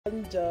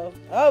Njọ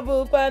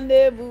ọbụkwa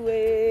n'ebuwe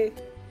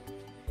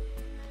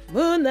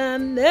muna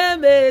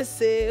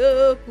nemese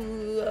okwu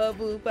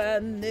ọbụkwa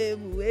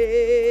n'ebuwe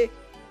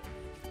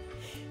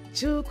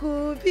Chukwu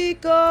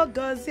biko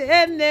gọzie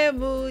nne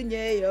m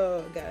nye ya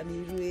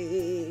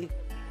ọganiru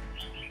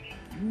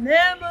nne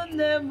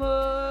m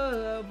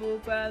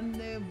ọbụkwa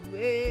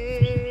n'ebuwe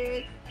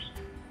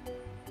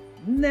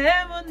nne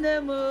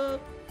m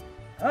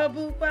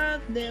ọbụkwa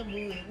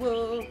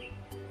n'ebuwe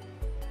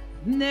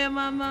Nne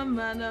mama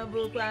mana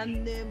bukwa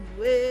nne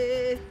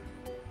mwe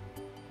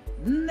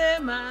Nne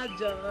ma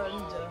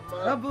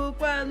jonjo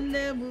bukwa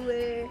nne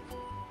mwe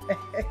I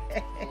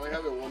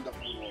have a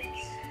wonderful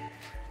voice.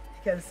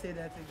 You can say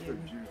that again. A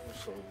beautiful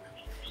song.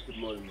 Good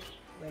morning.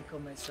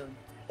 Welcome, my son.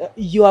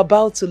 You are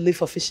about to leave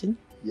for fishing?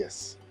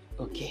 Yes.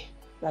 Okay,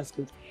 that's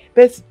good.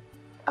 But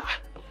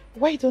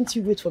why don't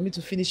you wait for me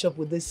to finish up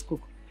with this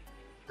cook?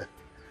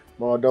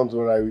 Mama, don't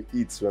worry, I will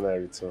eat when I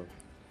return.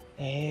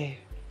 Eh.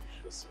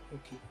 Yes.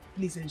 Okay.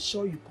 Please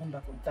ensure you come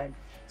back on time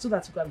so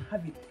that you can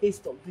have a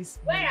taste of this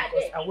meal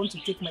because I want to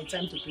take my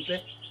time to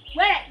prepare.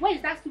 Where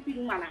is that stupid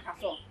woman at her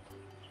son?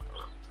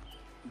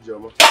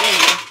 Jama.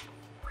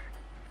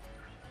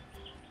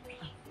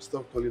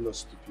 Stop calling us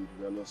stupid.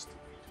 We are not stupid.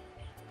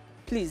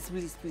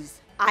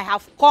 Please. I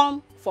have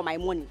come for my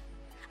money.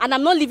 And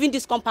I'm not leaving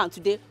this compound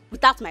today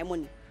without my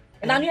money.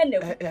 And I'm here now.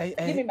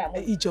 Give me my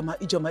money.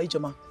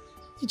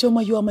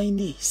 Ijoma, you are my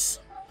niece.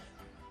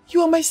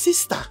 You are my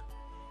sister.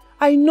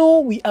 I know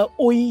we are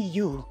owing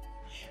you,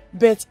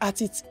 but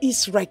as it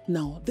is right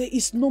now, there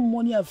is no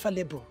money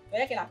available.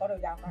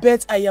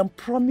 But I am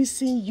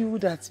promising you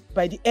that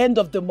by the end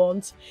of the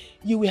month,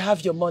 you will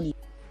have your money.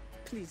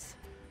 Please,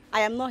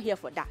 I am not here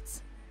for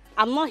that.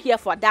 I'm not here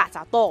for that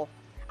at all.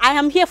 I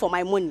am here for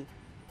my money.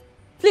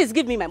 Please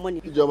give me my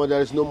money. Ijoma,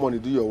 there is no money.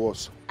 Do your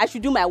worst. I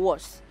should do my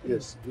worst.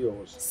 Yes, do your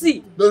worst.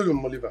 See, don't do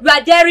Moliva. You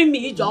are daring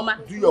me, Ijoma.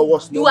 Do your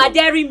worst. You are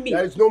daring me.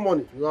 There is no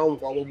money.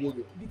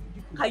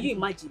 Can you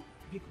imagine?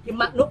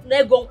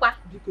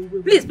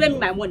 Please pay me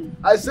my money.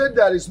 I said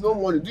there is no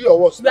money. Do your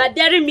worst. You are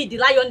daring me, the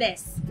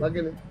lioness.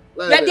 Lioness.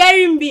 You are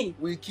daring me.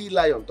 We kill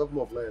lion. Talk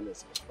more of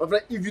lioness. My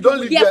friend, if you don't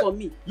leave here there, for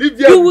me. Leave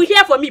there. You will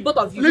hear from me, both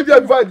of you. Leave there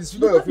before I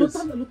destroy your face.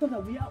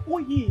 We are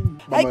owing.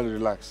 Mama,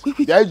 relax.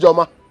 There,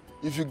 Joma.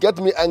 If you get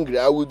me angry,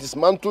 I will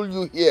dismantle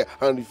you here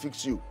and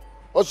refix you.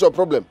 What's your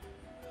problem?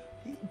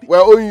 We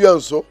are owing you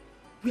also.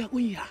 We are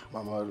owing you.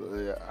 Mama,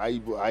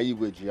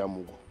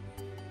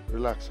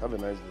 relax. Have a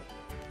nice day.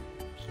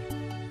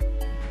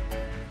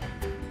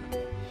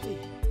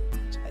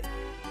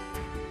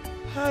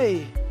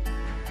 Hi,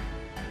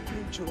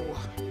 Joe.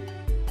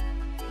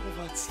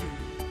 Poverty.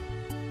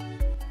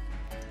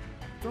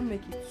 Don't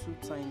make it too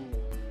tiny.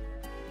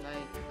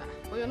 Like,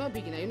 well, you're not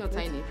big enough. You're not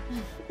tiny.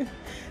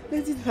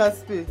 Let it have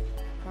space.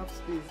 Have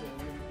space.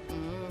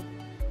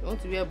 You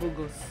want to wear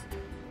bogus?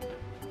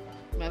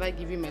 Might I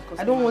give you my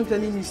customer? I don't want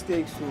any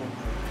mistakes, so.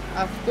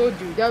 I've told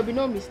you there will be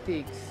no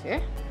mistakes.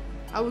 Eh?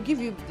 I will give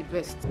you the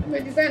best. I'm a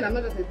designer. I'm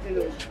not just a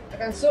tailor. I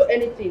can sew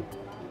anything.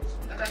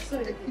 I can sew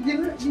anything.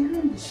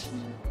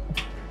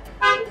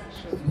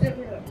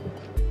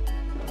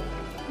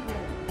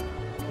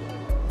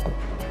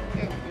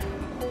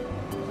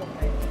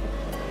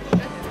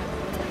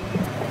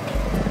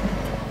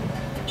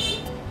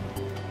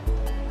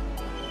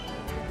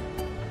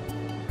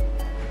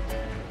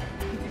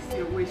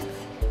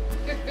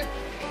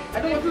 I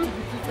don't want you to be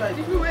too tight.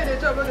 If you wear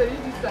the job, then you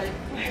this side.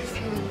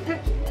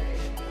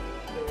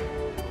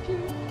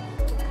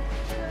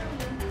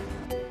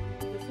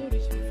 You're so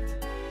rich with.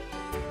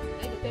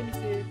 Then you tell me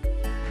say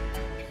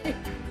you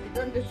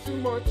don't do too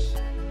much.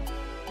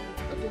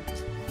 Okay.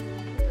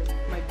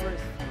 My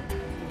breast.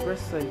 The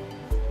breast side.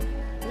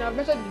 You know, I've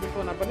mentioned it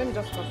before now, but let me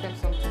just confirm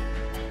something.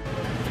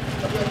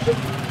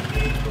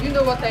 You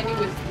know what tiny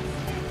waist is?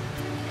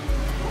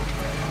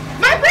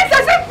 My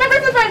princess! My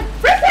princess friend!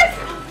 Princess!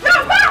 No,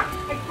 back!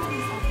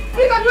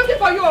 Please, I'm looking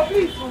for you,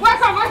 please.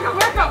 Welcome.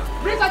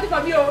 Bring something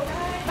from you.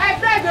 My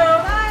friend,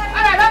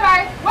 Alright,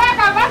 bye-bye.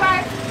 Welcome,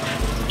 bye-bye.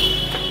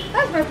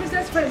 That's my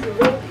princess friend,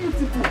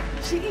 beautiful.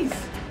 She is.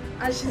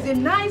 And she's a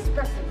nice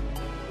person.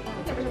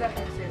 She's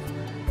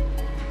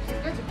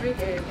going to bring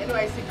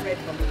NYC bread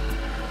for me.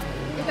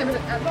 I'm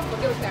not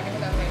forget what I'm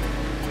that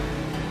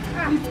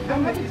time.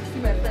 I'm happy to see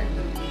my friend,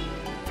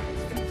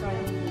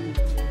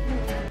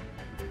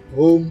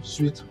 Home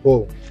sweet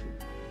home.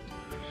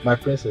 My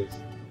princess,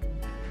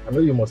 I know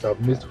you must have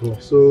missed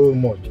home so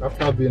much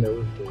after being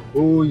away for a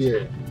whole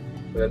year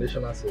for the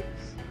national service.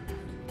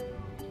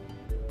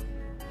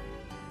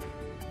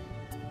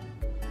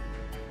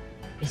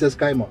 Princess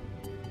Kaima,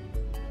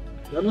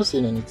 you are not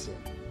saying anything.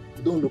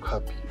 You don't look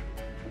happy.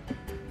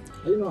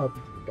 Are you not happy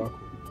to be back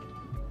home?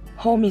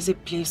 Home is a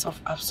place of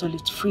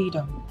absolute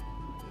freedom,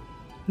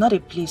 not a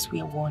place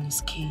where one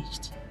is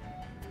caged,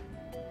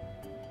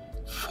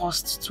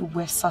 forced to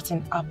wear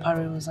certain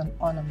apparels and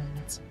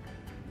ornaments,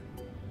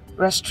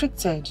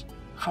 restricted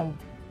from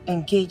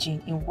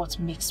engaging in what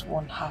makes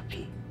one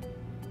happy.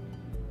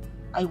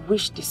 I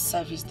wish the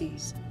service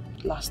days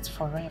last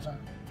forever.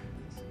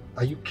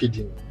 Are you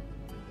kidding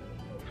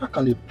me? How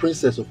can a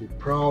princess of a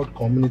proud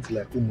community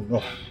like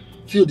Umuno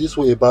feel this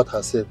way about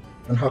herself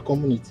and her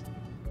community?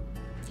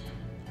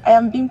 I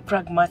am being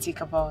pragmatic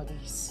about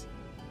this.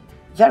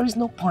 There is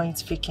no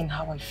point faking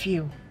how I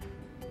feel.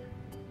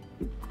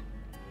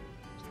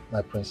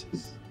 My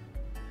princess,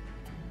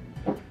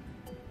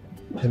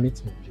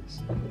 permit me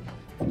please.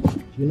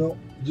 You know,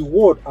 the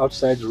world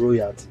outside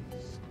royalty,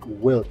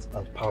 wealth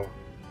and power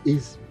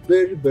is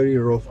very, very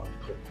rough and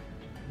tough.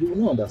 You will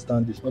not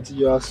understand this until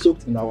you are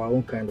soaked in our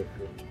own kind of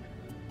world.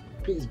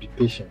 Please be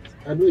patient.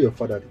 I know your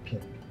father the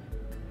king.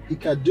 He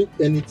can do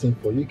anything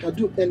for you. He can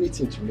do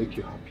anything to make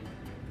you happy.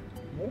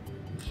 Yeah?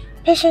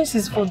 Patience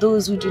is for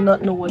those who do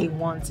not know what they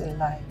want in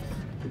life.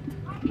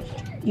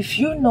 If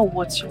you know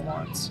what you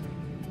want,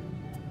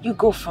 you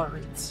go for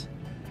it.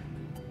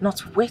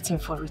 Not waiting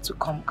for it to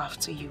come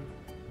after you.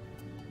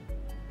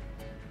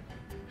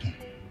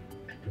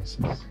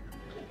 Princess.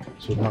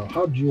 So now,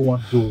 how do you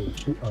want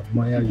those who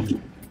admire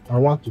you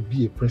and want to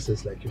be a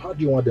princess like you, how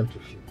do you want them to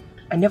feel?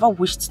 I never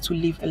wished to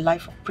live a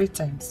life of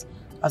pretense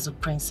as a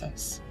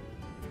princess.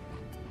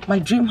 My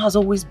dream has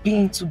always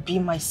been to be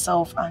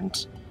myself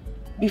and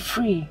be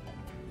free.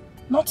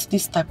 Not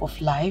this type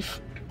of life.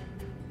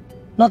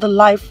 Not the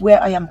life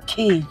where I am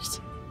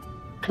caged,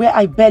 where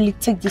I barely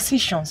take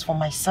decisions for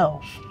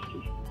myself.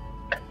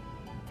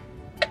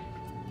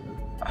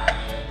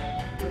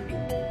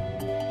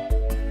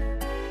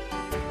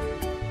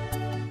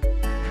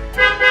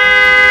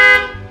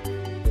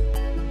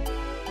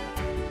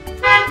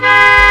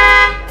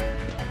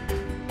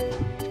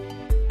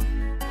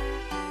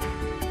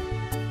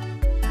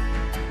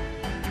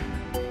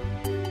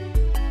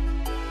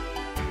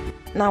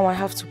 Now I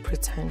have to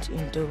pretend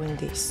in doing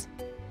this,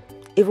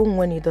 even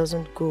when it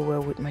doesn't go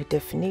well with my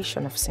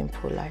definition of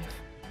simple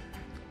life.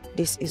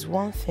 This is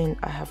one thing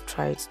I have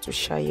tried to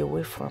shy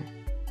away from,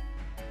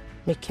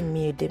 making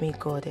me a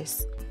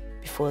demi-goddess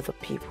before the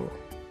people.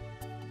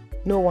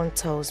 No one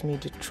tells me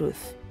the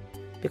truth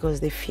because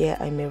they fear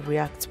I may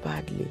react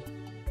badly.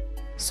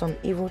 Some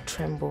even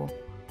tremble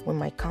when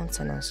my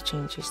countenance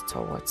changes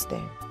towards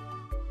them.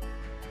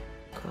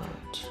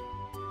 God,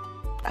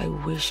 I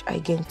wish I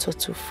gain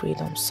total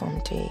freedom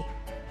someday,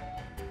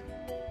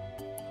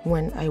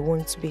 when I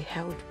won't be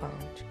held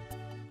bound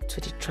to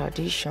the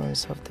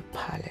traditions of the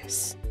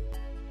palace.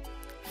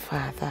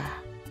 Father,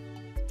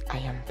 I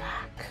am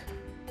back.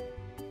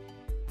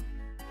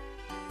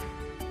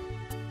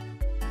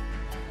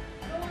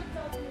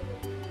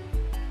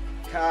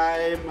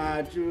 Kai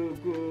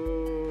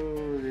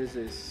Majuku, this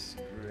is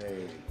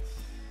great.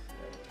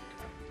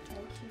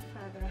 Thank you,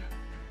 Father.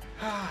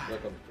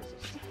 Welcome,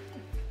 Princess.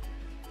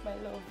 My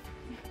love.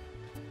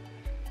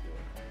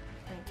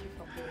 Thank you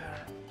for being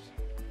around.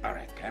 All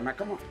right, Kaima,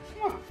 come on.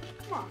 Come on.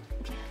 Come on.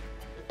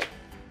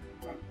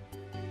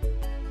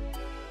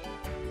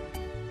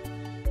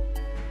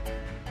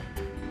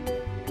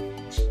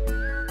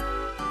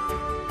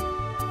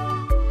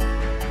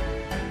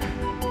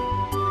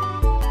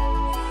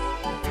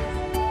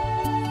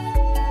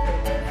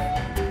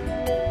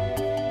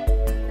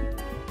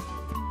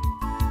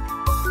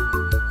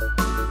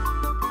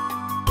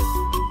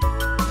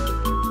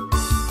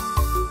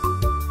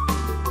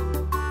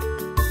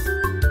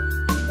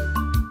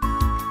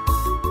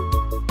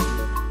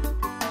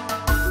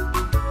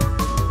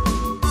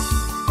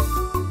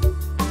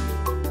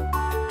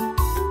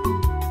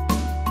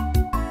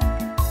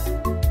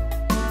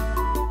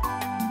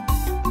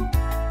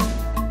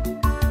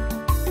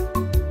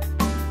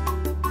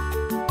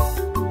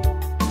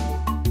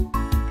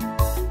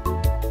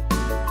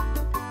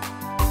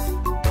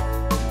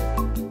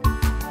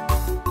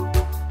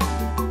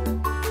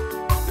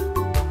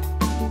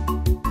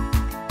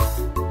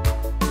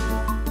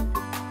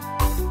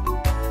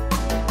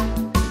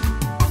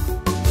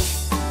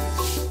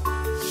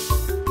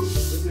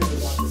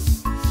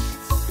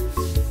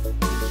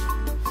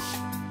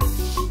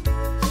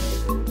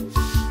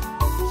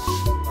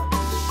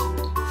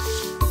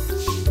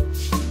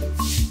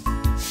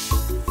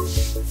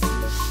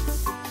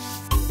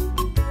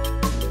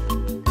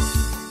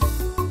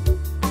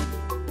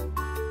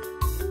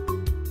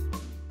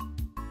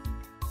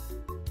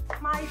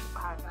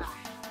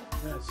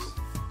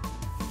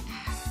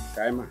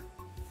 Kaima.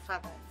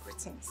 Father,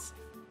 greetings.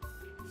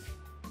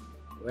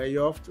 Where are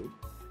you off to?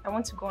 I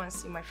want to go and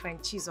see my friend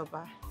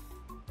Chizoba.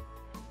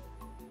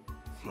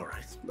 All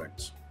right,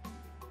 but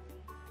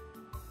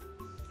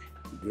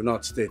do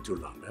not stay too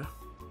long, eh?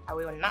 I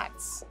will not.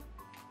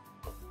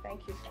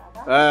 Thank you,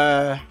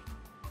 Father.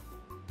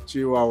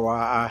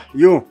 Chihuahua,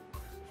 you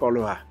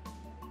follow her.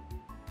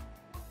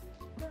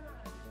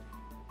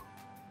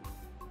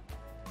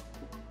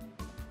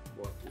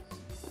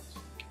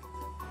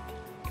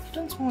 I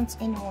don't want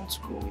anyone to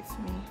go with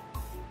me.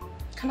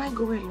 Can I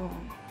go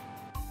alone?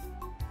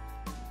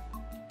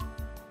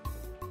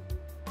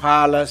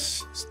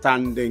 Palace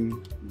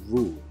standing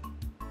rule.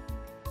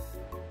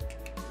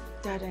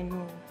 Dad, I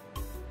know.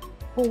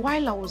 But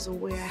while I was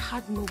away, I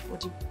had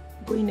nobody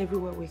going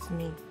everywhere with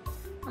me.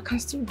 I can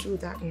still do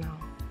that now.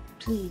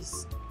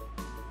 Please.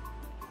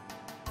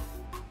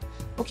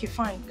 Okay,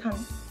 fine.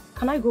 Can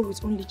Can I go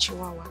with only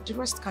Chihuahua? The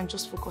rest can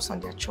just focus on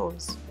their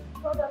chores.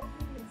 Brother,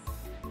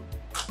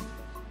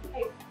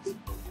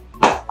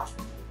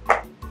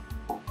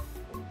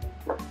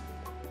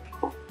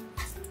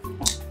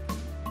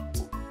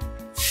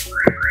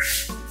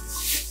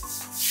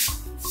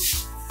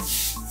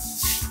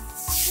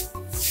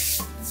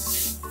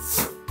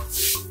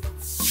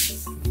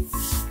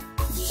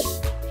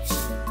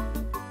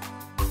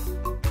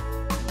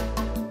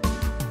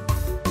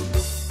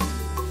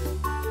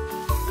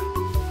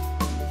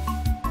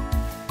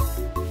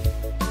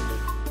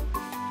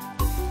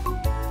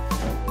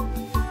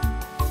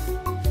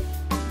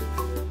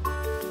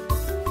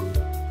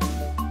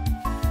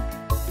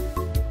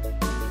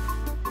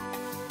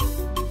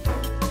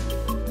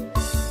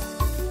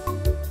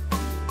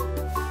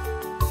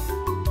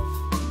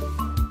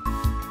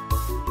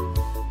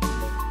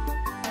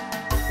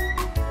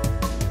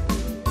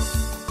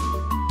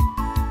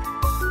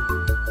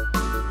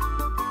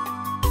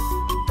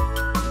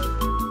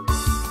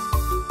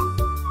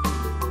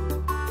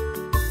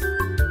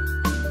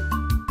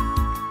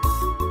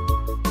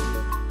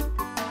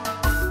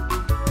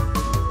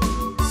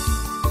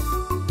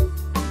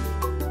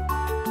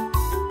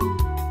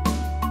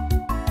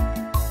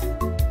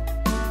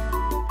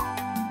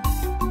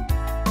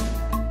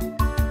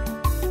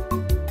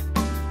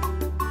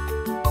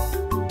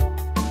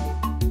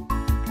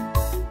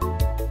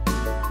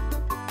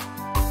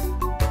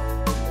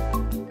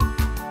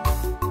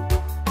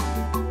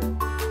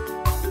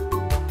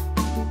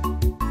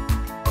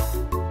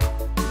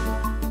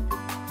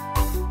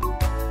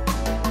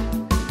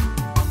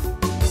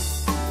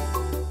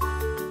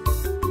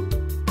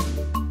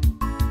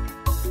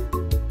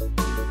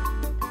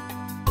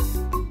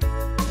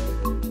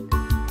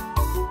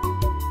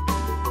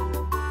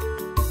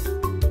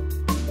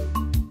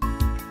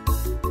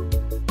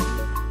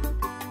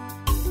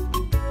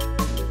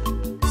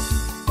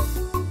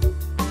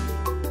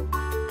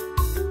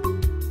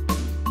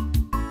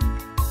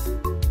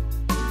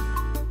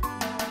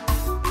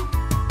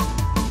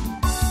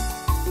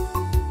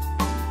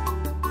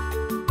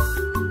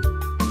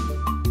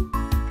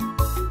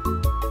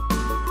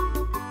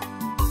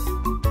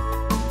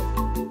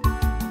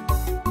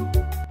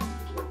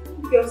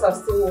 girls are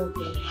still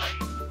working.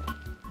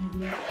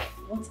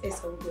 What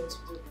else are we going to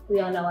do? We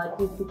are on our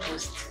duty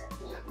post.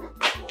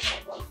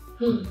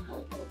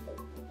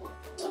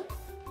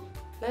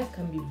 Life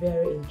can be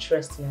very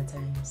interesting at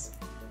times.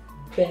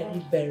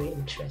 Very, very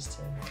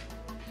interesting.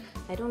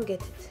 I don't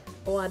get it.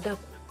 Oh, Adapu,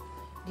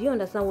 do you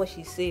understand what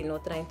she's saying or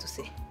trying to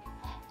say?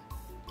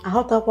 I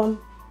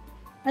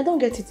don't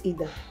get it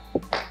either.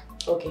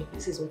 Okay,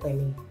 this is what I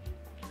mean.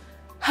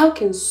 How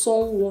can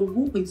someone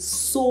who is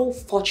so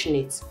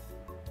fortunate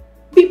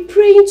be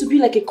praying to be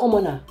like a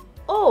commoner?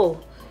 Oh,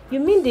 you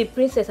mean the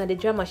princess and the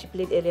drama she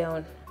played earlier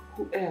on?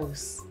 Who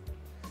else?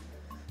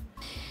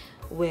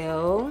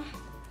 Well,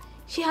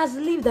 she has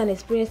lived and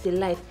experienced a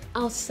life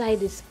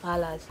outside this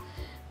palace.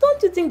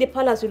 Don't you think the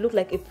palace will look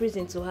like a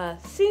prison to her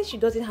since she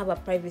doesn't have her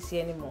privacy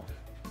anymore?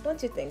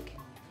 Don't you think?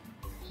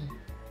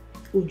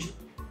 Uju,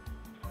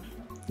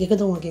 you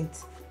got on again.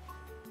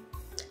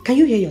 Can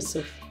you hear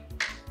yourself?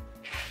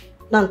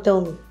 Now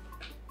tell me,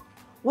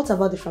 what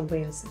about the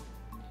flamboyancy?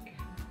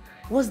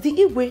 Was the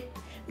Igwe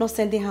not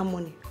sending her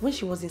money when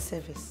she was in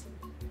service?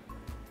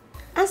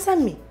 Answer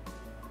me.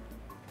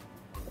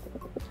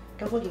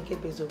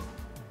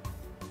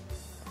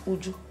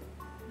 Uju,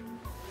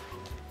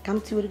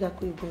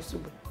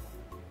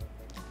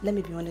 let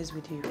me be honest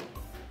with you.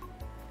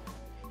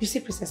 You see,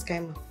 Princess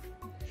Kaima,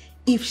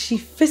 if she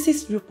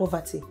faces real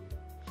poverty,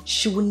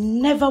 she will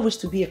never wish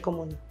to be a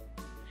commoner.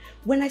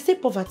 When I say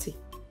poverty,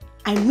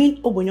 I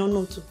mean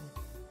Obonyonotu.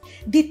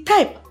 The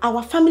type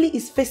our family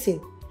is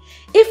facing,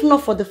 if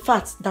not for the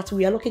fact that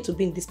we are lucky to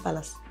be in this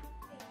palace.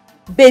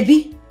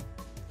 Baby,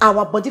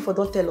 our body for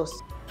don't tell us.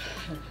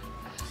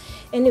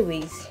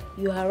 Anyways,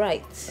 you are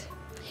right.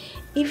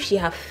 If she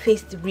have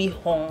faced real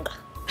hunger,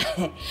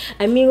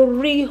 I mean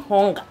real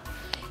hunger,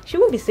 she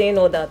won't be saying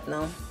all that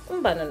now.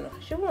 No,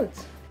 she won't.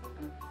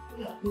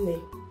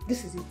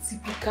 This is a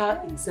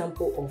typical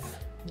example of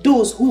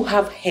those who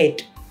have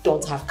head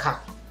don't have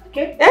car.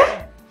 Okay?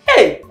 Eh?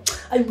 Hey!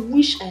 I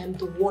wish I am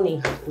the one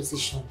in her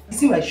position. You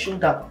see my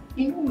shoulder?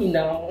 You know me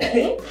now.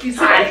 You see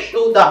my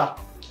shoulder?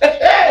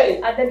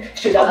 Hey! I then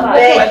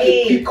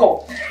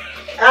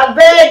I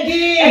beg you!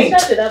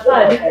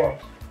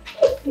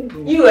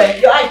 You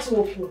your eye too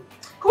open.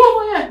 Come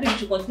on, we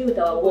to continue with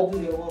our work.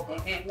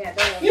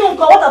 You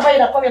uncle, what about you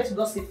that come here to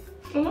gossip?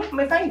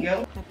 My fine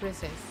girl. My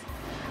princess,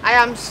 I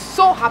am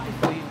so happy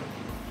for you.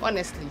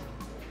 Honestly.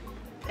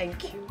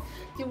 Thank you.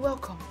 You're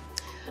welcome.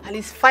 At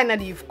least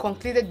finally you've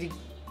completed the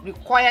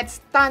required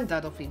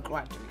standard of a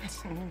graduate.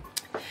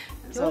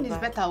 Your own is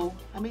better.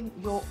 I mean,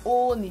 your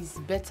own is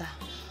better.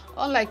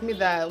 Unlike me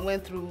that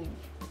went through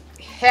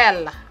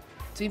hell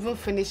to even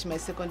finish my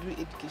secondary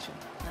education.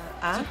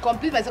 To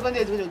complete my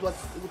secondary education,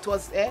 it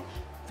was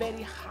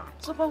very hard.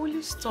 So, but will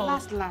you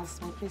stop?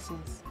 Last, my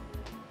princess.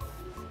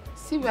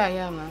 See where I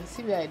am, man.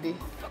 See where I did.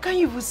 How can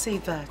you even say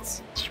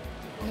that?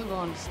 I don't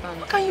understand.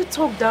 How can you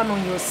talk down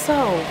on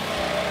yourself?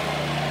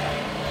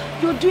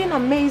 You're doing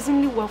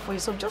amazingly well for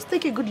yourself. Just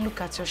take a good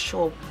look at your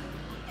shop.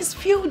 It's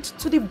filled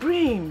to the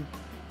brim.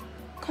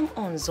 Come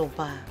on,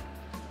 Zoba.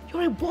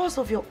 You're a boss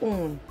of your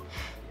own.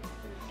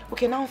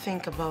 Okay, now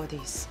think about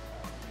this.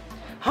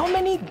 How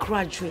many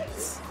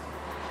graduates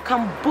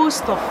can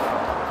boast of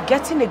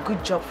getting a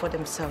good job for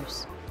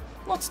themselves?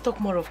 Not talk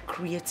more of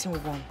creating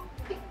one.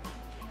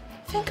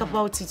 Think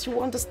about it.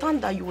 You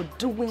understand that you are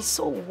doing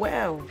so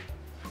well.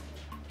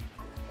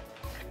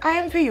 I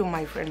envy you,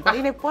 my friend, but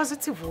in a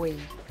positive way.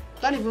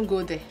 Don't even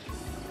go there.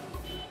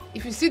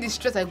 If you see the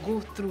stress I go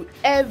through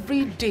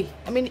every day,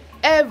 I mean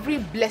every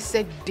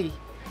blessed day,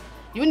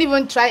 you won't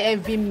even try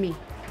envying me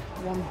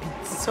one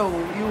bit. So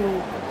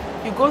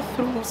you go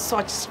through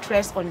such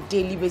stress on a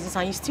daily basis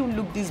and you still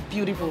look this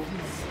beautiful.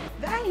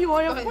 Then you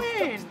are a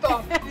queen.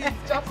 Stop, please,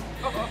 just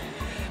stop.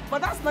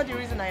 But that's not the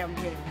reason I am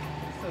here.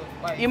 So,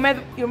 why?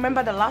 You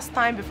remember the last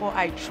time before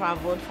I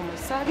traveled for my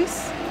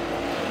service?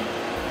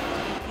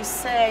 You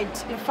said,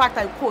 in fact,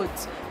 I quote,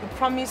 you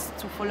promised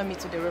to follow me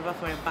to the river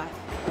for a bath.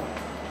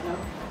 No,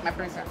 my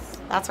princess.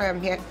 That's why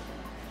I'm here.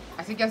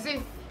 As you can see,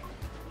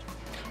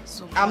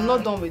 So I'm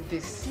not done with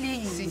this.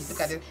 Please. See, look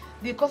at it.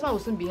 The customer will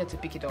soon be here to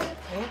pick it up.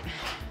 Okay.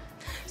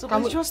 So Can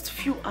it's we- just a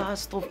few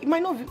hours stuff. It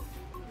might not be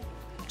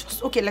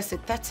just okay, let's say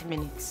 30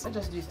 minutes. Let's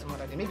just do this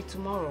tomorrow then. Maybe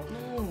tomorrow.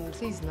 No.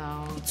 Please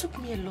now. It took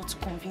me a lot to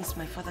convince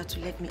my father to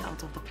let me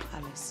out of the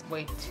palace.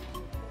 Wait.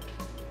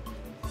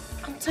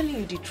 I'm telling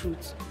you the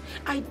truth.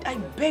 I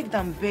begged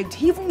and begged.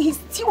 He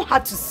still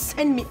had to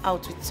send me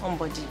out with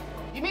somebody.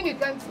 You mean you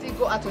can't still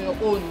go out on your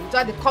own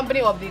without the company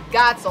of the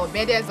guards or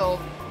bedders or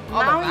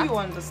all Now of that? you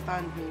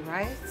understand me,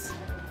 right?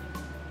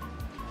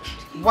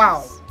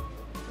 Wow.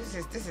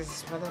 This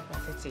is rather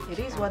pathetic. It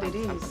is what it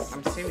is.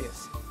 I'm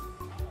serious.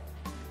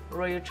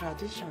 Royal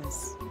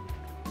traditions.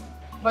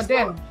 But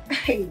then,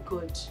 Hey,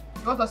 good.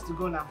 you want us to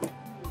go now?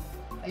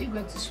 Are you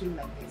going to swim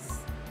like this?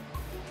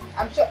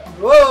 I'm sure.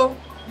 Whoa!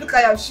 Look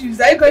at your shoes.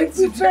 Are you going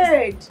to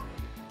dress?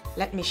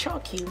 Let me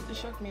shock you. You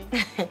shocked me.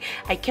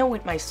 I came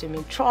with my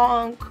swimming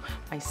trunk,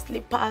 my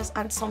slippers,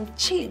 and some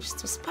chips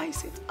to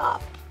spice it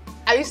up.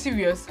 Are you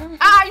serious?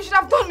 You should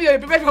have told me you're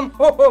prepared from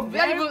home. You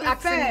Very didn't even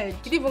ask me. prepared.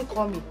 You didn't even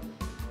call me.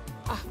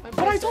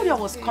 But I told you I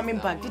was coming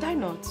back, did I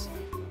not?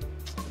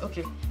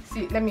 Okay,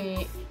 see, let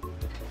me.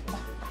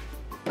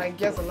 My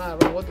girls are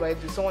not around. What do I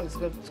do? Someone is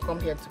going to come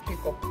here to pick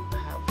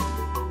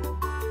up.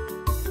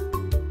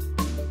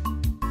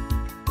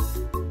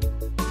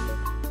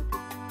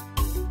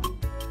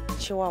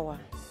 Chihuahua,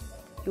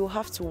 you will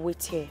have to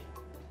wait here.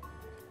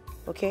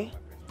 Okay?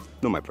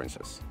 No, my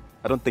princess.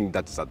 I don't think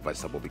that is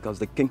advisable because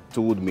the king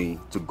told me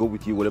to go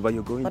with you wherever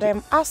you're going But to.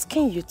 I'm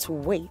asking you to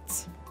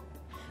wait.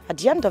 At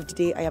the end of the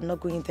day, I am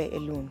not going there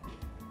alone.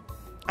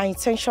 I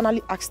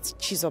intentionally asked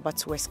Chizoba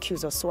to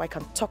excuse us so I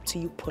can talk to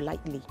you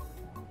politely.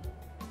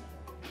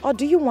 Or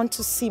do you want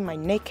to see my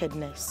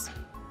nakedness?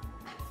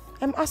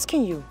 I'm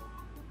asking you.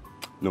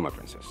 No, my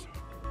princess.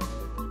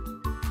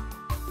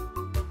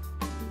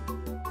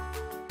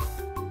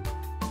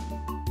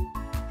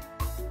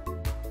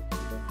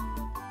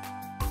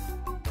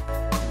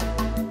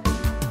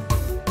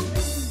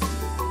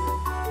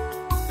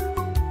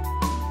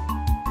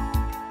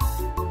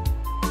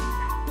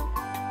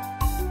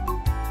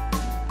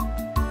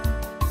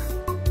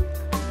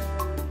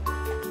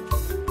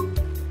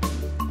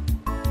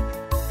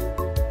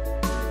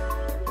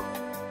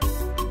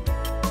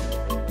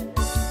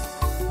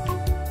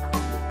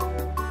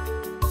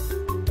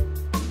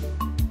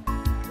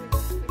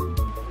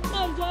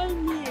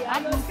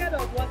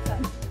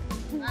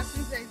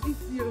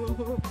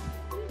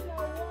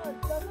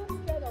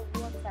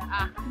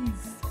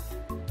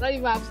 Not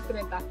even have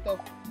strength at all.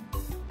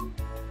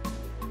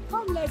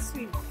 Come, let's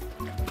swim.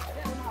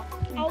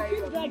 I'll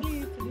keep dragging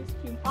you to this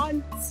swim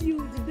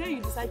until the day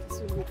you decide to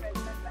swim.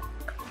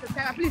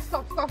 Please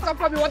stop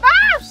for me. What?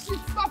 Shit,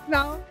 stop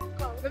now.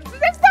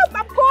 Stop,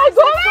 I'm cold.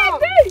 Go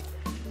away.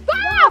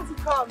 Stop.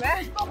 Come,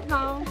 eh? Stop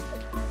now.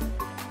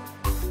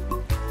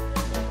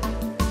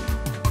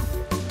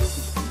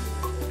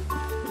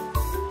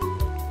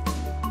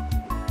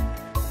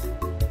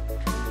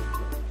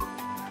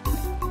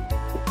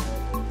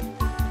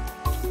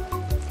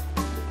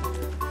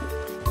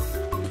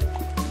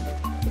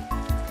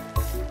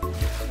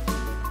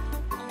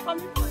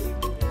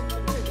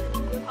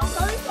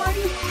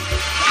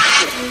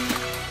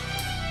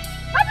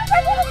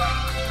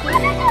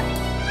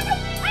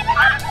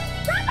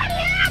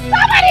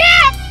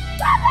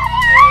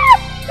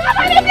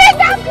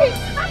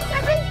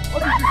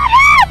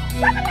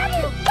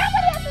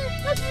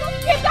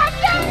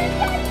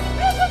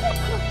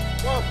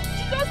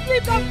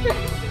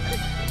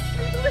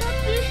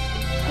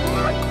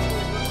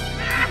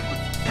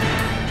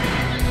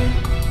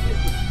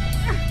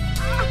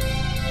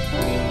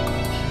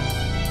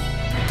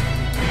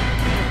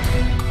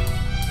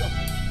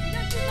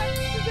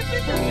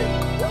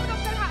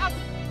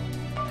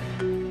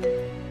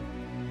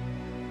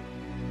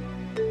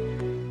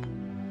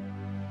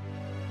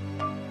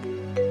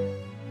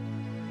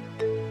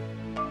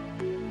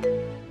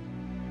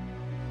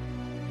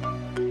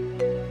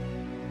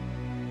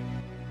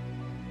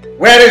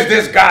 Where is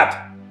this guard?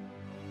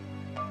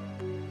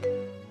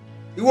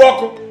 You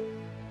walk.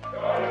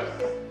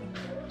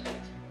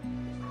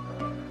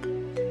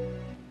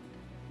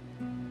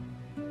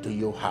 Do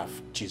you have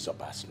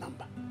Chizoba's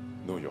number?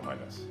 No, Your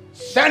Highness.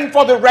 Send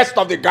for the rest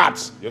of the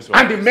guards. Yes, Your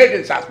and the Highness.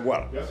 maidens as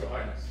well. Yes, Your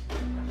Highness.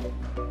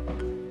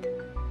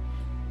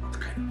 What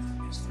kind of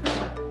thing is this?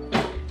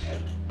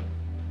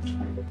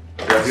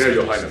 We are here,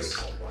 Your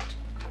Highness.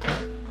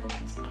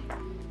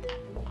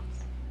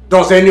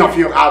 Does any of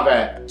you have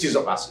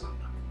Chizoba's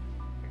number?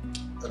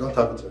 I don't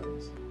have it, Your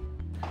Highness.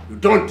 You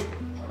don't?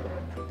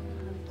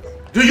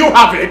 Do you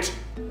have it?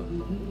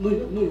 No,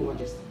 Your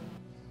Majesty.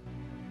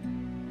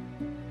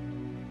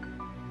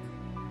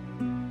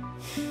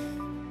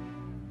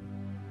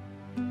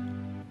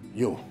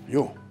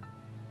 You.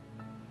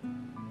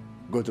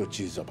 Go to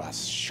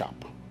Chizoba's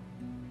shop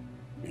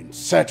in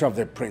search of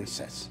the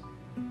princess.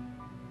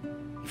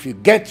 If you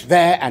get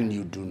there and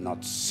you do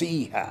not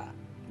see her,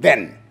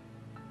 then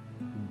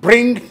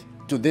bring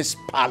to this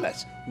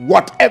palace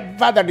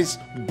whatever that is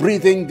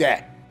breathing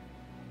there.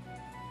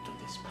 To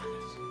this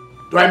palace.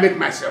 Do I make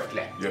myself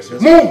clear? Yes, yes.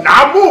 Move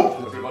now,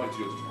 move! Everybody to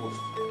your post.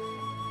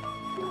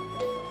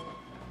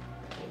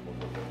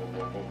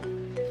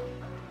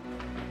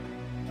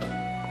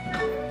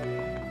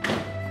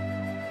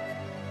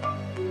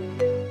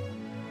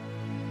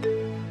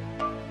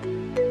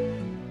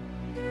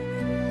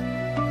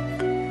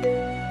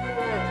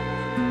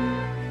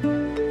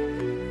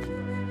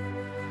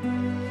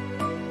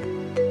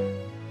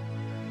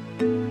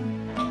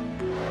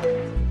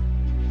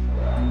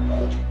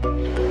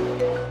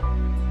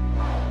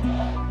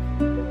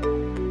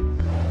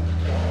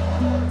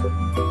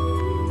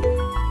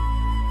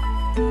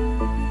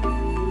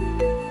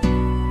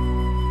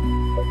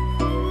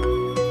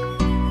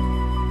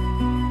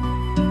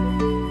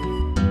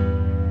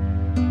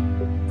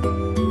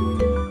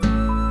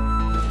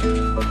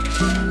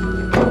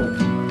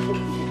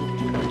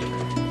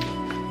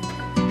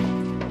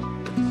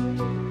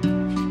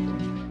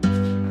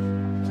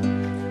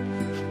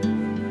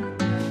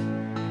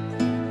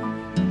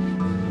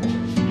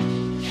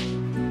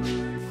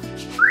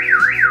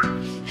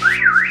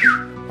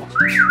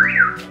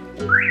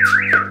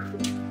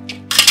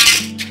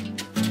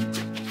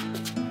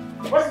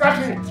 What's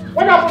happening?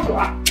 What happened to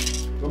her?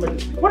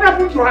 What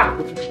happened to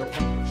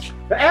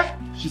her?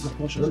 She's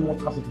unconscious. I don't know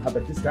what happened to her,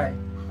 but this guy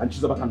and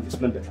Chizoba can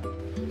explain better.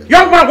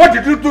 Young man, what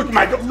did you do to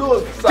my daughter? No,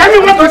 sir, Tell me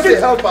what I'm just you a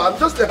did. helper. I'm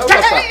just a helper, sir.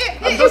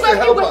 I'm just a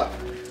helper.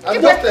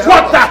 I'm just a helper.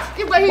 What's that?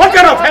 What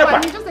kind of helper?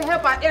 He's just a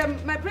helper.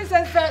 My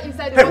princess fell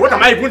inside the Hey, what water.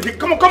 am I even doing?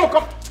 Come on.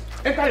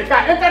 Enter the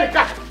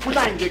car. Put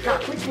her in the car,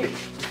 quickly.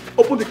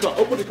 Open the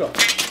car.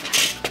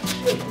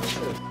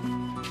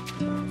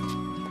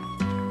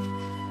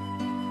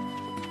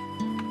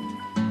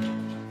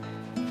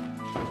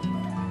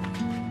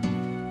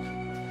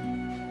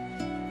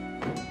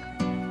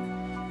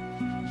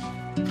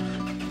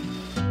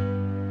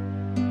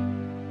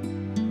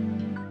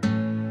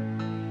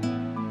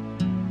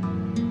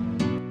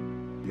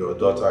 Your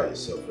daughter is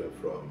suffering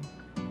from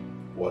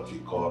what we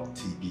call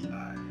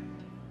TBI.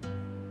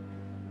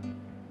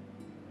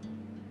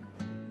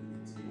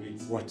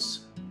 What's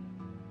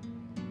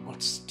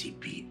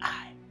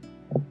TBI?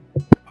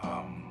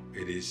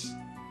 It is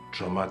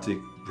traumatic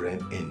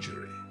brain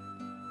injury.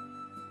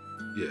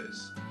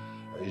 Yes,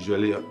 it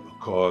usually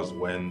occurs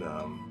when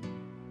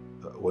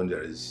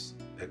there is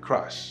a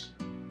crash,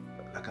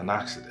 like an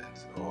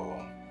accident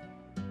or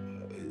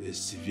a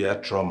severe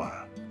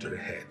trauma to the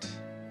head.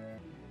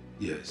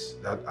 Yes,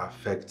 that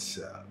affects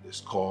the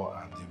skull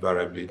and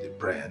invariably the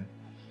brain,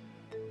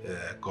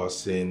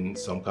 causing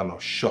some kind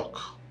of shock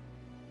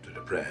to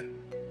the brain.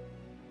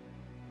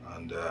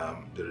 And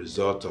the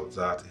result of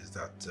that is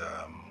that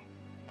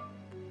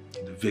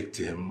the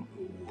victim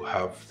will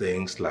have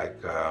things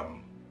like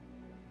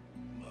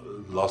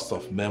loss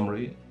of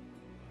memory,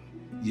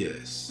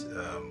 yes,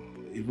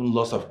 even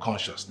loss of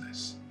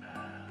consciousness.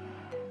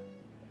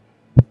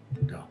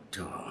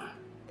 Doctor,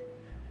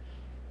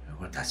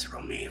 what has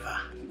Romeva?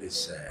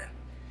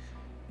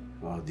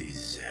 All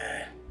these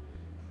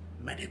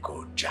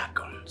medical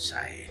jargons,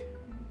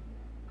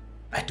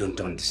 I don't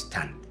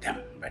understand them,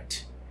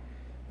 but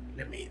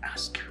let me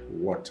ask,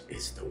 what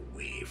is the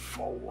way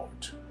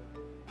forward?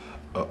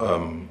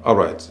 All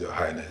right, Your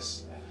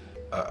Highness.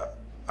 I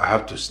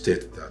have to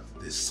state that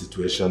the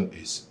situation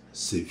is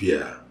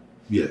severe.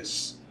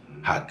 Yes,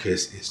 her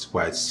case is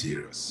quite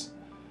serious.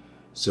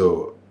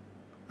 So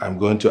I'm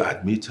going to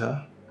admit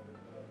her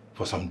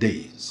for some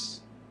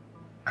days.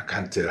 I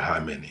can't tell how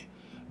many,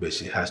 but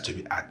she has to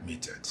be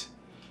admitted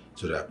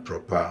so that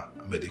proper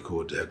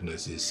medical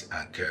diagnosis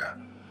and care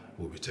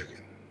will be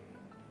taken.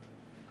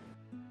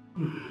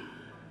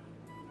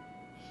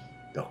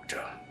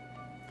 Doctor,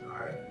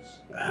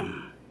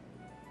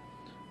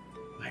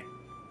 my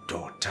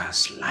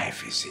daughter's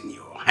life is in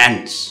your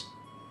hands.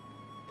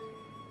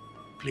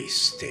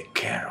 Please take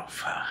care of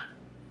her.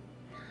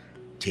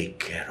 Take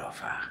care of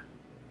her.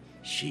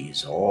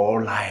 She's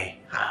all I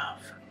have.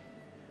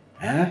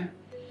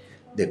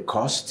 The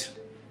cost,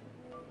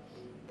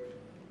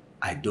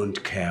 I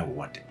don't care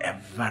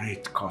whatever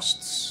it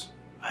costs.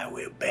 I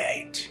will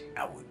bear it.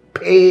 I will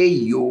pay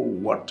you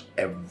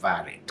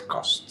whatever it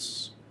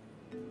costs.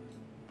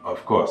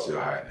 Of course,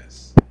 Your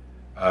Highness.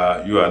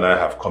 You and I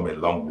have come a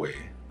long way.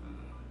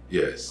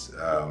 Yes,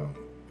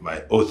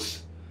 my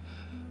oath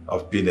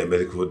of being a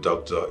medical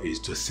doctor is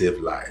to save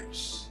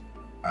lives.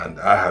 And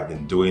I have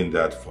been doing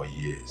that for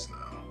years now.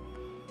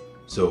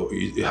 So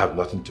you have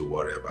nothing to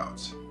worry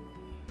about.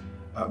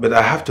 But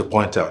I have to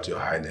point out, Your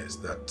Highness,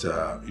 that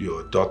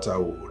your daughter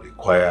will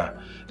require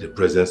the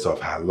presence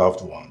of her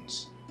loved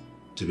ones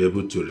to be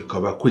able to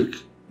recover quick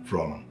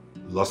from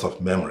loss of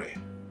memory.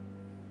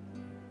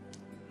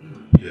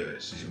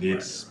 Yes, she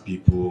needs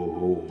people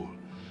who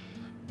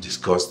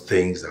discuss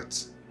things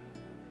that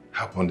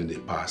happened in the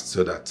past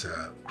so that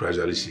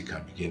gradually she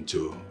can begin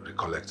to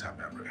recollect her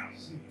memory.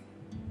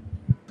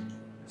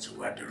 So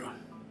what do you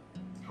want?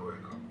 We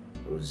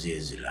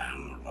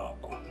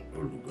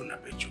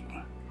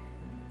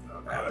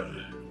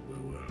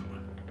will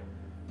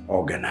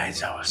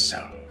organize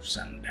ourselves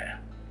and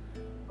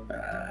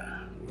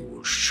we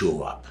will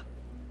show up.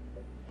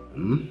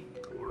 We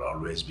will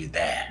always be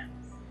there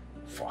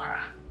for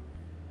her.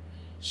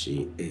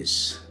 She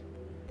is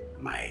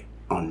my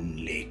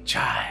only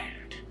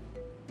child.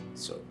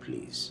 So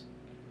please,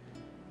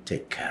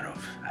 take care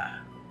of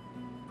her.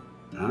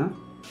 Huh?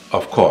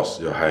 Of course,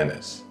 Your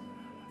Highness.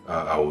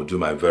 I will do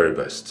my very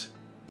best.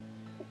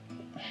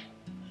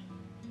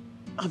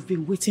 I've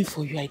been waiting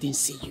for you, I didn't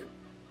see you.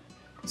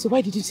 So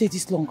why did you say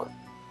this long?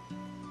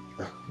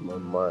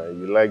 Mama,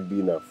 you like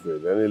being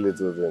afraid. Any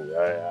little thing,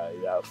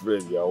 you're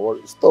afraid, you're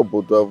worried. Stop,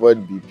 but to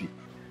avoid BP.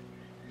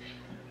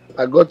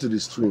 I got to the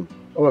stream.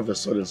 All of a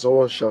sudden,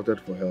 someone shouted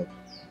for help.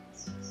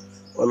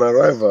 On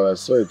arrival, I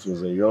saw it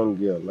was a young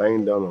girl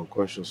lying down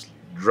unconsciously,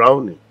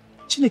 drowning.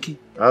 Chineke?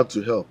 I had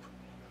to help.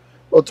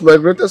 But to my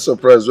greatest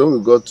surprise, when we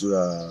got to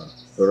her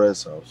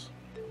parents' house,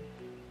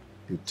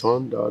 it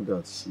turned out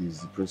that she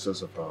is the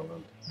princess of our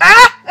land.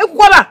 Ah!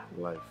 Ekwala!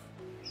 Life.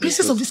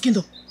 Princess of this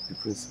kingdom? The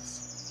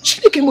princess.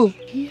 Chineke mo.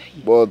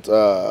 But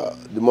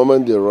the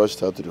moment they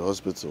rushed her to the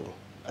hospital,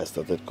 I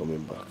started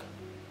coming back.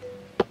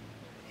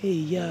 Hey,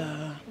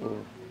 yeah.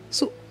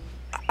 So,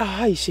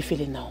 how is she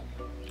feeling now?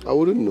 I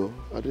wouldn't know.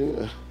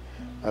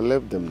 I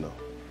left them now.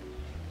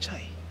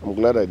 Chai. I'm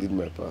glad I did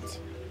my part.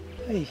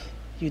 Hey,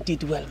 you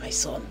did well, my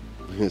son.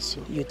 Yes,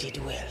 sir. You did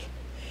well.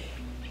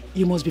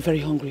 You must be very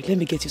hungry. Let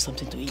me get you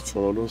something to eat.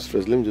 Oh, don't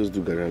stress. Let me just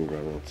do gari and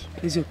granite.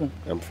 Please, open.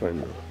 I'm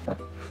fine now.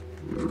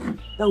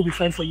 That will be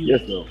fine for you.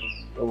 Yes, no.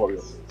 Don't worry.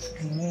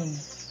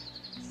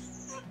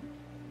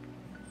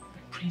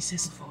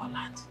 Princess of our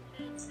land.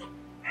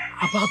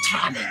 About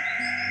drowning.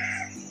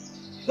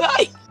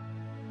 Hey!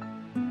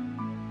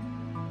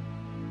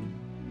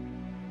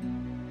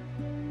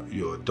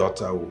 Your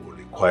daughter will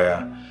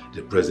require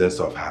the presence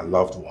of her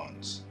loved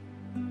ones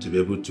to be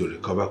able to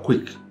recover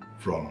quick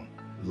from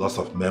loss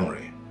of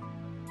memory.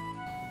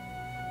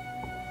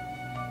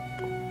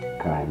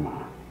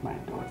 Kaima, my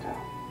daughter,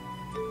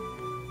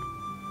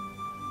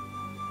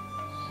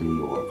 see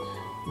what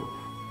you've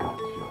got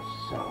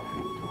yourself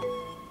into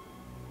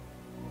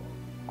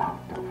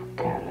out of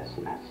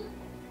carelessness.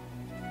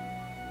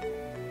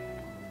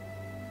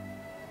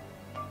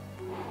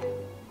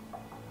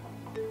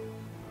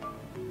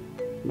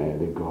 May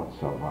the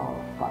gods of our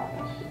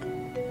fathers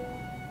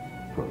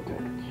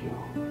protect you.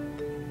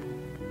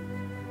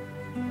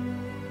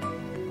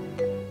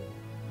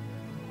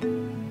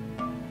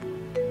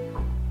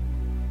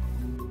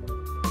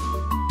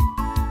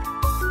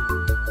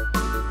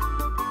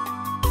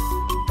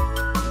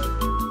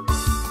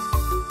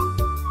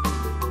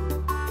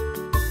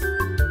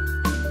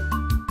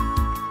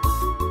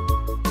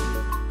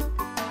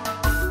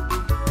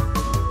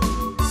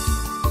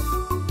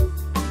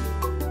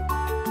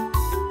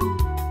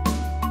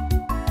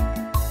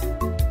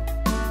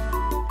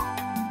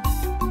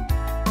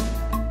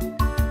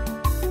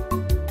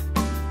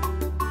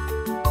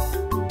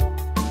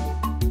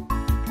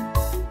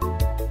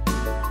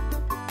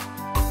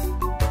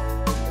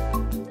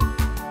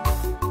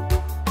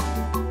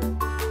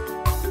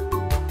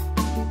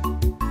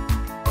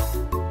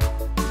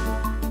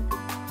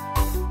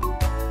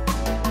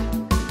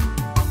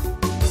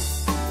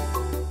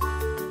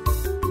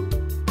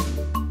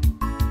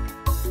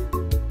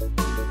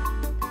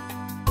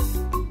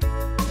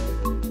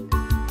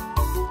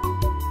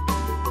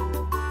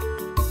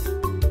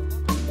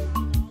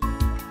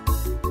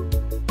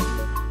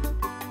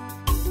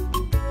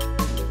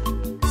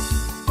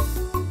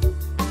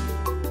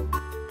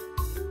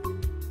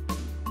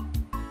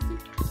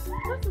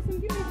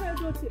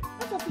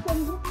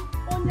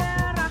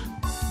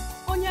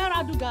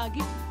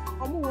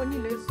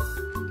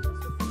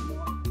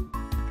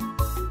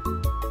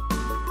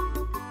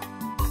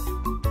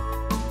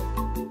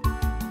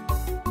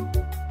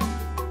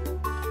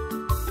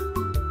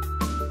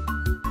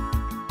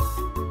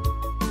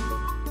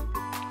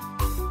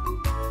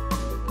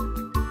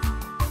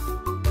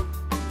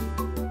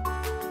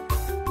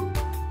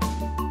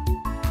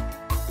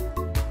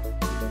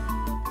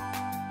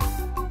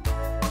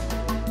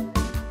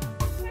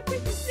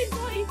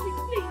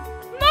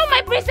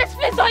 My princess,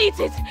 please don't eat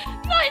it.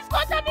 No, it's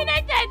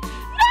contaminated.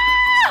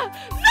 No!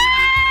 No!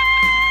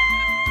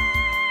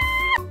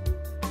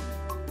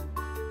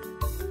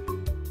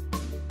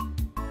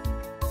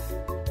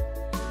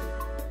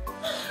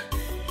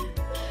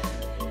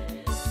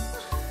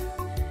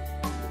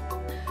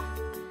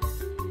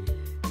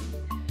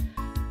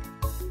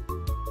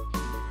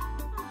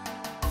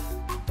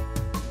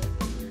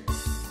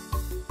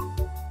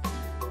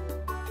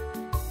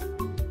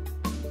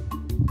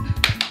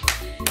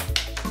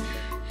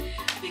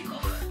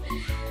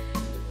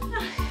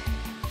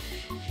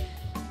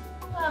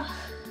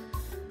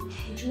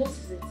 What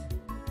is it?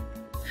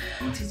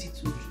 What is it,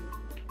 Uju?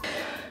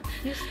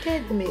 You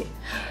scared me.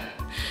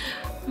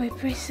 My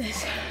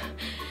princess.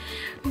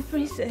 My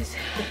princess.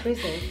 The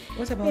princess?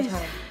 What about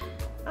her?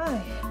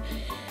 Aye.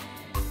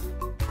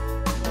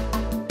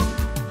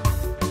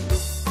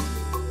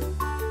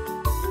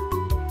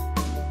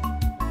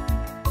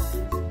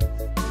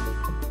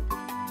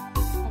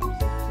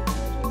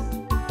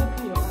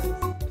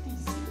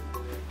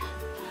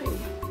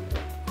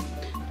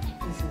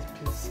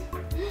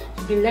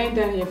 Been lying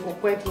down here for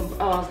quite some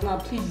hours now,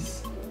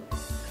 please.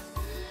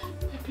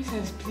 My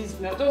princess, please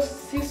now.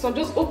 Just say so.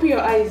 Just open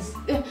your eyes.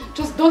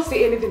 Just don't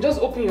say anything. Just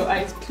open your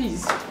eyes,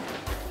 please.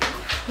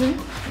 Hmm?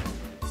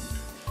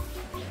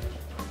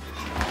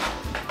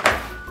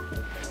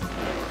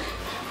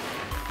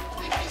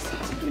 My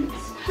princess,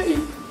 please. Hey.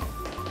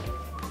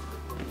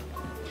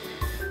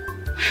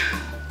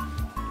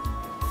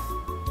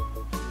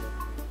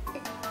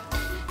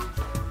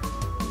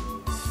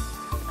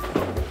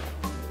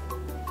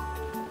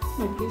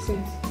 My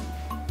princess.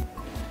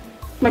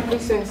 My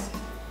princess.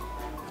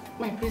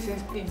 My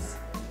princess, please.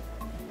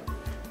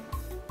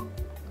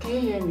 Can you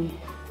hear me?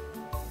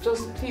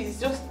 Just please,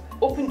 just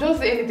open, don't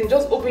say anything,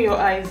 just open your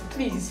eyes,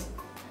 please.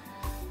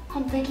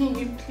 I'm begging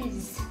you,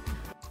 please.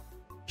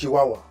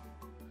 Chihuahua,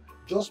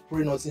 just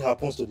pray nothing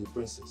happens to the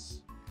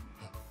princess.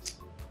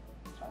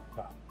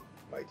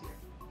 My dear,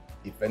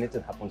 if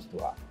anything happens to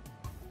her,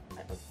 I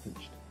am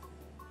finished.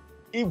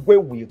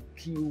 Igwe will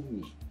kill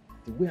me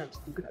the way I'm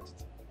looking at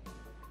it.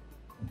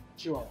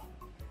 Chihuahua,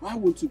 why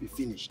won't you be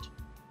finished?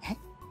 Huh?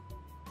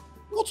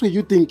 What were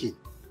you thinking?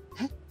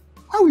 Huh?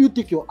 Why will you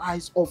take your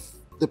eyes off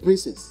the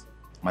princess?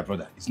 My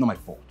brother, it's not my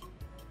fault.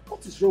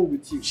 What is wrong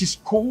with you? She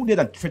scolded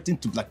and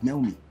threatened to blackmail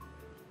me.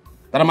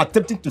 That I'm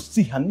attempting to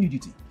see her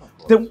nudity.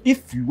 Then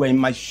if you were in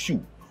my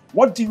shoe,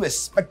 what do you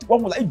expect?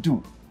 What will I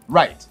do?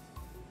 Right.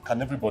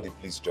 Can everybody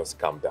please just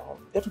calm down?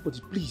 Everybody,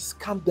 please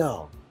calm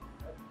down.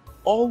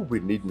 All we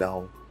need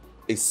now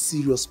is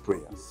serious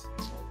prayers.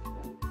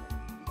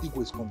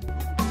 Igwe is coming.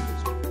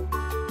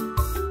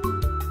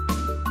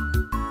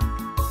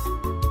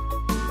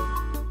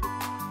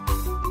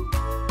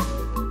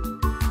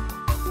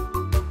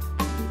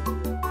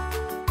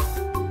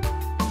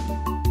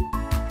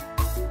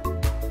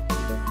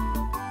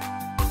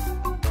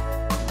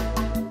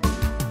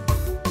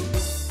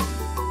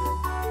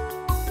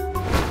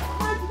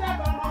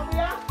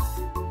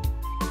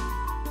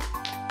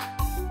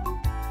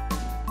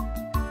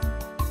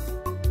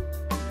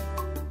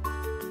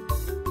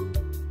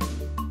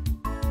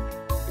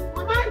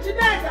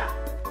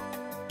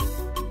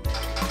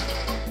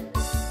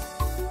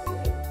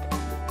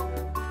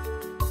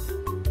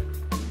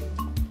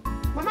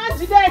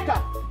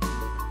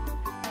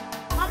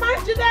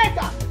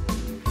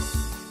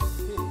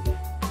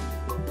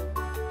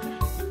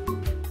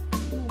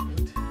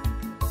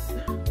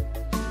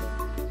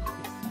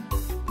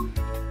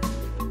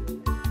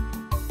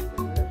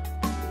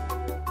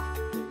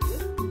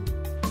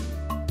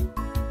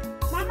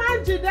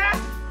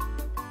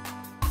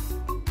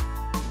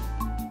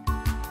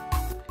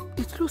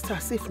 It looks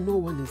as if no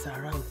one is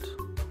around.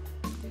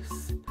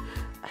 Yes.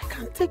 I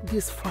can take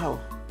this fowl,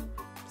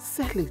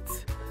 sell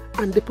it,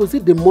 and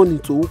deposit the money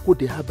to Oko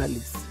the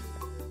herbalist.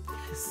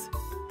 Yes.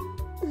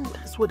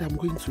 That's what I'm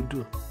going to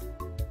do.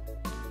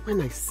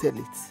 When I sell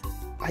it,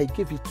 I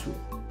give it to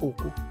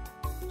Oko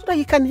so that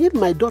he can heal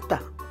my daughter.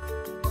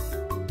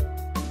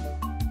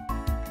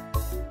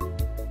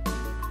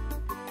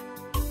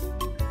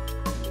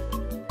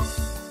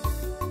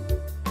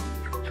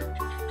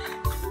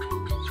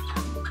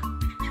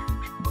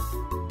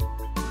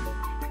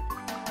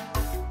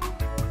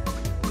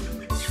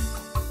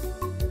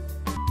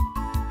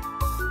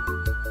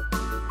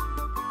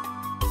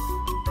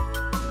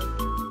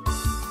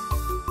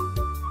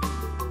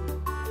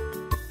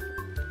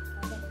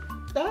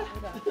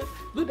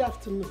 Good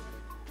afternoon.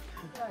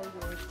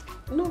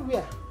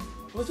 Nowhere.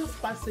 We're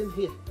just passing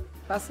here.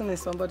 Passing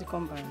is somebody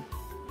compound.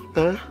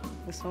 Huh?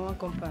 Is someone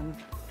compound.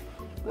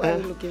 What are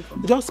you looking for?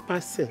 Just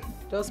passing.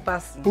 Just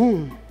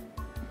passing?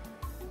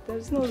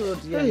 There's no road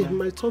here. Hey, now.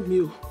 my tummy.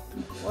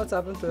 What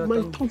happened to your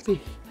tummy? My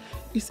tummy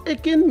is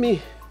aching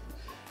me.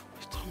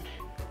 My tummy.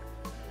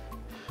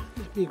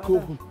 Let me go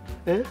home.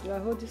 You are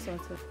holding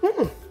something.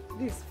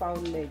 This foul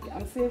leg.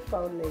 I'm saying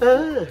foul leg.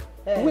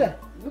 Where?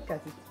 Look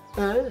at it.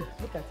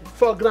 Look at it.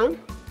 For grand?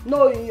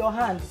 No, in your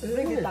hand.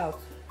 Bring it out.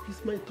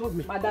 It's my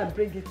tummy. Madam,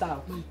 bring it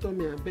out. My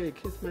tummy, I beg.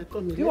 It's my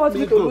tummy. You want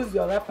me to lose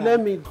your wrapper?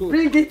 Let me go.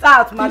 Bring it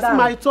out, madam. It's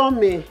my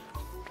tummy.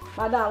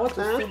 Madam, I want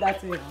to see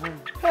that in.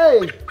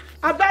 Hey,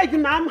 I beg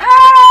now.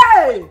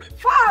 Hey!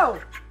 Foul!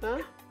 Huh?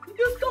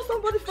 You stole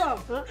somebody's foul.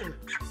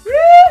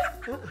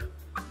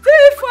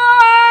 Tifa!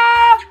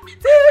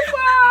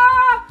 Tifa!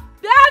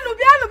 Piano!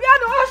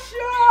 Oh,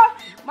 sure!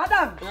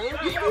 Madam,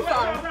 you stole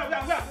foul.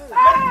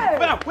 Hey!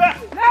 Where?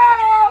 No!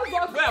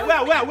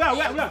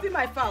 She's still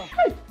my foul.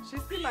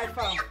 She's still my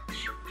foul.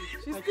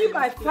 She's still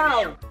my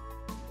foul.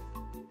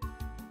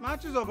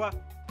 Matches over.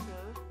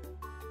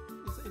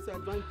 It's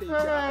advantage. Hey. I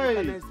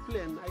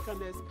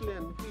can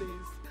explain,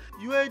 please.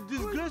 You are a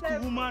disgrace to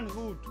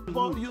womanhood.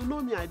 But you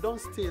know me, I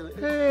don't steal.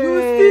 Hey. You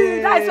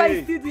steal. That's why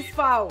you steal this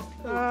foul.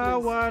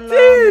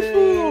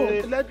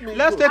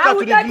 Let's take her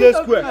to the village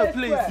square. No,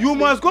 please. You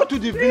must go to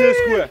the village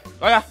square.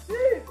 Oh, yeah.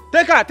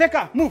 Take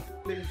her. Move.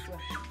 Please.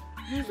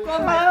 You stole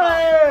my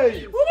foul.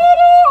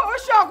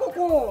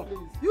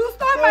 You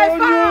stole my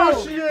foul.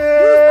 You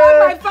stole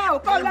my foul.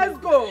 Come, let's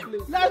go.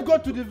 Let's go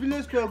to the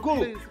village square. Go.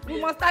 Please. We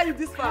must tie you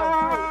this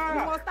foul. We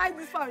must tie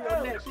this foul on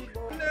your neck.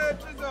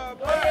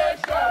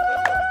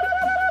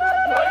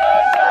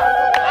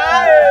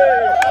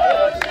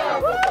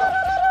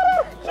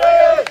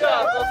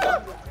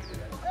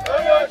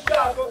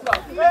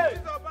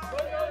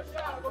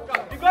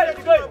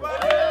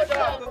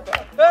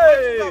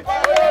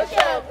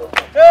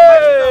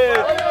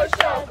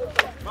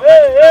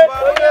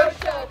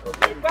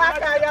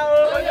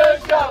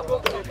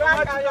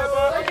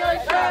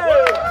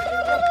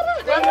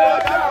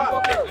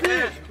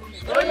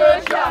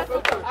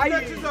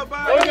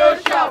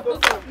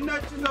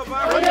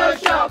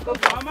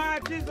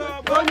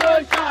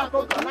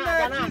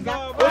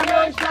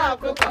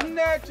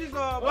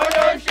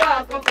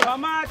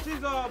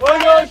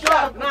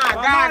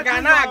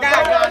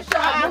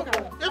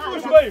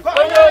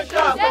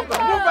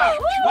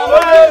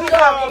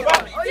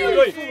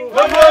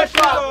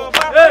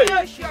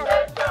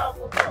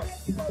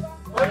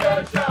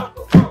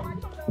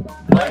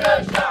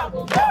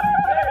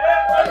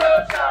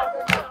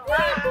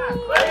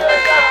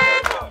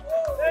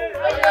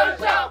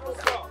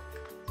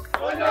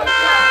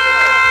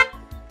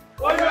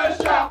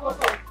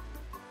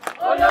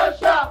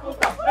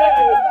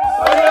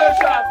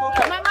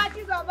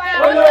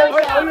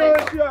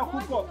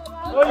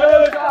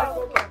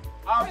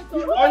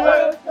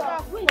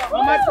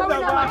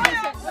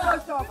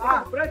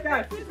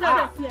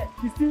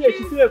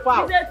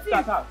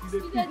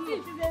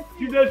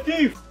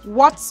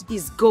 What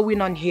is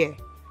going on here?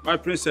 My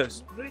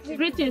princess.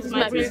 Greetings,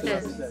 my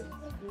princess.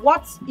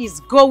 What is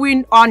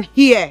going on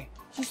here?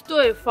 She stole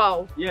a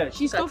fowl. Yeah.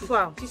 She stole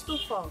fowl. She stole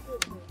fowl.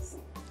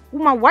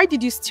 Woman, why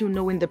did you still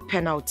knowing the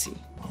penalty?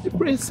 The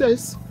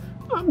princess,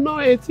 I'm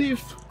not a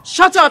thief.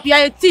 Shut up, you're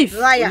a thief.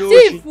 Liar.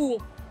 Thief.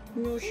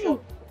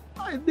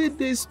 I did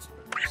this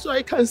so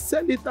I can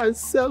sell it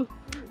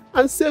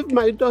and save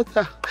my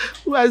daughter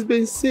who has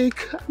been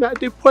sick and at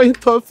the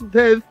point of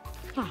death.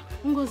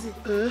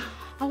 Ngozi,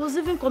 I was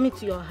even coming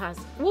to your house.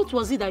 What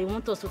was it that you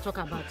want us to talk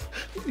about?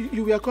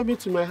 You were coming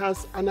to my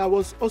house and I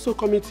was also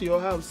coming to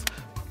your house.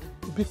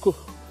 Biko,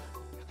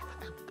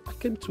 I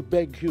came to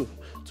beg you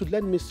to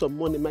lend me some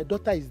money. My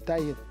daughter is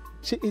dying.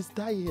 She is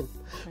dying.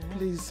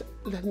 Please,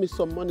 lend me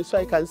some money so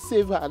I can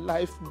save her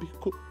life.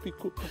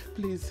 Biko,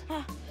 please.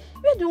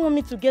 Where do you want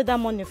me to get that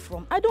money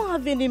from? I don't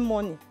have any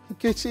money.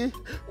 Nkechi,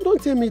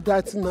 don't tell me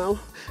that now.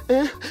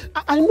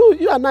 I know,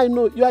 you and I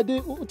know, you are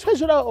the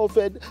treasurer of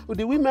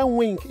the women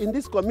wing in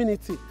this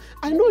community.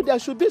 I know there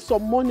should be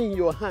some money in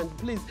your hand.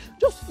 Please,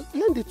 just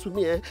lend it to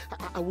me.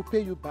 I will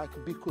pay you back,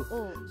 Biko.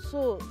 Oh,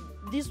 so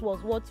this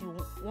was what you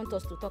want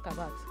us to talk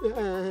about?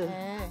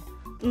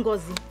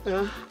 Ngozi,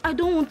 I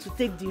don't want to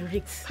take the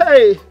risk.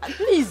 Hey!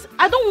 Please,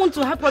 I don't want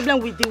to have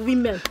problem with the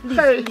women.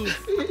 Please,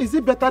 please. Is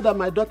it better that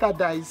my daughter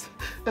dies?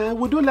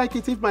 Would you like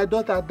it if my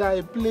daughter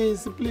dies?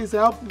 Please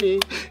help me.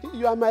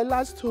 You are my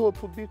last hope,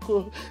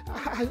 Biko.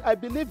 I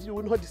believe you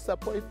will not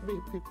disappoint me,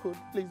 Biko.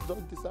 Please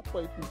don't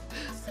disappoint me.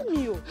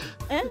 Simio,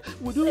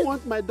 Would you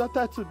want my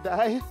daughter to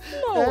die?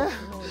 No, no.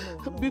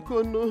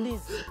 Biko, no.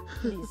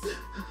 Please.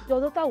 Your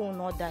daughter will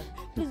not die.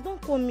 Please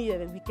don't call me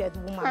a wicked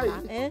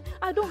woman.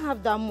 I don't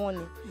have that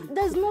money.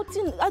 There's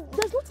nothing I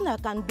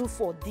can do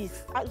for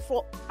this. I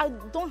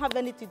don't have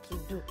anything to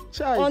do.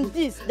 Chai. On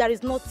this, there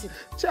is nothing.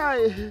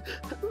 Chai.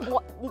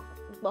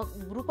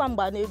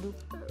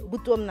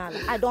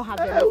 I don't have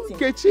anything.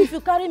 If you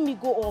carry me,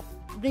 go up,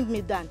 bring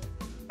me down.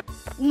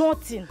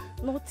 Nothing.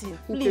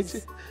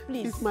 Please.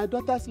 It's my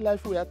daughter's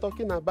life we are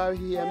talking about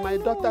here. My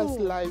daughter's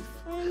life.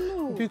 I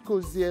know.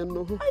 Because I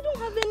don't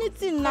have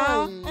anything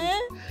now.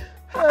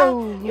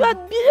 You are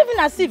behaving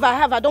as if I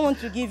have. I don't want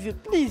to give you.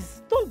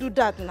 Please, don't do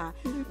that now.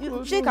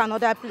 You check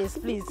another place,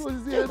 please.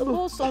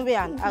 Go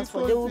somewhere and ask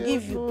for. They will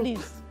give you,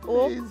 please.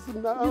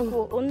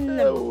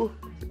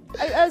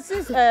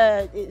 Since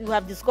you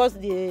have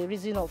discussed the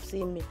reason of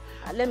seeing me,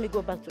 let me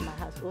go back to my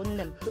house.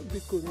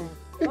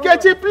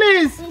 Nkechi,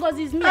 please.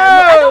 Ngozi, it's me.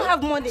 I don't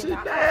have money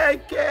now.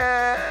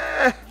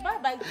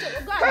 Bye-bye.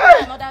 Go and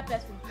find another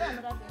person.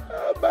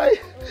 Bye.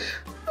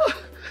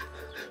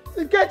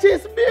 Catch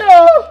his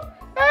meal.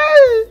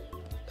 Hey!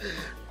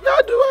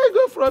 Where do I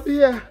go from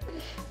here?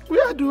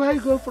 Where do I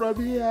go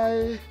from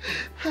here?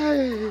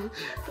 Hey!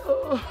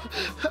 Oh,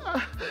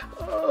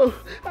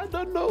 I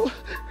don't know.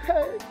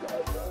 Hey,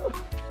 God, no.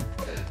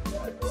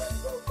 Where do I go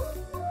from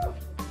here?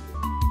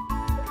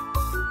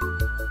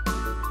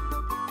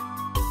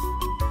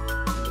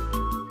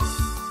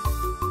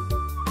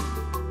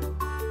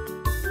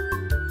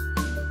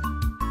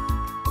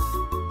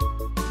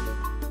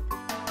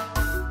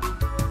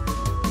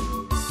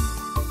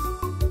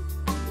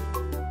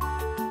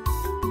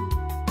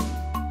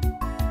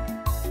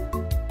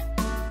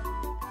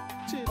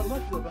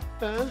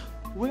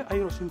 Where are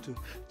you rushing to?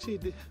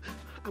 Chidi,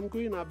 I'm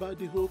going about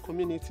the whole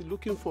community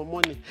looking for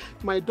money.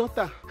 My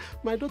daughter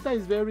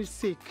is very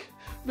sick.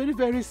 Very,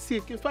 very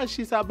sick. In fact,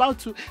 she's about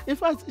to... In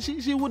fact,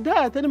 she would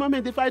die at any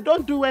moment if I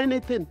don't do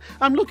anything.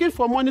 I'm looking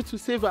for money to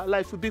save her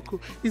life, Ubiko.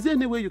 Is there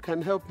any way you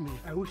can help me?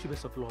 I wish you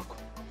best of luck.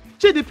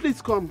 Chidi,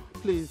 please come,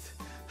 please.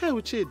 Hey,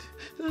 Uchid,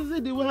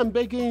 the way I'm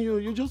begging you,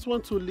 you just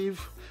want to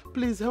leave.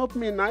 Please help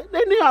me now.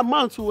 Any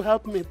amount will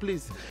help me,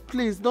 please.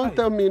 Please, don't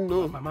tell me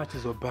no. Mama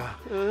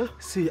Chizoba,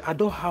 see, I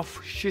don't have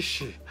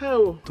shishi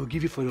to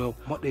give you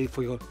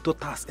for your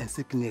daughters and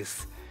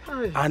sickness.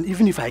 Aye. And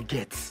even if I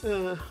get,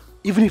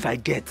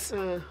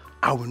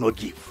 I will not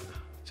give.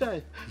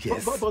 Chai,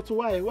 Yes. But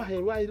why?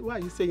 Why are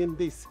you saying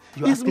this?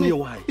 You're asking me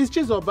why? It's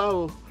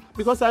Chizoba,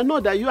 because I know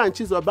that you and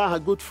Chizoba are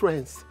good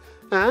friends.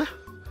 Huh?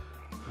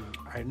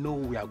 I know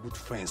we are good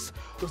friends.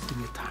 Just give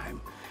me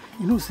time.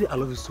 You know, see, I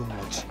love you so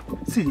much.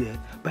 See,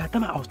 by the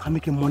time I will start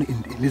making money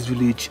in this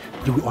village,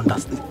 you will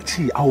understand.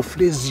 See, I will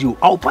flaze you.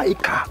 I'll buy a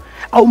car.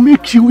 I'll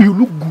make you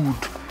look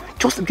good.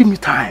 Just give me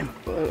time.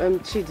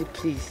 Chidi,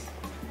 please.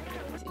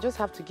 You just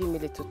have to give me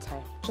a little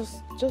time.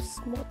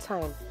 Just more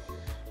time.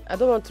 I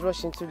don't want to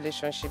rush into a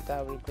relationship that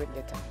I will regret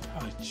later.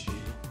 Oh, Chi,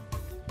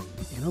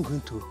 you're not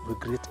going to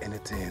regret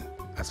anything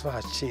as far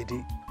as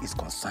Chidi is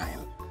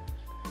concerned.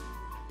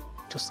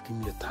 Just give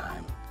me the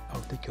time.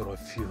 I'll take care of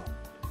you.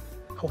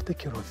 I'll take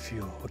care of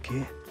you,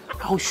 okay?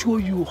 I'll show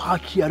you how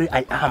caring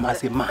I am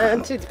as a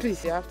man. Chidi,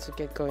 please, you have to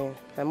get going.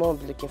 My mom will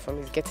be looking for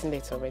me. It's getting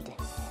late already.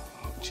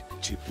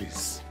 Chi,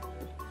 please.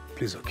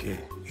 Please, okay?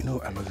 You know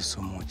I love you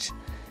so much.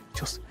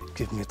 Just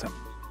give me time.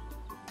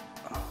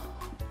 I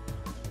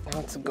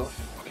want to go.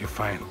 Okay,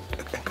 fine.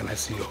 Can I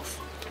see you off?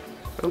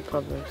 No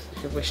problems,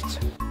 if you wish to.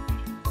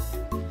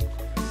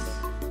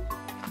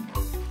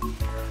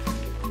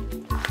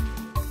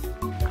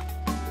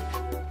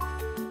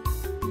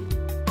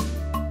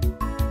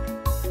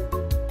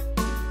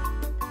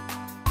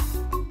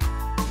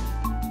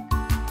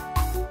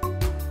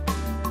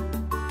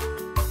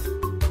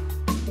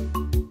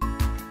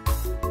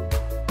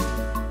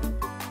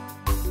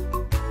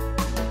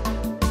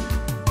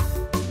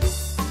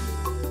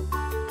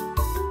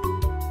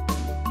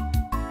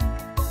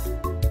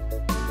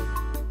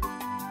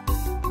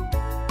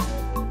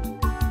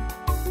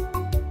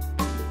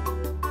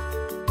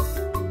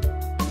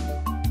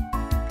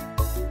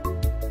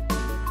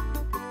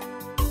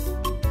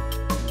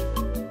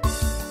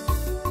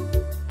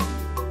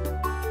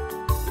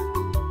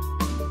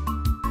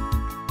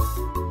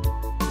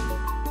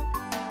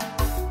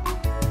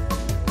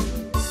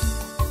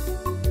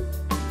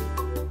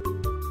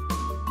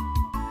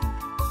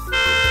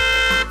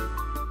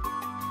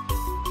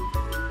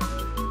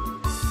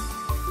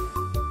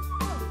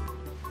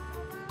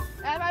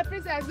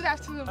 Good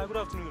afternoon. Good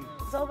afternoon.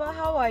 Zoba,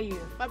 how are you?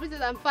 My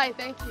princess, I'm fine,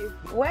 thank you.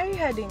 Where are you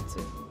heading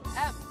to?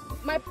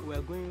 We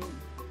are going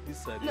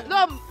this side.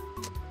 No,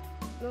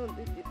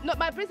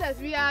 my princess,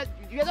 we are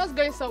just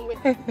going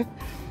somewhere.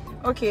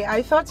 Okay,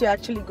 I thought you were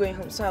actually going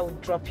home, so I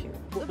would drop you.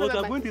 But we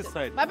are going this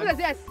side. My princess,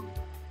 yes.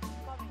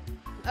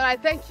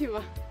 Alright, thank you.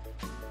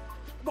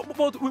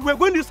 But we're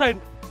going this side.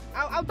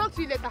 I'll talk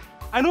to you later.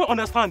 I don't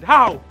understand.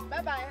 How?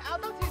 Bye-bye. I'll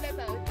talk to you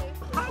later, okay?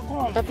 How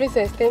come? My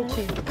princess, thank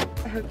you.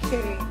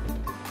 Okay.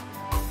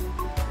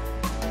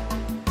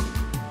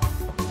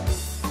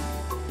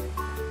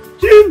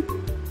 Jim!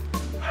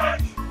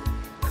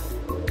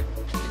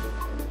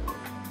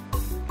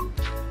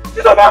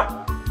 Chizoba!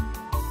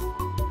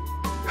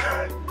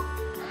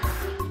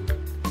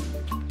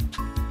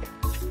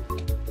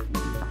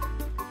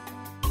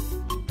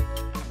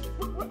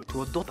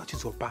 Your daughter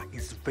Chizoba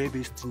is very,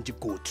 very stingy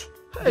goat.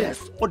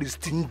 Yes, all is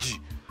stingy.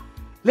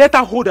 Let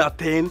her hold her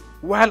thing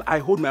while I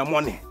hold my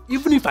money.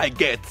 Even if I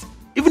get,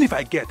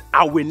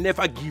 I will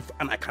never give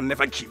and I can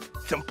never give.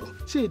 Simple.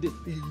 Chidi.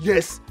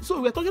 Yes.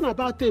 So we're talking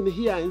about thing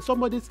here in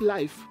somebody's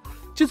life.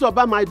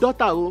 Chizoba, my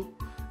daughter, oh.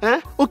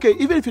 Okay,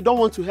 even if you don't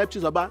want to help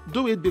Chizoba,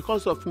 do it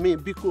because of me,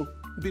 Biko,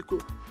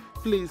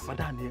 please.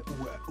 Madam,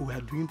 we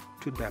are doing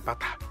trade by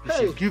barter. You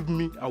should give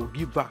me, I will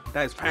give back.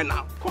 That is fine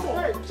now. Come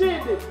on. Hey,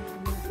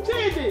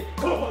 Chidi.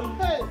 Come on.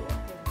 Hey.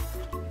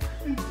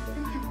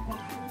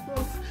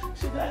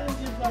 She didn't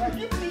give her. I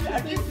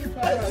give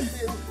her.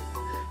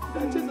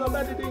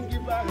 Chizoba didn't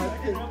give her her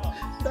thing.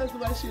 That's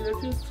why she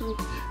refused to.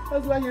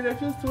 That's why he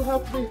refused to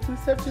help me to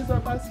save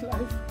Chizoba's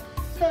life.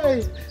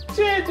 Hey,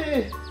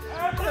 Chidi.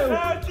 What will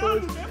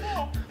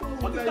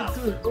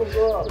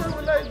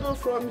I do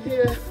from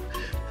here?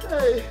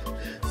 Hey,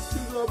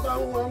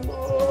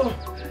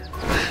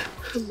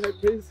 my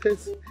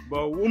princess.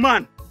 But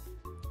woman,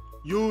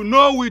 you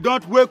know we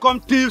don't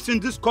welcome thieves in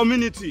this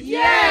community.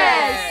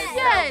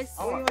 Yes.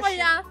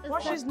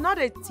 But she's not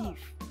a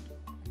thief.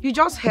 You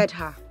just heard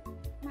her.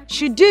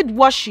 She did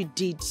what she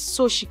did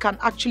so she can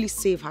actually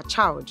save her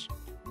child.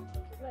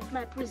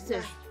 My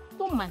princess,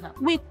 don't mind her.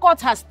 We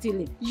caught her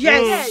stealing.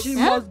 Yes, she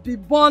must be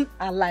born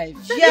alive.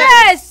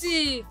 Yes.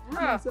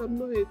 I'm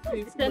not a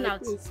thief, my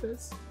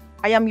princess.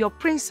 I am your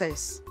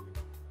princess.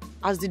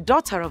 As the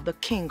daughter of the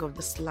king of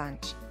this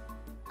land,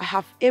 I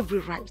have every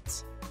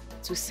right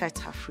to set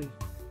her free.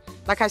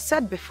 Like I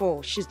said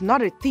before, she's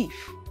not a thief.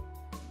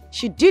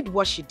 She did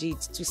what she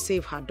did to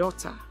save her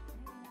daughter.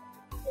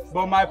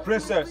 But my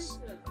princess,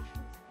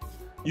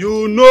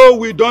 you know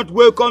we don't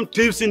welcome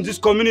thieves in this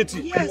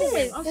community. Yes,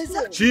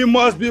 exactly. She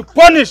must be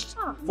punished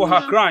for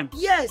her crime.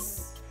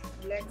 Yes.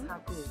 Let her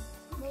go.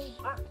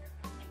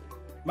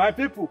 My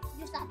people,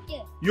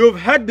 you've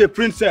heard the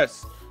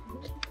princess.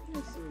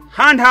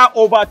 Hand her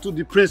over to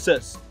the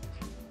princess.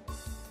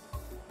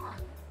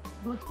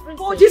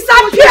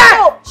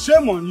 Disappear!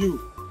 Shame on you.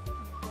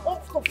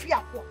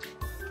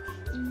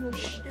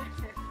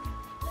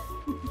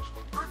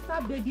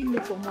 After begging me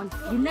for money,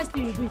 the next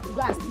thing you do is to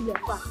go and steal your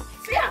car.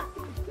 Fear!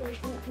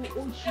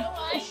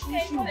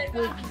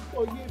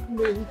 Forgive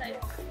me.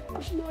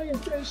 It's no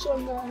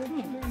intentional,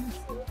 please.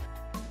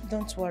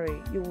 Don't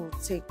worry, you will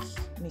take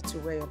me to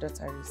where your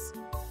daughter is.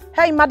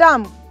 Hey,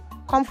 madam,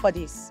 come for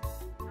this.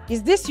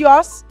 Is this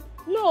yours?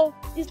 No,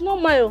 it's not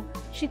mine.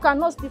 She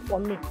cannot steal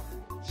from me.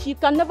 She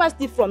can never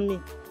steal from me.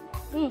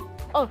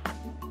 Oh,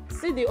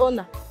 see the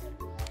owner.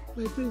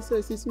 My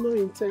princess, it's no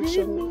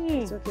intentional.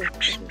 It's okay.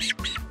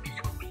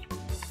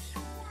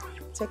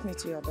 Take me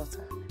to your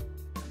daughter.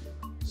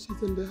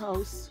 She's in the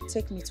house.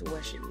 Take me to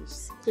where she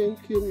lives.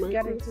 Thank you, my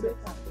Get princess. into the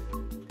car.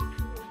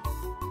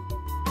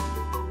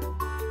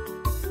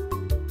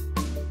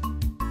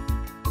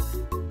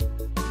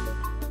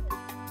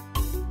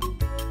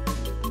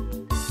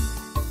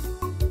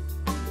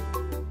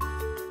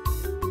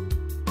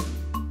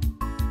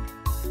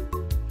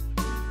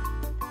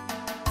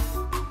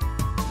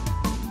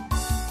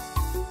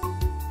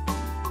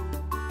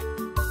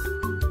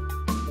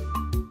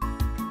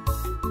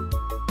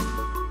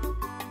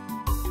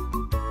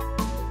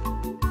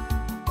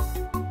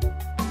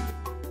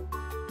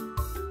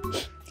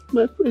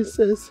 My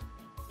princess,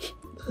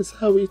 that's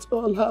how it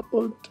all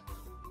happened.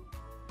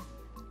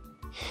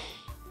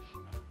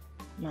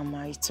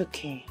 Mama, it's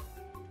okay.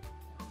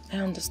 I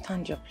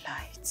understand your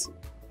plight.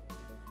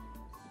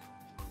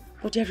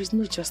 But there is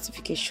no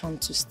justification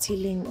to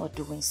stealing or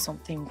doing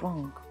something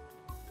wrong.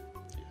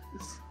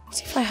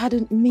 What if I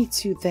hadn't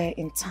met you there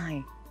in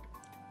time?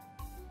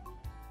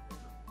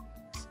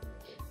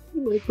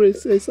 My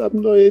princess,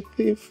 I'm not a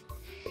thief.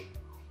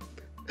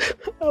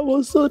 I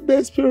was so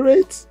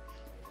desperate.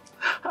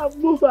 I've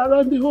moved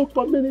around the whole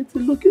community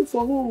looking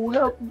for who will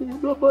help me.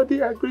 Nobody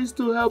agrees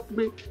to help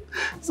me.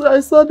 So I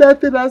saw that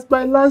thing as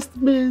my last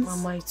means.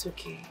 Mama, it's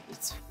okay.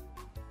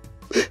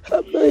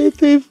 I'm not a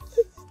thief.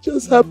 It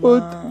just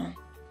happened.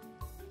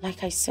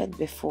 Like I said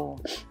before,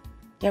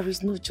 there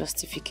is no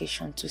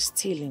justification to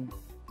stealing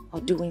or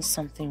doing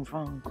something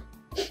wrong.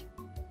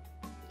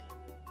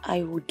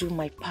 I will do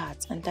my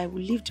part and I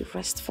will leave the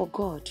rest for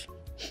God.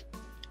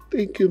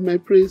 Thank you, my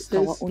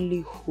princess. Our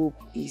only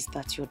hope is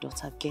that your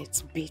daughter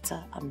gets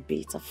better and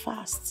better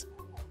fast.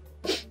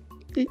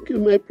 Thank you,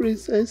 my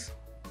princess.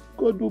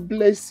 God will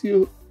bless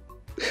you.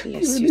 Bless you you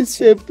really too.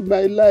 saved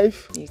my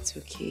life. It's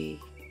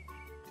okay.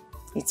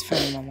 It's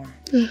fine, Mama.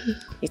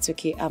 It's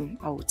okay. I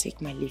will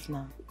take my leave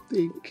now.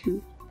 Thank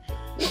you.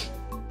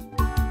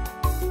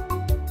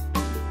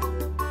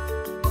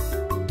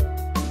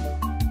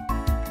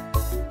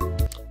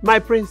 My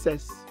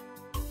princess,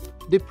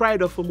 the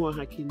pride of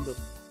Umuaha Kingdom.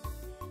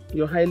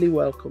 You're highly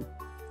welcome.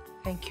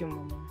 Thank you,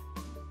 Mama.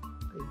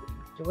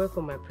 You're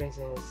welcome, my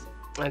princess.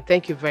 And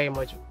thank you very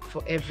much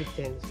for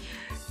everything.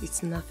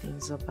 It's nothing,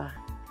 Zoba.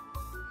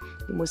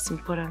 The most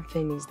important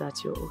thing is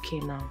that you're okay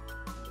now.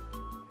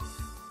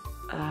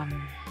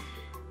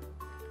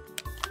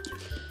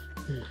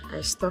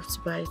 I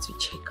stopped by to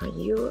check on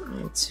you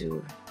and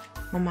to...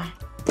 Mama.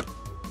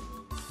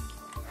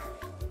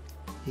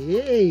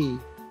 Hey!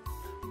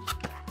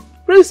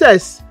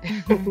 Princess!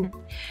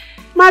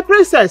 My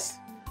princess!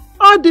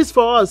 All this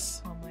for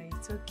us. Mama,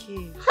 it's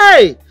okay.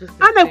 Hey!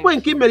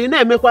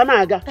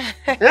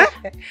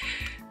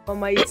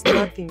 Mama, it's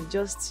nothing.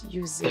 Just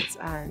use it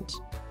and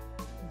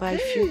buy a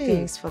few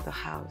things for the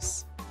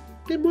house.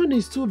 The money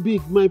is too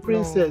big, my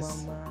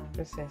princess. No, Mama.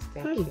 Princess,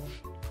 thank you.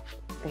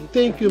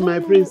 Thank you, my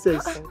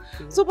princess.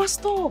 Zoba,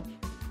 stop.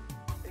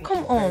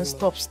 Come on,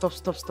 stop.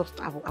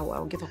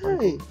 I'll get up and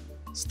go.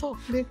 Stop.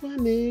 My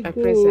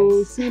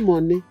princess. See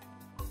money.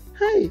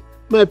 Hey,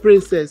 my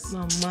princess.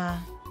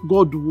 Mama.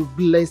 God will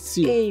bless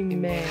you.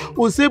 Amen.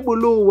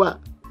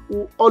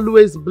 will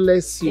always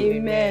bless you.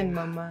 Amen,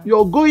 Mama.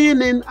 You're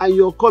going in and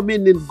you're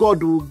coming in.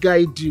 God will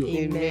guide you.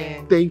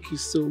 Amen. Thank you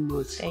so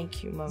much.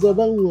 Thank you, Mama.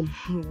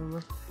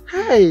 Zobangwam.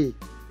 Hey.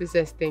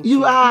 Princess, thank you.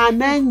 You are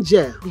an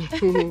angel.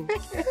 Hey.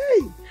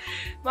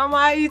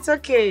 Mama, it's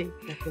okay.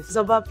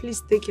 Zoba,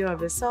 please take care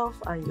of yourself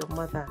and your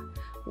mother.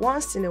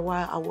 Once in a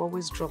while, I will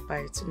always drop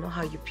by to know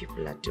how you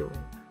people are doing.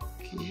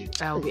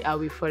 I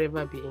will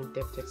forever be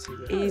indebted to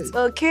you. It's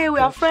okay, we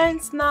are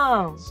friends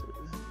now.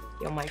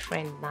 You're my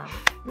friend now.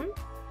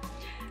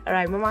 All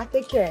right, Mama,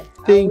 take care.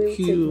 Thank I will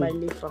you. take my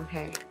leave from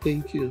here.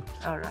 Thank you.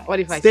 All right. What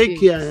if I take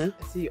see care?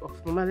 I see you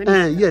off? Mama, let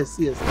me see. Yes,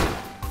 yes.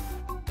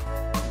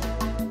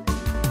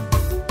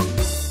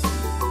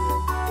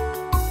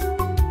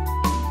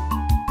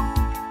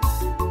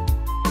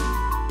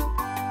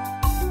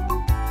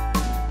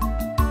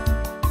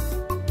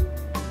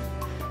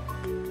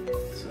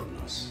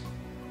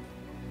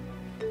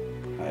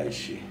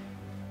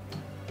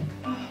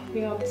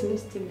 We are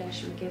optimistic that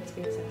she will get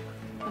better.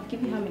 I've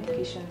given her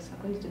medications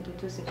according to the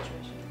doctor's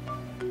instructions.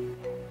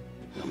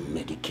 Your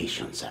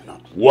medications are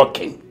not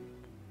working.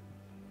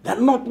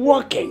 They're not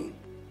working.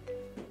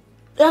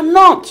 They're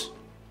not.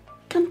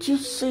 Can't you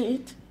see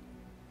it?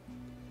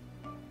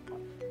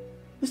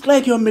 It's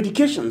like your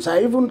medications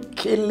are even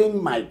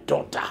killing my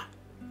daughter.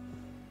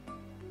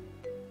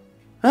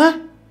 Huh?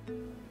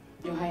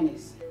 Your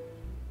Highness,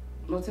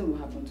 nothing will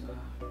happen to her.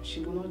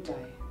 She will not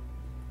die.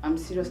 I'm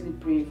seriously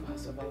praying for her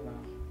survival.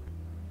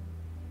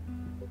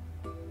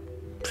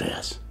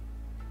 Prayers?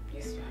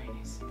 Yes, Your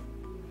Highness.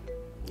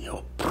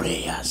 Your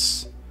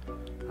prayers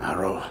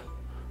are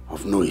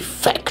of no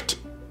effect.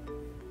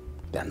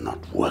 They're not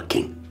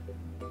working.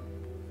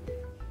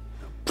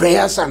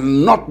 Prayers are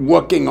not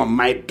working on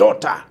my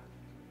daughter.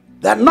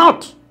 They're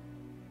not.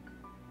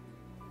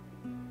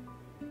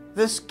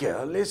 This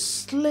girl is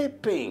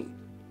sleeping.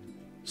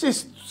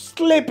 She's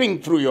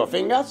slipping through your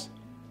fingers.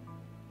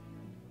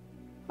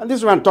 And this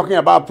is when I'm talking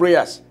about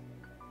prayers.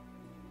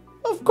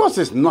 Of course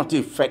it's not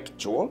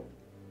effectual.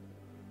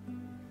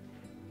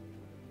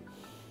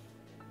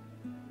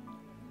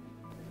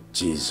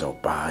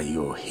 Jizoba,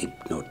 you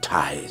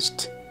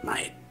hypnotized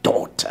my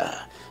daughter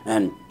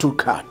and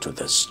took her to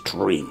the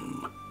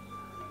stream.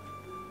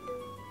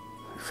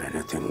 If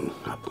anything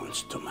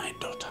happens to my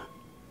daughter,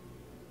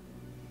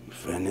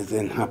 if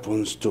anything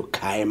happens to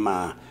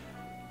Kaima,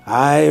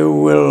 I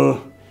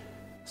will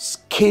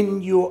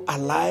skin you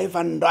alive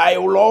and I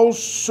will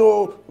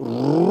also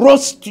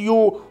roast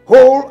you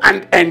whole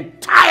and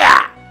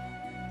entire.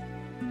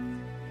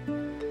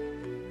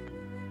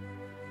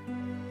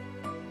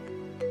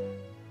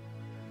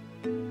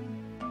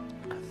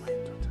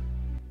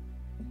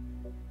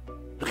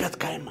 Look at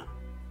Kaima.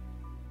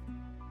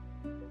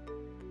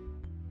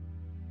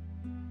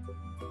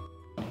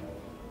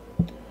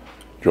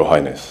 Your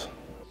Highness,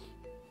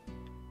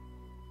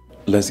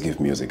 let's give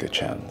music a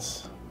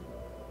chance.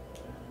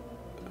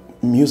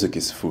 Music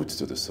is food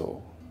to the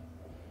soul.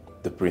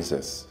 The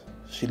princess,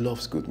 she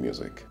loves good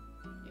music.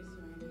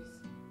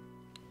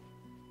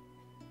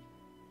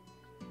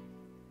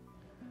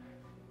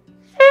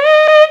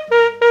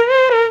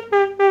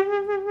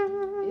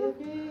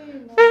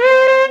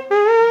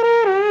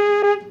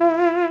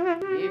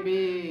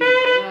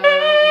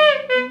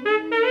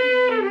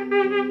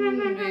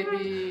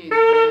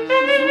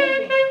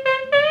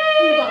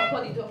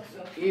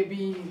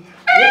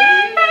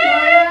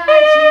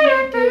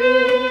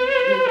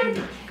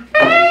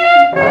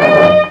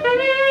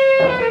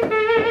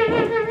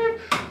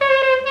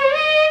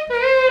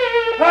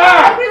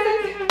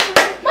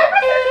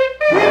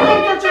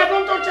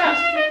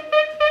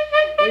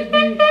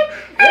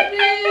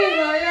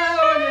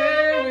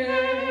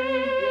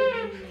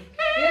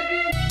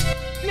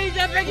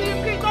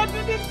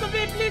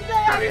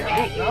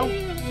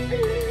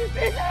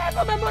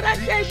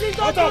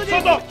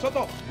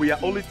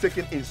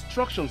 Taking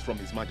instructions from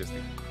His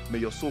Majesty. May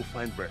your soul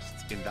find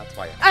rest in that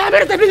fire. I am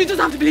innocent, please. You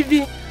just have to believe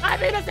me. I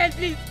am innocent,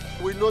 please.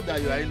 We know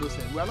that you are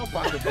innocent. We are not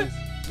part of this.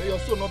 May your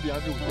soul not be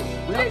angry with us.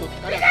 We have to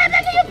carry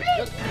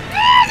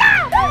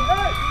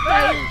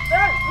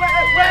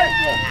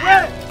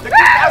The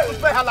king has to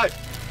spare her life.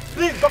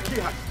 Please don't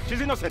kill her.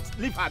 She's innocent.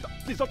 Leave her.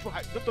 Please don't throw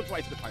her. Don't throw her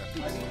into the fire.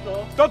 Please.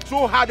 Don't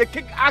throw her. The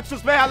king asks to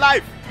spare her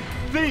life.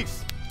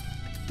 Please.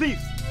 Please.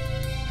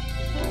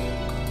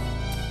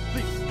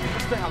 Please.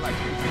 Spare her life,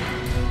 please.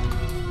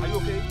 Are you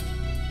okay?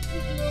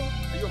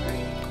 Are you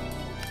okay?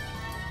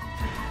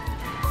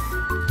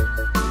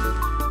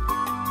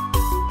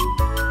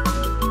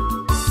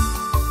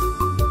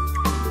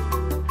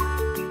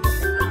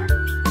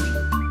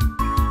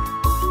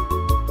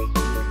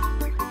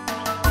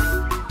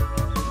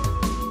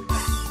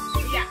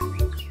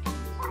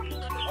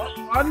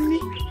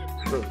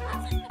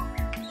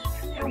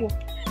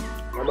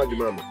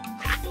 Mama.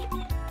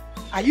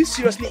 Are you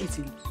seriously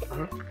eating?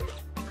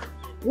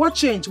 What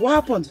changed? What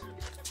happened?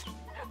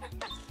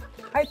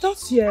 I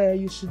thought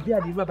you should be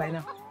at the river by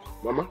now.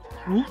 Mama,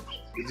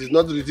 it is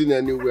not written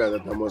anywhere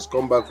that I must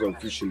come back from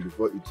fishing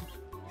before eating.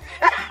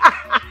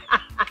 I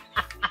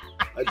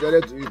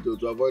decided to eat though,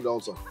 to avoid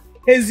ulcer.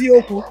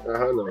 Ezioku.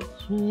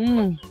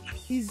 No.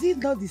 Is it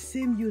not the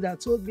same you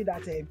that told me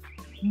that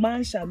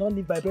man shall not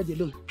live by bread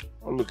alone?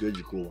 I'm not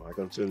Ejiko. I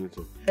can tell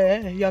anything.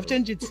 You have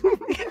changed it.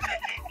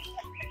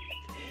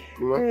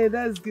 Hey,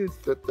 that's good.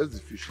 That's the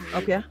fish.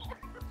 Okay.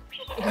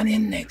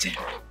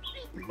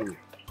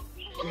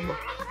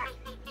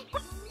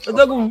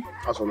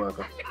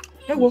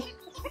 Hey,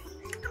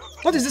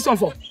 what is this one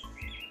for?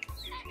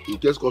 In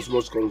case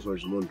customers comes for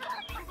his money.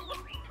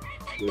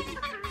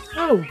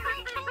 Oh,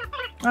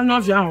 I'm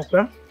not young,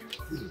 okay?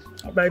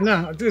 By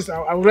now, at least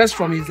I'll rest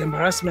from his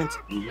embarrassment.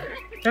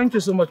 Thank you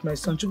so much, my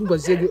son.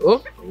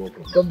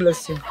 God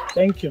bless you.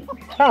 Thank you.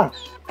 I'll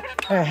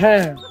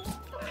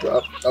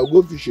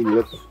go fishing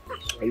later.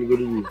 Are you going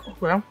to me?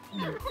 Well,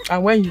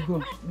 and when you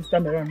go this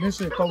time around, make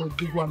sure you come with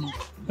big one.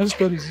 Let's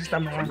go this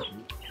time around.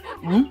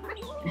 You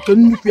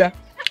can look here.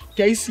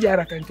 Can you see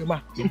I can come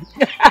out?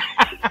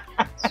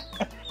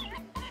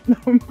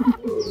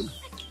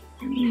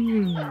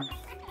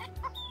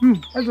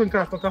 I don't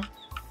care, Kaka.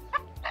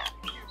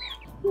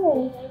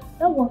 So,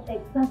 that was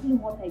exactly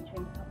what I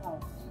dreamed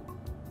about.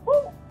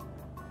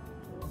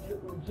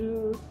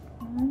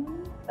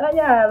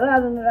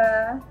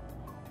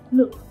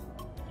 Look,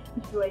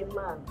 if you're a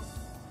man,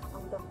 I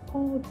would have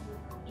called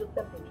you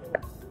Joseph the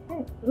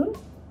Dreamer.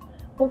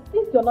 But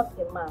since you're not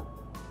a man,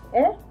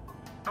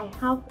 I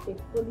have a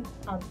solid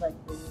advice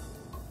for you.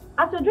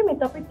 As your dream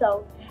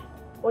interpreter,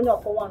 on your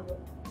one,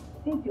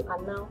 since you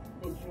are now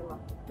the dreamer,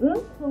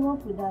 so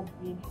what would that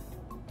be?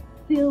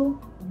 Seal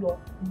your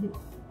lips.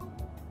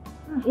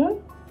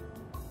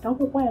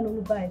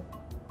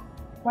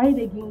 Why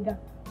the ginga?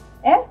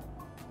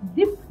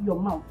 Dip your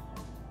mouth.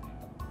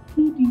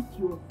 Feed it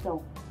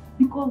yourself.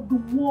 Because the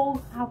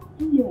world has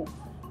ears.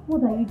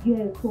 What are you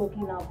girls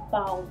talking about? I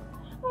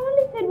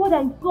only said what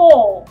I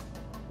saw.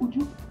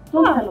 Uju,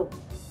 don't tell us.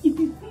 If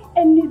you see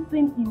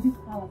anything in this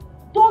palace,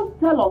 don't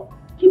tell us.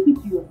 Keep it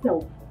to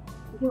yourself.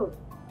 Girls,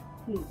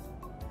 please,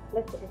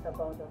 let's forget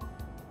about that.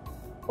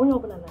 Only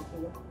open an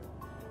idea.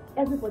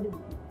 Everybody will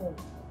be home.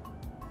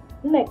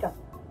 Neka,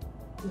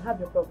 you have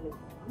your problem.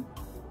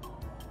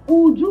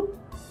 Uju,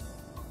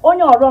 on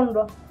your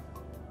run,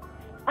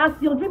 as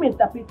your dream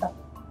interpreter,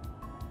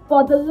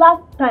 for the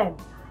last time,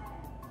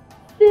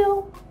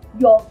 seal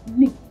your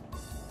lips.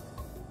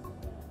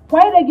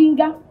 Why the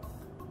ginga?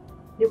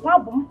 The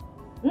problem?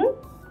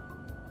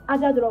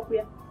 Aja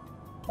dropia.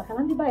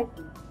 Bakanandi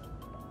baisi.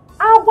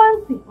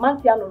 Awanti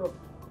mantiano.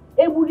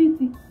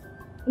 Ebulisi.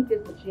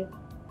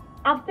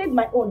 I've said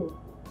my own.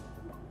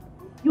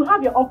 You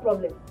have your own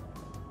problem.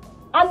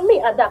 And me,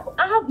 Adako,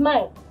 I have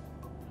mine.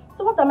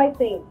 So what am I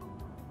saying?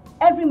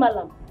 Every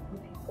malam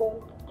with his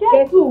own.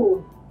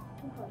 Careful.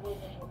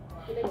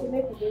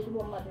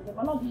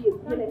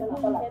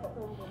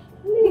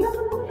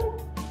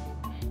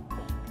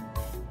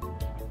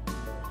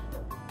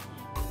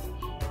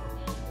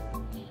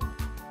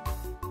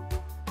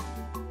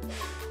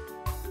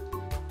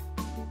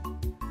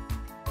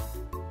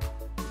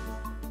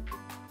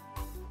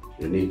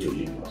 You need to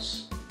leave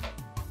us.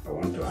 I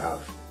want to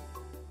have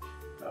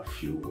a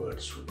few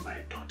words with my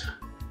daughter.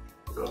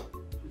 Go.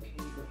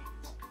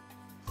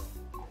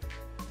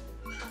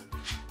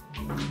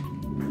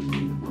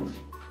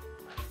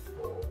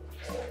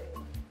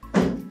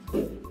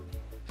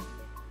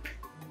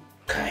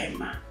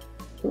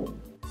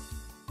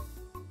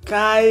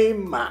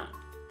 Kaima.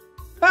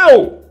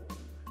 How?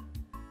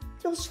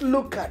 Just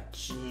look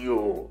at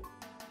you.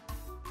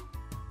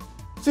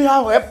 See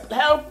how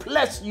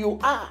helpless you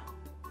are.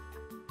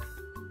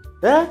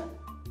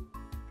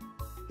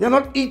 You're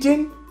not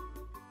eating?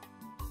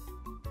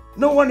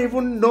 No one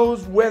even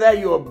knows whether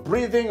you're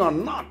breathing or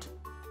not.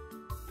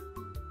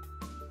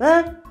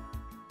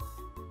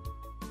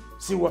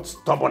 See what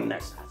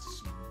stubbornness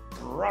has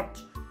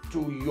brought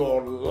to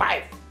your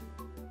life.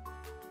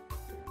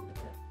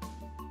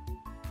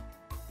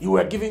 You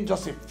were given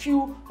just a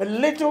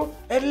little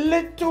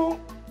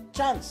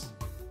chance.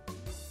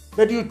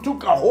 But you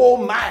took a whole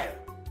mile.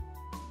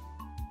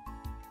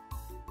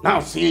 Now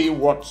see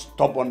what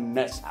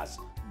stubbornness has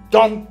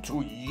done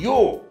to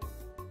you.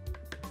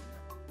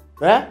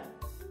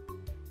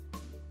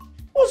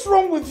 What's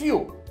wrong with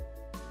you?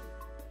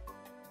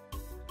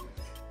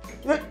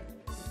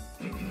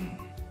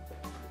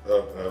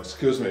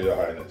 Excuse me, Your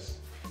Highness.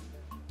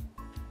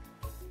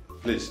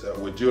 Please,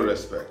 with due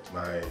respect,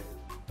 my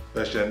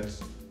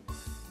patient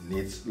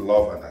needs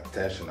love and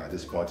attention at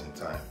this point in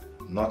time,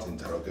 not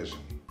interrogation.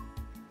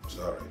 I'm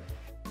sorry.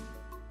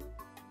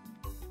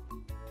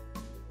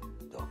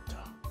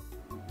 Doctor.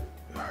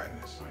 Your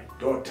Highness. My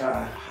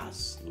daughter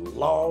has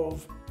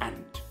love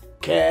and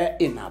care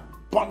in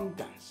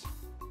abundance.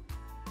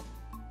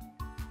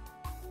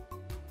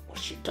 What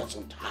she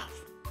doesn't have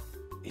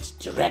is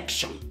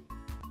direction.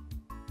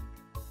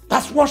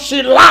 That's what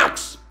she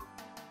lacks.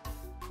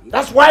 And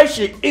that's why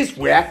she is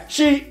where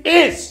she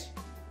is.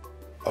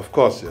 Of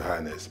course, Your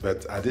Highness,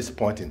 but at this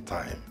point in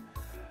time,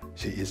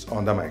 she is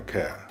under my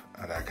care,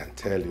 and I can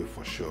tell you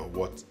for sure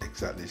what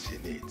exactly she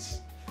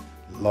needs.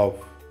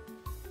 Love,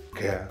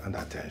 care, and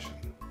attention.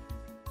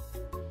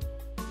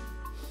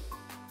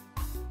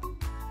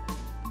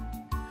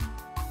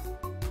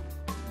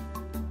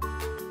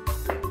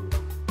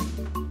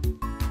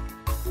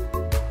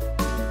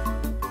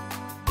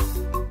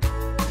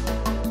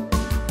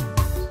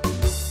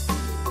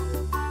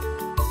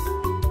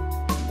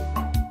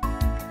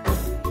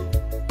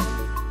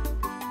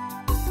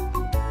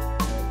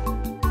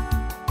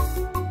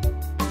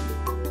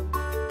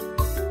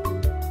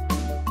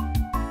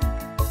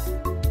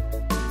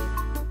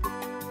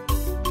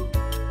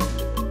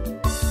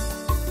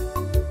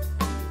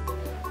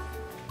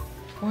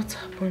 What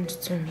happened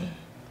to me?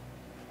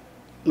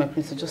 My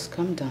princess, just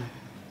calm down.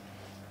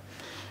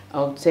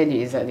 I'll tell you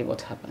exactly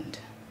what happened.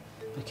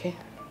 Okay?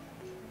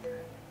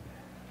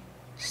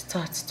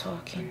 Start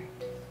talking.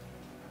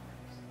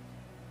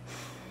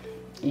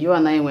 You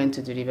and I went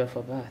to the river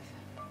for bath.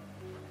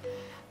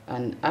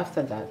 And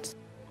after that,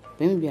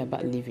 when we were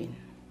about leaving,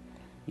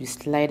 you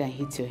slide and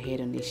hit your head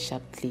on a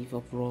sharp cliff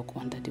of rock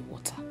under the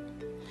water.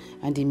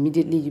 And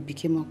immediately you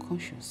became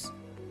unconscious.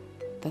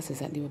 That's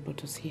exactly what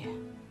brought us here.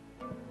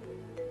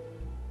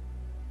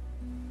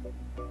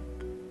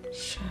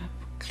 Sharp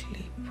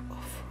cliff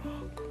of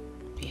rock.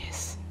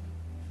 Yes.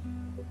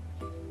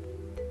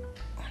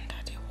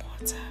 Under the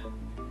water.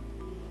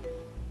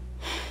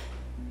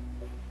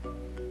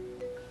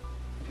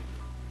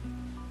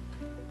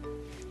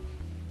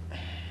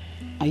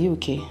 Are you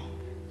okay?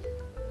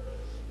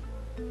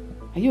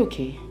 Are you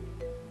okay?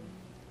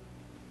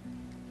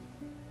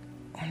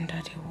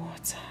 Under the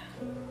water.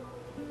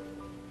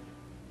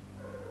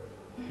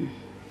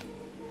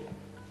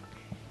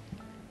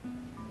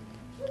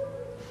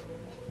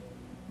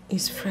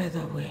 It's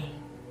further away.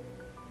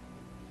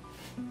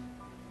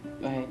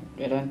 I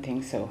don't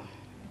think so.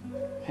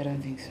 I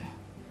don't think so.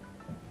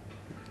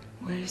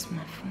 Where is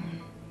my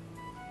phone?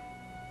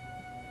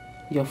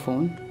 Your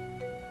phone?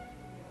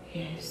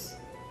 Yes,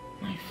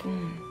 my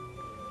phone.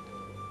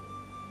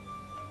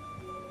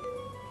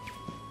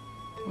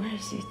 Where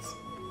is it?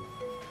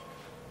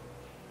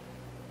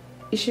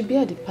 It should be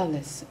at the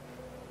palace.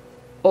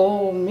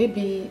 Or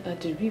maybe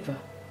at the river.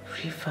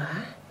 River?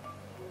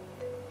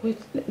 Wait,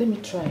 let me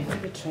try.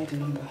 Let me try the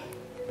number.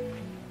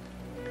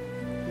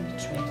 Let me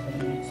try it for a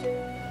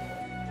minute.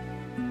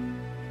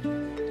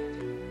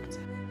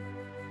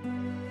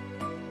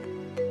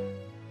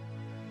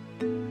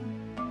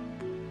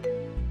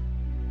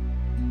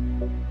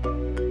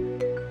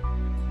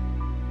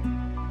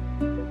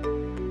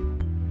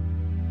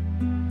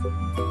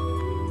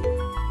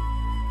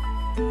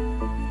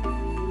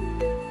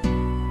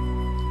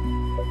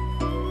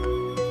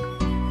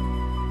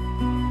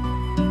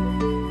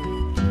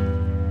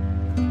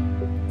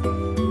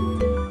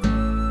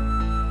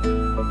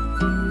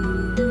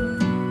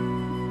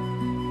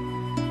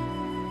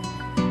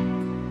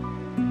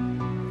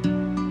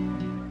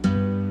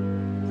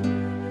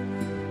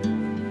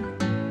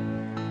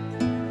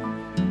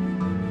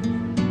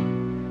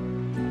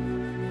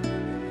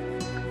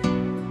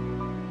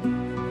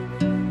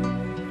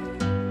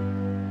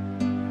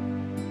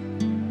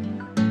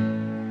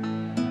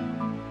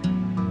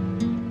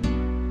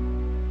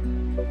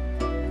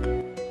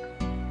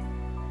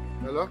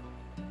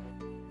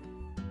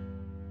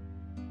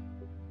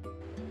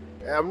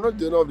 I'm not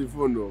the owner of the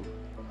phone though.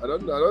 I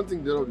don't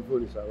think the owner of the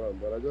phone is around,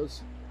 but I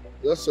just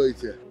saw it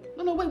here.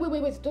 No,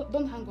 wait.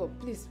 Don't hang up.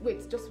 Please,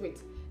 wait, just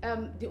wait.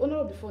 The owner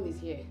of the phone is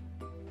here.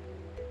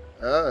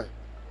 Ah.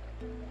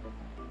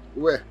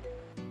 Where?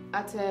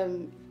 At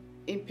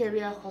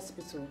Imperial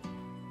Hospital.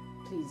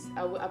 Please,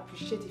 I would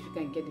appreciate if you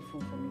can get the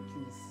phone for me,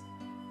 please.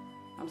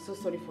 I'm so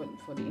sorry for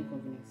the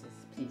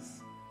inconveniences.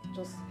 Please,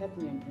 just help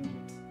me and bring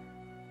it.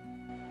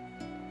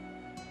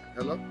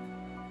 Hello?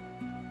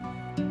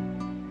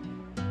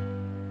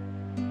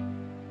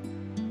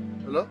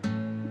 Hello?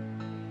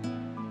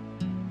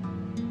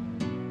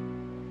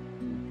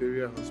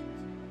 Imperial Hospital.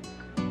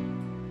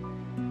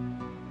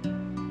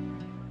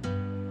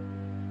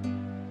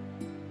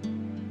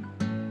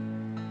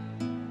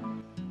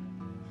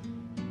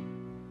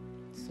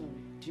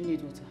 Sorry, do you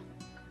need water?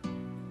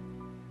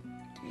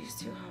 Do you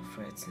still have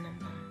Fred's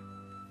number?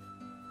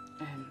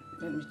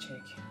 Let me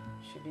check.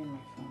 Should be in my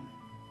phone.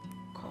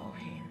 Call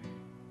him.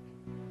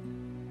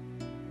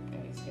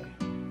 Yeah, he's here.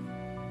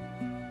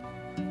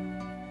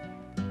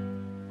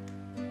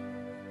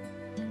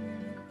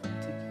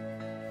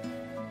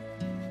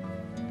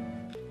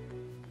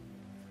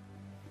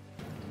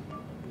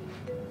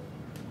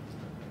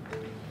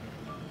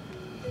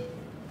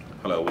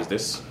 Hello, who is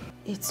this?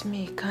 It's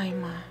me,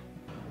 Kaima.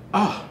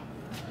 Ah,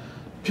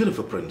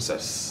 beautiful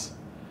princess.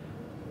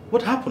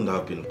 What happened?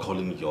 I've been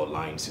calling your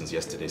line since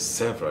yesterday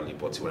severally,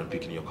 but you weren't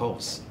picking your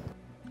calls.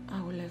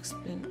 I will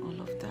explain all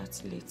of that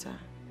later.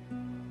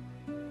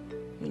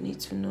 You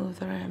need to know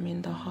that I am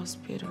in the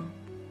hospital.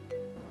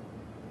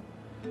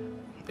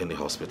 In the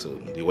hospital?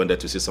 You went there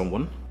to see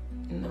someone?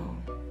 No.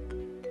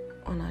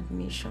 On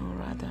admission,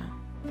 rather.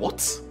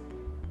 What?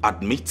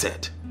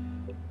 Admitted?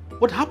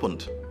 What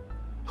happened?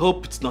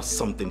 Hope it's not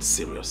something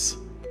serious.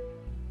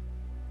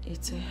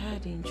 It's a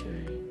head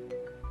injury.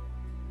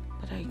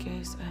 But I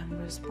guess I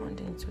am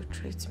responding to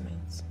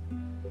treatment.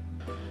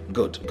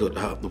 Good.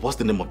 What's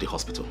the name of the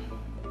hospital?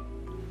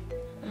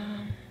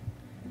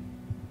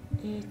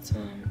 It's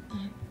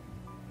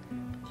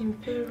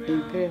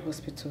Imperial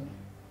Hospital.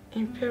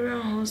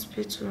 Imperial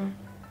Hospital.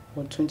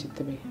 Ward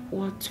 23.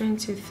 Ward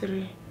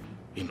 23.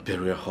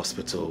 Imperial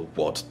Hospital,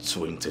 Ward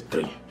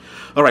 23.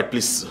 All right,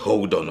 please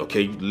hold on,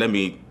 okay? Let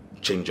me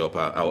change up.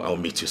 I'll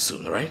meet you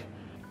soon, all right?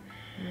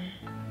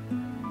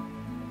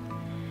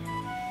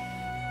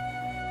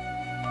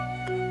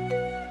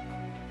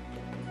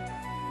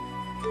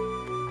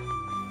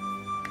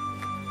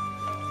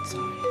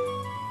 sorry.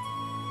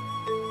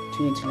 Do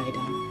you need to lie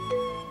down?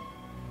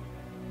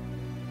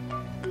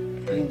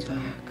 Lean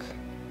back.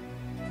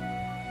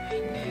 My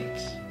neck.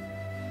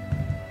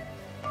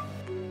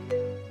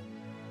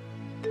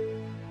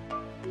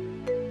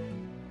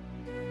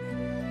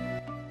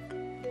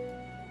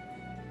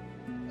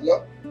 Hello?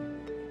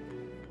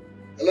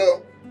 Hello?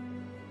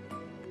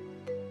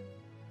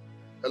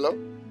 Hello?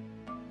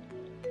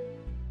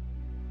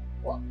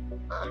 What?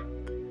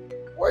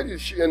 Why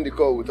did she end the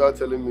call without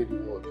telling me the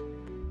word?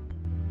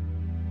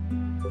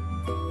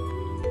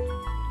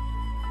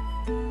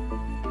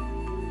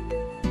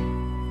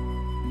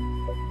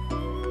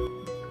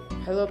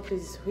 Hello,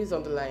 please. Who is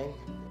on the line?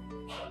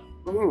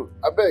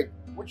 I beg.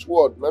 Which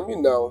word? Na me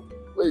now.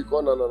 Where you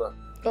go? No.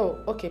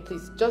 Oh, okay,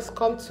 please. Just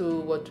come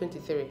to ward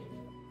 23.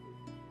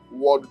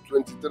 Ward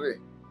 23.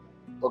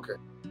 Okay.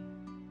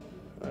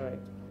 Alright.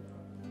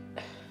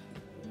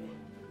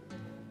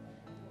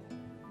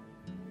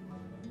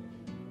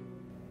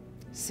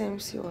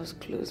 Seems he was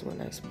close when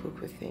I spoke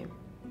with him.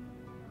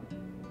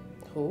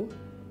 Who?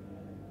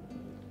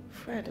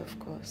 Fred, of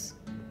course.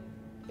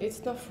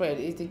 It's not Fred.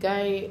 It's the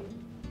guy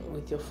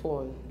with your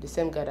phone. The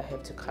same guy that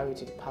helped to carry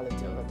to the palace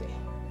the other day.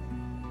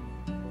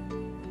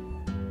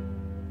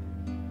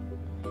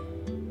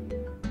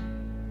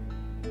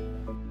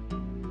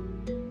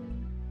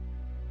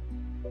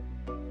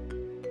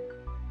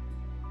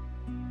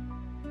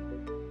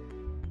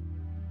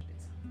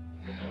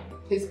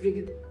 Please bring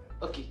it.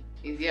 Okay,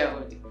 he's here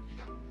already.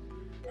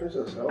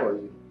 Princess, how are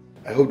you?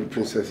 I hope the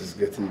princess is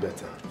getting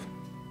better.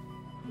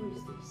 Who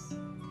is this?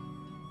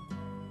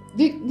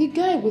 The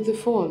guy with the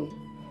phone.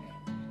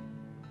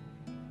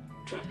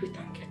 Drop it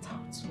and get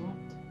out. What?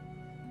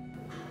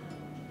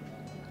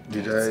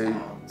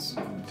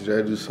 Did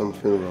I do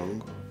something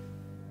wrong?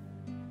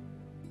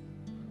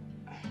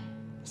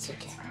 It's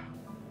okay.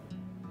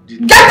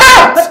 Get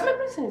out! But my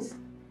princess.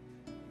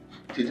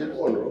 Did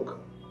anyone wrong?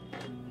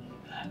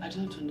 I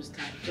don't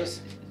understand.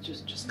 Just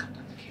calm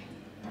down, okay?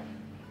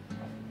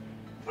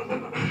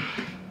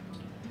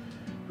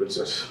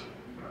 Princess.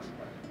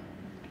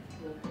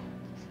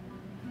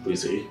 Who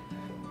is he?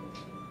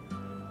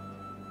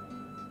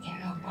 You're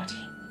nobody.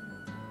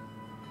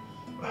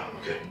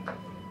 Okay.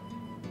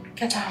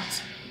 Get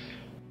out.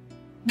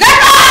 Get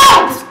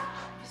out!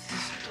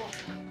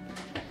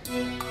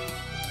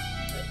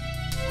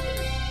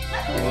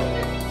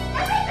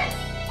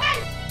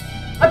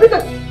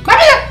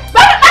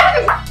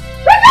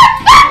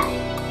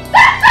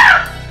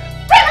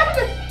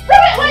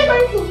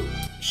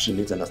 She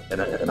needs an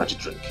energy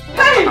drink.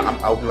 Hey!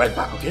 I'll be right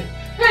back, okay?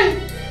 Hey!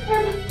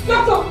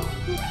 Doctor!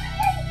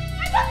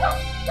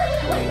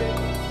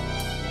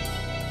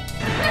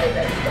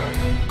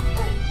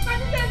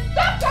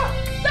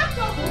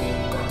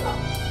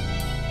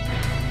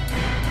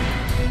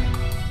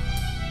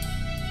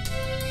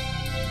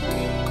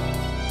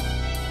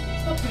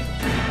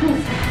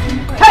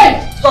 Hey!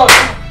 Stop!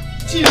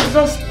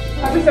 Jesus!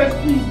 Princess,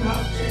 please now.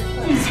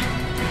 Please.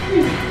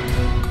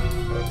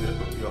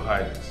 Your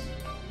Highness,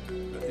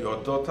 your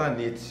daughter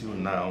needs you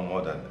now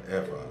more than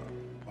ever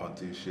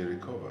until she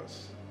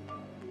recovers.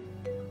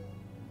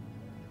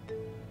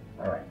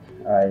 Alright,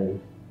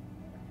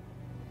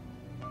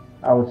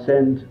 I will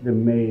send the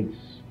maids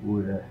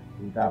with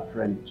our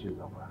friend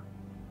Chizoba.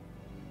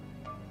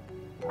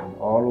 And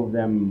all of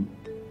them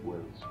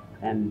will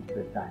spend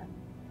the time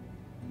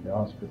in the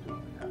hospital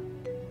with her.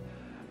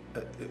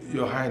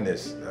 Your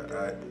Highness,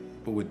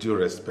 with due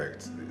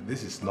respect,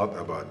 this is not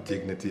about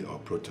dignity or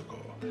protocol.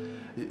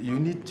 You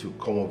need to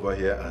come over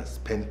here and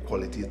spend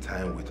quality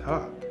time with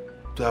her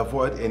to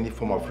avoid any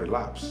form of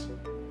relapse.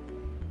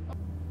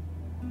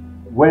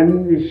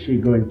 When is she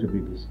going to be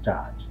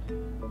discharged?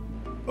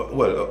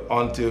 Well,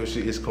 until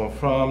she is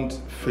confirmed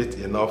fit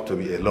enough to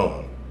be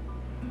alone.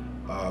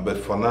 But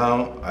for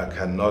now, I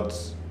cannot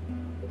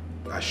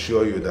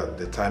assure you that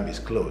the time is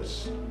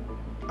close.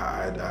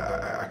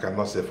 I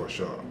cannot say for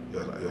sure,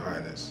 Your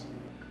Highness.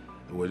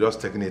 We're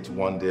just taking it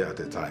one day at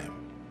a time.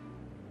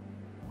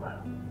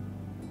 Well,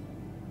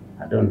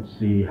 I don't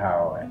see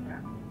how I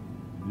can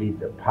leave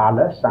the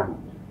palace and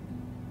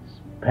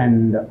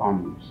spend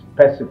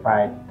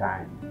unspecified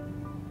time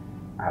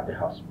at the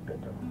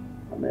hospital.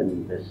 I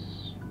mean, this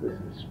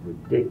is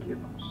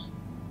ridiculous.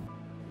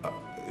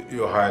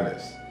 Your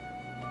Highness,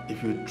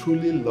 if you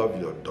truly love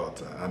your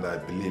daughter, and I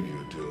believe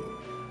you do,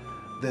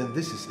 then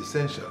this is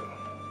essential.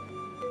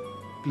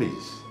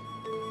 Please.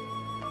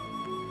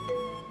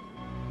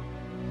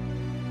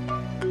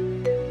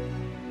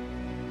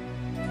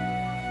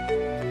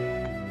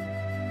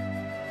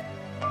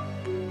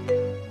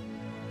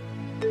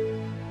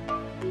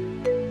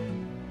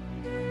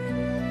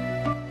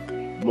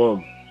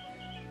 Mom.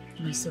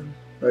 My son.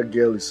 That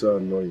girl is so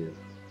annoying.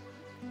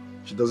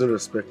 She doesn't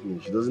respect me.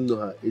 She doesn't know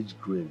her age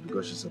grade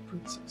because she's a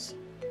princess.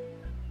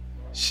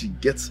 She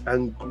gets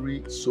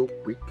angry so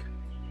quick.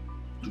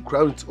 To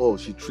crown it all,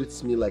 she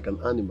treats me like an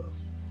animal.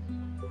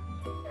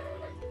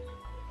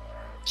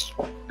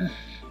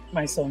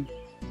 My son,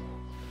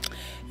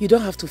 you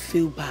don't have to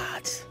feel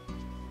bad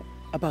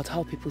about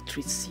how people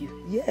treat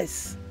you.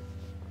 Yes,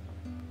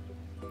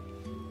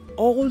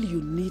 All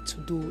you need to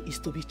do is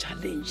to be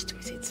challenged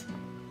with it.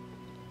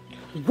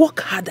 Work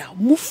harder,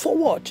 move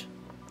forward.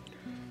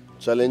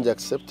 Challenge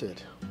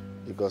accepted,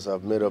 because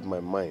I've made up my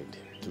mind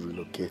to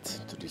relocate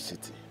to the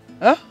city.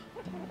 Huh?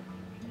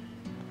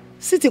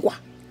 City what?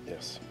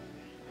 Yes.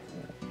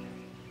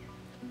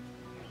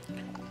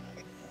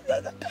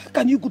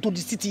 Can you go to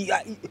the city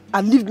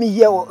and leave me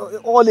here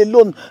all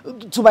alone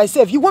to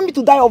myself? You want me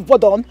to die of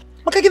boredom?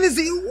 Okay,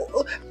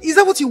 is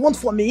that what you want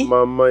for me?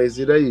 Mama, is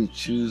either you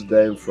choose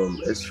dying from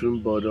extreme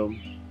boredom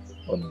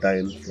or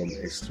dying from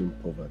extreme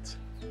poverty.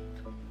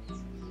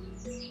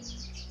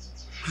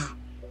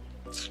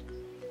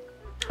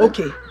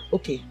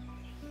 Okay.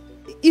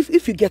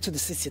 If you get to the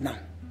city now,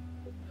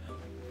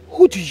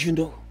 who do you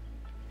know?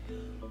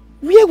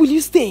 Where will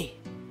you stay?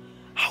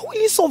 How will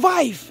you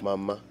survive?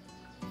 Mama,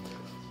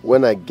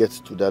 when I get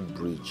to that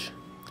bridge,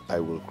 I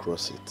will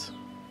cross it.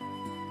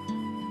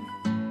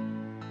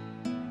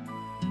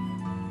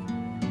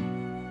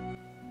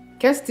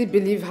 Can't still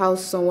believe how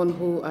someone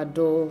who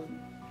adore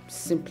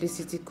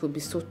simplicity could be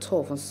so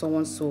tough and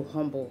someone so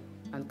humble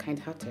and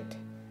kind-hearted.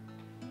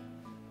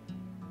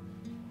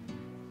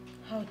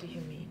 How do you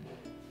mean?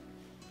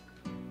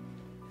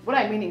 What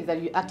I mean is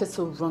that you acted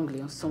so wrongly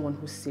on someone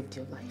who saved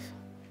your life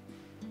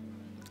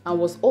and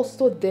was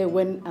also there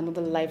when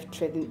another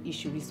life-threatening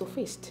issue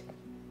resurfaced.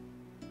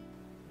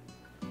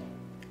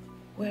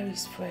 Where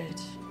is Fred?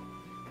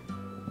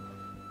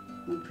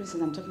 My princess,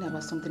 I'm talking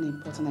about something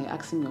important. I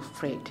asked him, you're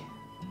Fred.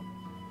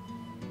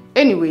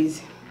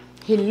 Anyways,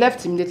 he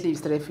left immediately. He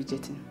started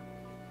fidgeting.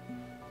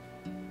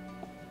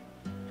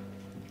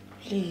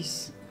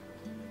 Please,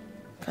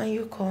 can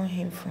you call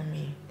him for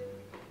me?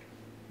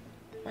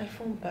 My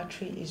phone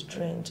battery is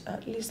drained.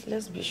 At least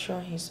let's be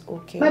sure he's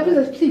okay. My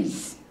princess,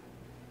 please.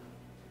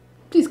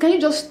 Please, can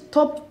you just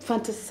stop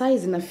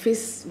fantasizing and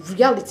face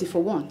reality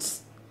for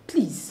once?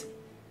 Please.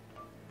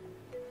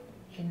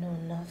 You know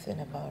nothing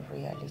about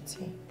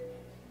reality.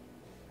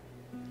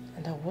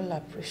 And I will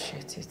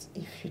appreciate it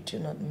if you do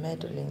not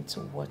meddle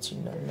into what you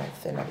know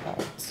nothing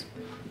about.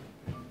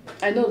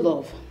 I know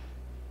love.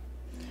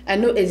 I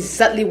know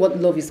exactly what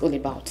love is all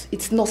about.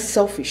 It's not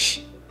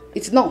selfish.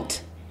 It's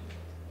not.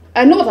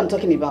 I know what I'm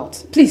talking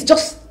about. Please,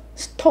 just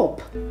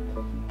stop.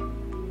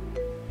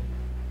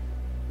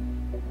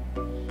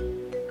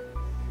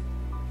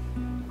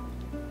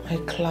 My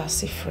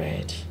classy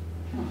Fred.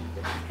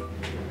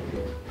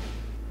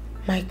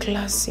 My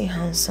classy,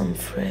 handsome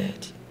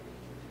Fred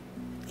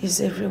is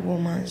every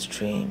woman's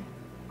dream.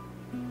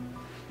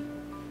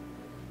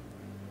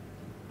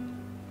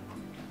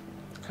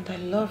 And I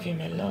love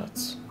him a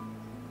lot.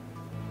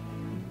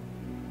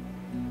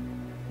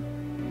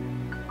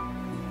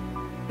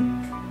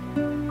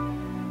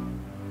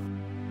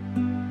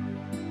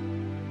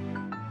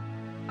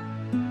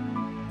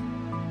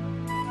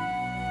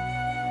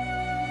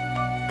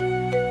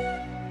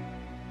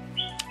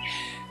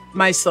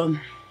 My son,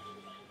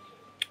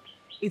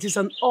 it is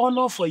an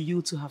honor for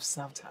you to have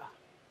served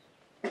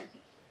her.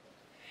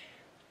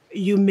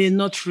 You may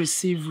not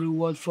receive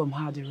reward from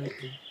her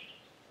directly,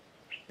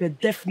 but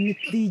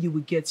definitely you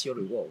will get your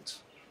reward.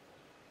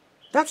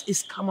 That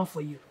is karma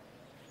for you.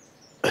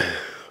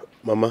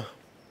 Mama,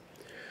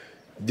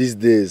 these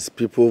days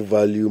people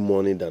value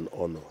money than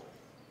honor.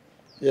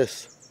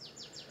 Yes.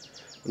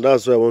 And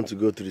that's why I want to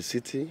go to the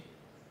city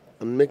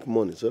and make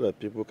money so that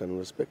people can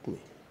respect me.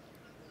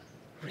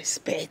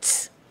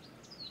 Respect?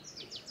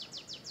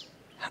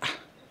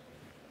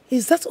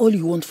 Is that all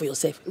you want for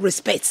yourself?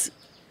 Respect?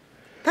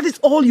 That is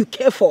all you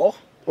care for?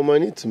 Mama, I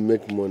need to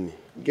make money,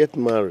 get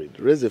married,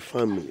 raise a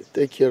family,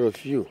 take care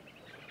of you.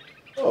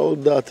 All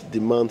that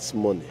demands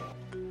money.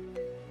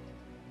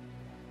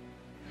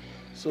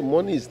 So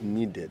money is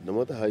needed, no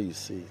matter how you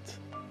see it.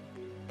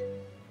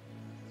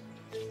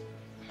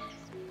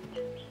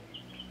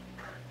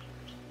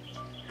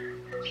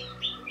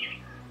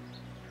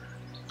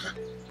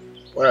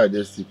 Why are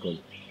they still calling?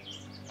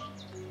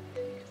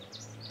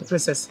 The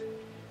princess.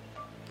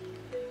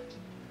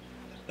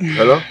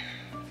 Hello?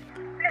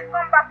 Please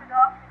come back to the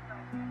hospital.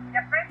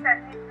 The princess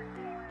needs to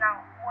see him now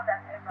more than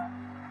ever.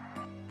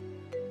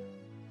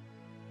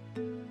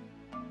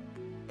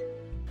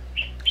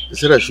 They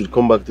said I should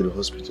come back to the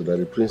hospital, that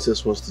the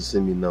princess wants to see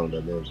me now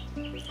than ever.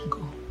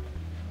 Go.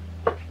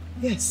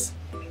 Yes.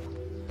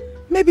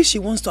 Maybe she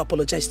wants to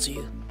apologize to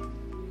you.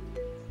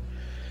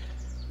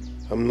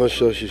 I'm not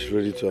sure she's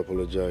ready to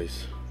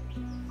apologize.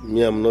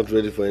 Me, I'm not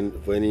ready for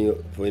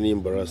any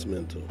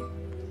embarrassment.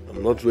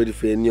 I'm not ready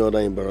for any other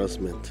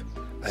embarrassment.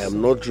 I am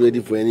not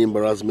ready for any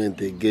embarrassment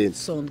again.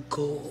 Son,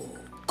 go.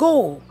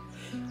 Go.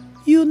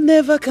 You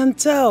never can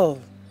tell.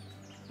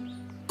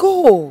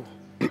 Go.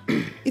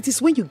 It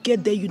is when you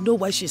get there you know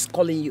why she's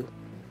calling you.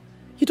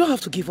 You don't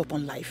have to give up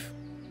on life.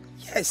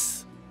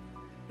 Yes.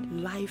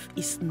 Life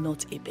is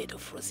not a bed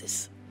of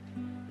roses.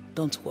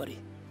 Don't worry.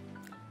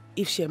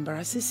 If she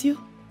embarrasses you,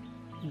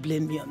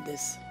 blame me on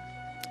this.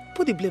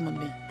 Put the blame on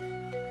me.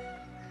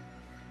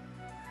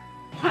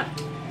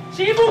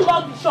 She even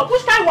locked the shop.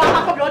 Which kind of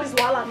wahala come all this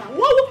wahala now?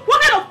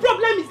 What kind of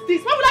problem is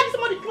this? Why would I give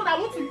somebody clothes I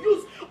want to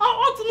use?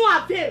 Or to no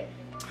avail?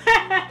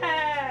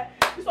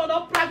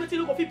 wetin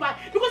you go fit buy.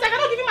 Because I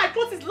cannot give you my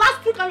clothes since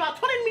last week and you are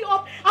turning me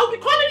up. I will be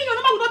calling you, your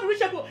number will not be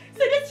reachable.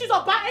 See, this she's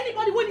about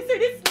anybody when you say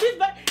this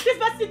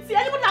person, see,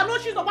 anybody that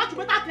knows she's about, you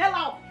better tell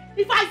her.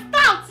 If I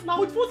start now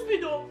with full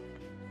speed though,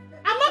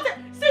 I'm not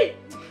see.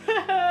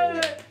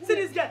 See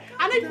this girl.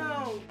 I need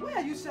Why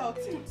are you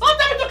shouting? Don't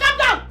tell me to calm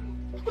down.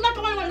 Don't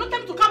tell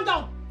me to calm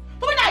down.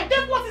 Tell me that I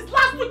gave what is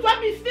last week to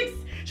help me fix.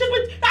 She's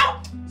with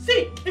now.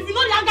 See, if you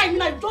know the anger in me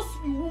now,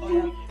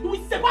 you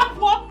will say what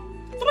for.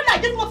 Somebody that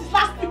gave what is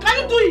last week.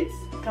 Can you do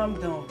it? Calm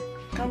down.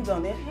 Calm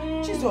down, eh?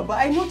 Chizoba,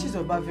 I know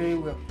Chizoba very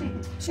well.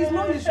 She's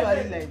not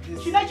usually like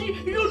this. You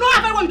know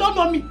her very well, you don't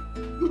know me.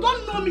 You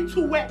don't know me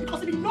too well.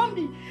 Because if you know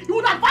me, you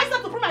would advise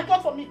her to bring my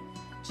clothes for me.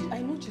 I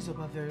know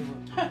Chizoba very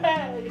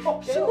well.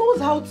 Okay. She knows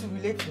how to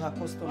relate to her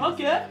customers.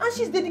 Okay. And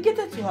she's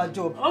dedicated to her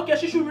job. Okay,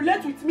 she should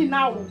relate with me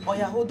now. Oh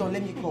yeah, hold on,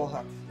 let me call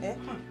her. Eh?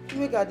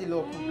 You got the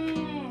lock.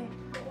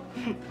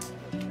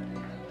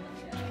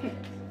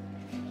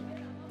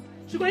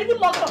 She will even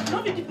lock up.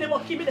 Don't give them or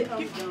keep me the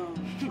gift.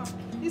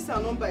 This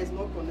her number is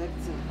not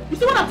connecting. You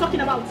see what I'm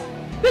talking about?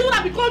 This one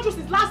I've been going through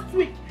since last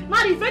week.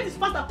 Now the event is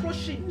fast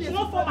approaching. She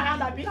won't fall my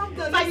hand at me.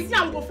 So I see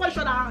I will go for each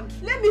other hand.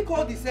 Let me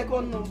call the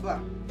second number.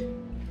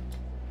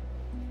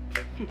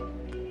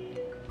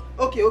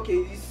 Okay,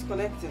 it's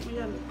connecting.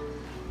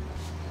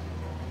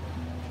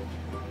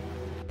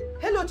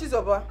 Hello,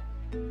 Chizoba.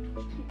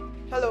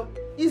 Hello.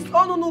 It's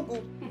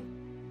Ononogu.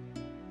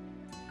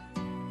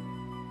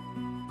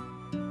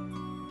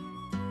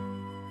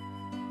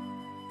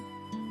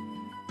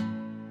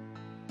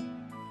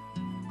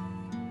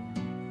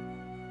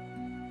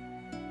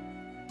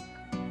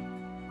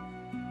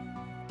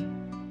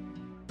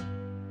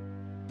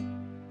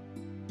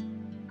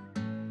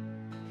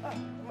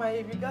 My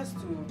regards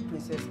to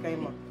Princess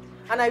Kaima,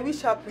 and I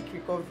wish her quick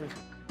recovery.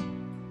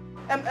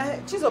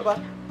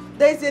 Chizoba,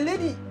 there is a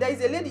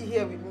lady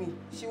here with me.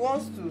 She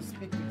wants to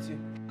speak with you.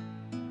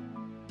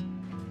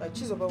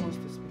 Chizoba wants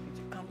to speak with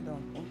you. Calm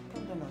down.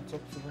 Calm down and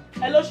talk to her.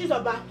 Hello,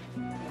 Chizoba.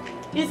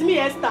 It's me,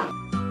 Esther.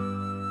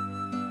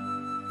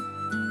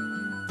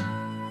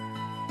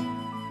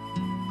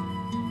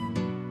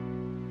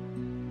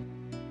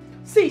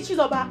 See,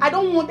 Chizoba, I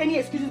don't want any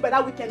excuses by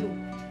that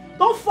weekend.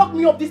 Don't fuck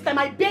me up this time,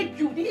 I beg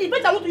you. The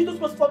event I want to use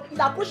this for is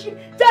approaching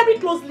very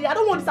closely. I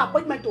don't want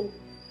disappointment though.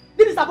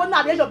 This disappointment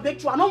at the edge of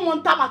breakthrough. I don't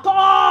want time at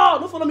all.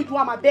 Don't follow me to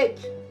my beg.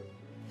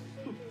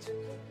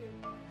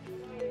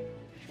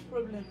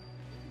 Problem.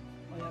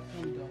 Oh, yeah,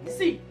 calm down.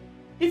 See,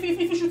 if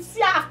you should see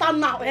her after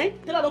now,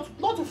 tell her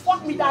not to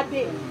fuck me that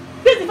day.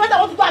 This is the first I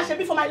want to do a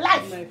shabby for my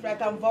life. My friend, I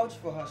can vouch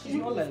for her. She's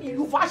not like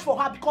you vouch for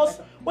her because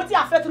what you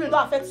affect me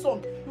don't affect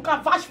son. You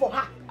can vouch for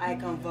her. I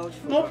can vouch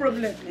for her. No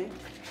problem.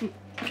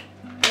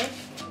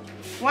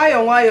 Why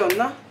on,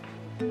 nah?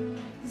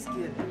 This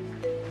girl,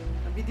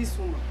 I be this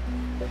woman.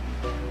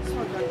 This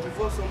one can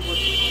divorce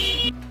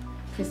somebody.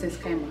 Princess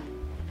Kaima,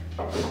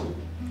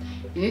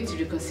 you need to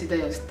reconsider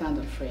your stand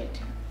on Fred.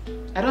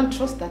 I don't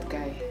trust that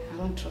guy. I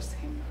don't trust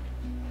him.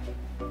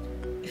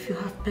 If you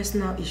have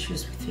personal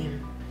issues with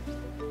him,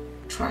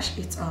 trash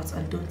it out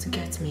and don't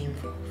get me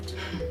involved.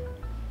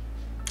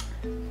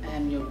 I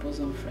am your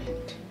bosom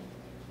friend.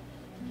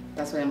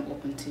 That's why I'm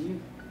open to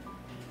you.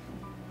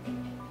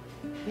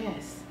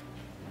 Yes.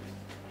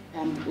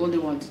 I'm the only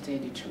one to tell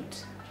you the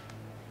truth.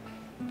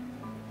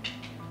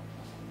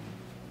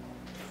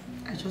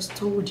 I just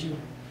told you,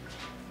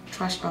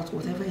 trash out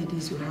whatever it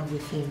is you have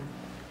with him.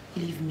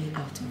 Leave me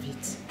out of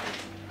it.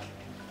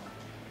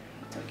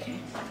 Okay.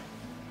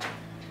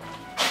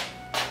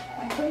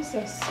 My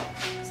princess,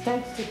 it's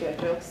time to take your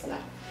drugs now.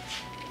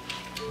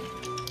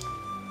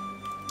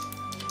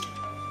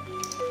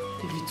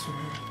 Give it to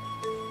her.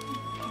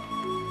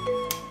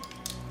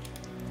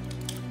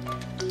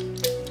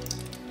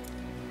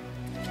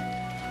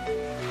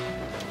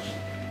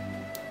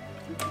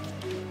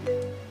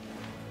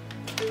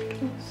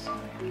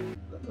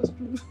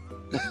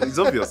 It's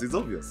obvious, it's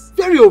obvious.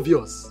 Very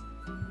obvious.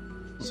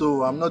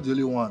 So I'm not the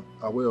only one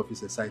aware of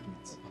his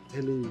excitement. I'm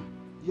telling you.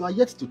 You are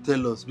yet to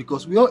tell us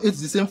because we all ate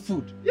the same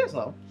food. Yes,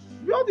 now.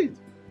 We all did.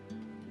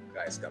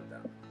 Guys, calm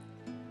down.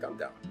 Calm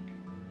down.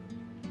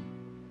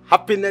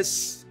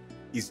 Happiness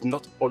is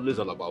not always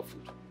all about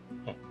food.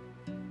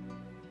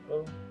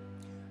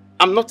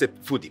 I'm not a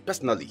foodie,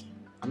 personally.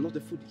 I'm not a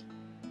foodie.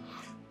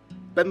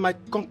 But my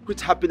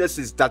concrete happiness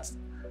is that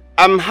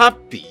I'm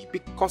happy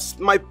because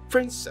my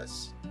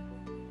princess,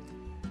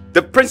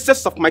 the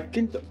princess of my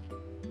kingdom,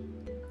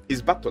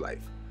 is back to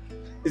life.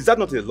 Is that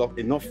not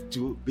enough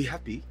to be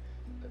happy?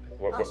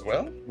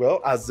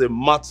 Well, as a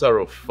matter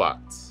of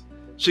fact,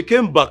 she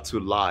came back to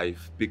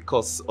life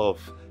because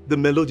of the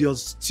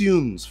melodious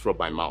tunes from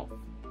my mouth.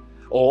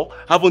 Or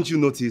haven't you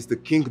noticed the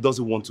king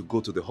doesn't want to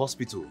go to the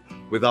hospital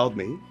without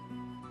me?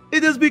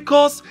 It is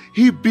because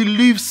he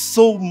believes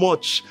so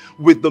much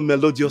with the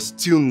melodious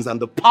tunes and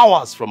the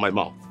powers from my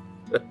mouth.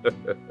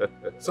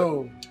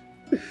 So,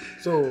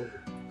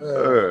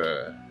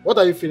 what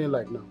are you feeling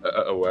like now?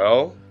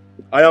 Well,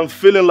 I am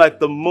feeling like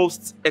the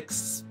most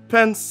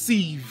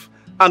expensive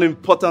and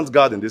important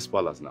guard in this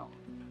palace now.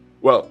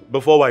 Well,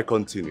 before I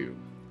continue,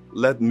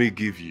 let me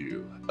give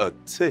you a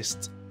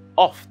taste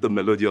of the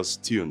melodious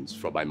tunes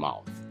from my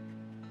mouth.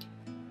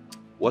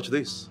 Watch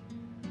this.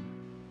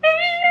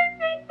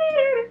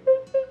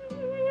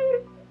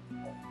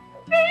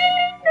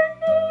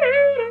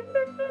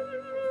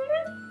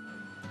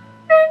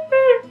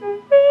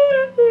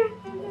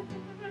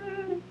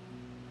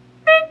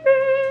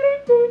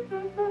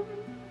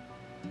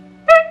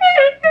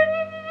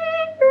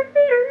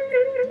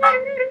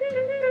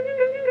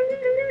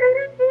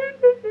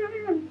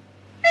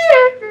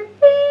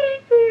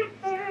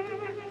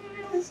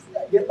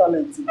 Get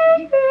talent.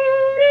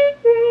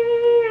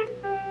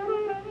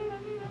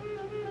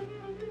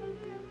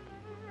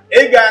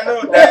 Hey, guy,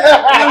 no,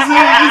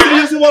 that.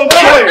 You see what I'm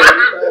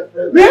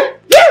saying? Man,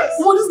 yes.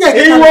 Come on, this guy.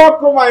 He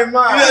walk on my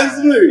mind. Yes,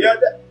 me. Yeah,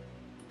 that.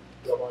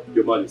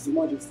 Your Majesty.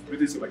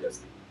 British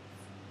Majesty.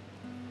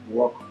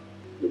 Walk.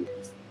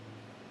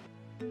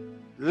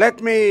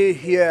 Let me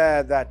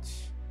hear that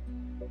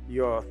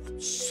your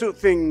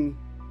soothing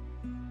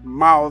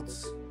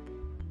mouth's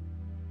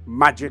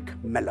magic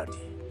melody.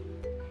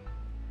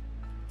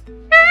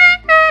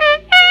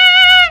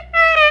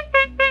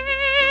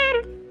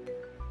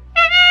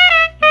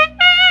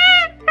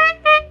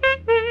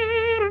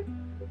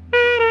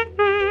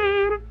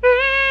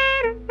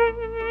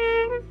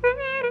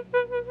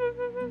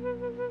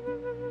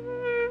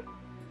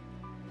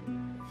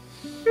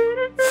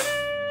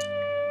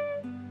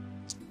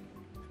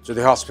 To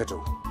the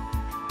hospital.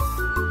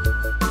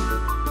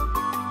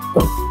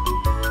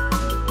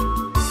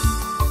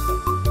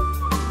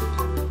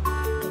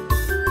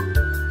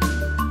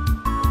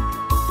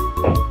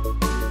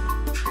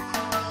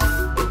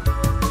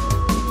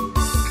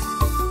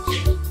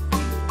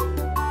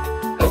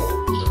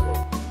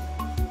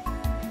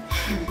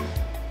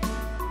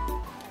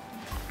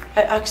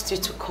 I asked you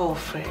to call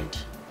Fred,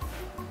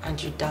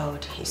 and you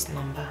dialed his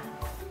number.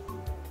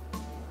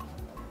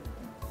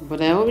 But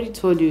I already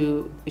told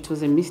you it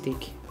was a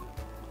mistake.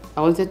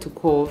 I wanted to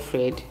call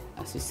Fred,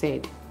 as you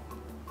said.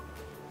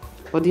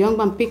 But the young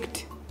man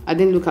picked. I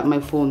didn't look at my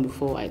phone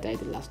before I dialed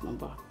the last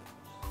number.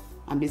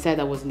 And besides,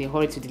 I was in a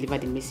hurry to deliver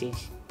the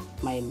message.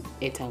 My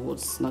airtime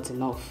was not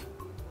enough.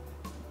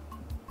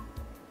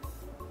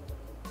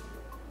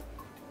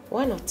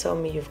 Why not tell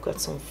me you've got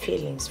some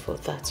feelings for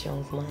that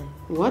young man?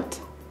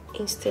 What?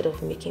 Instead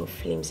of making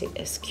flimsy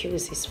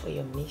excuses for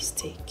your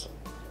mistake.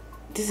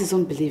 This is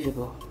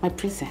unbelievable. My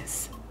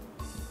princess.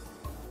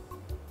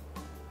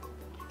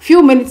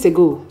 Few minutes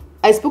ago,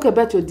 I spoke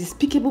about your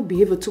despicable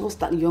behavior towards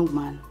that young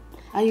man,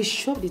 and you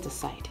shoved it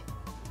aside.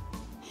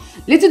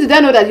 Little did I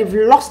know that you've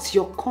lost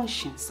your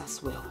conscience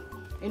as well.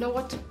 You know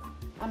what?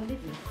 I'm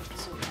leaving.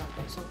 It's over.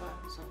 It's over.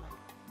 It's over.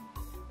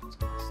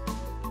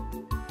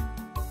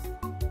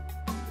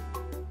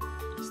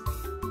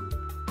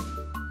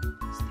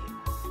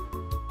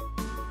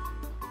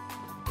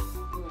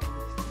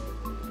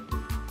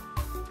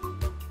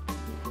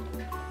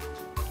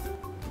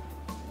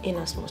 In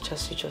as much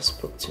as you just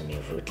spoke to me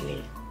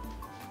rudely,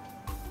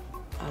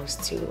 I'll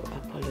still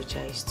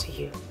apologize to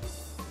you.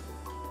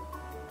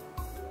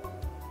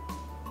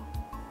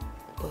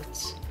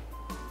 But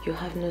you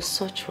have no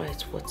such right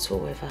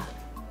whatsoever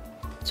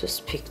to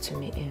speak to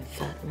me in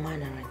that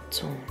manner and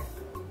tone.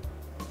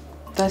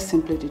 That's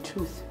simply the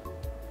truth.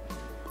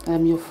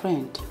 I'm your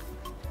friend.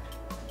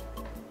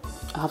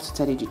 I have to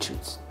tell you the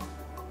truth.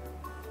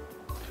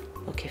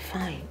 Okay,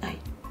 fine. I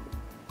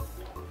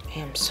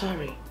am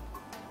sorry.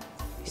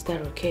 Is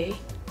that okay?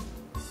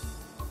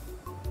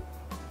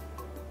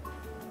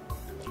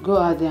 Go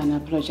out there and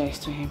apologize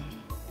to him.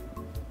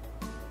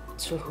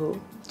 To who?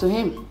 To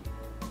him.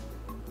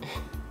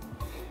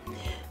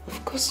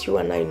 Of course you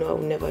and I know I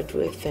will never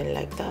do a thing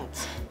like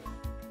that.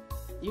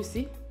 You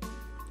see?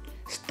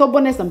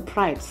 Stubbornness and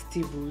pride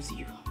still rules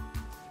you.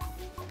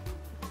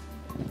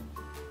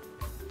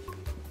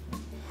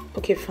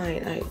 Okay,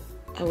 fine.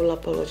 I will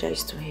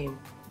apologize to him.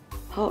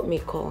 Help me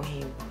call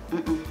him.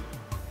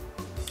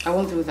 I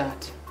won't do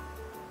that.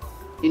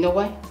 You know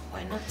why?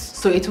 Why not?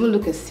 So it will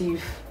look as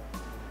if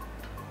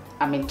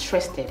I'm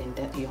interested in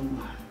that young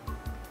man.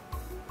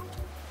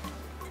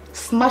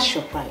 Smash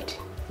your pride.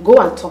 Go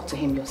and talk to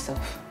him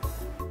yourself.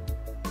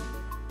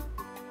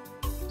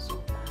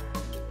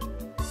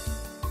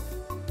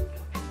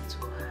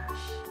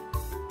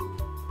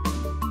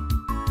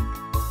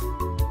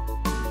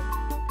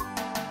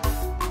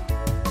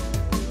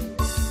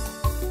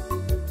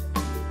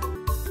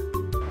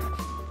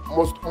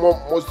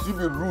 Must you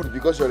be rude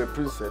because you're a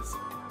princess?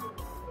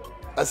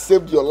 I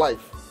saved your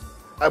life.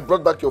 I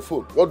brought back your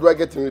phone. What do I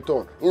get in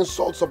return?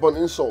 Insults upon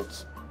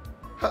insults.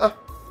 Huh?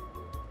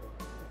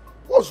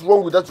 What's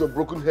wrong with that, your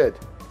broken head?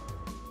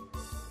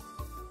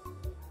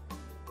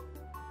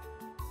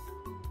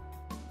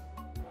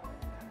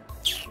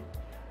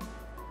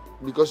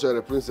 Because you're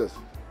a princess,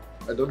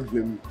 I don't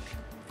blame you.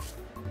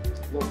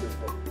 No blame.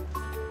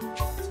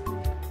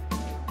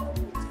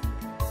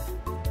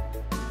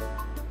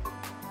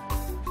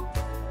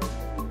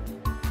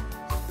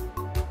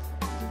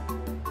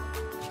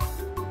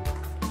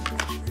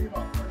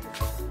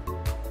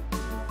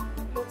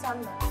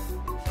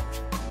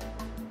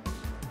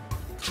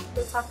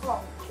 Better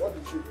come. What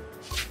is it?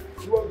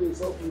 Do you want to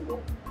insult me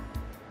more?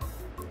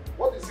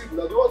 What is it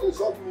now? Do you want to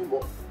insult me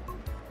more?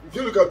 If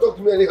you can talk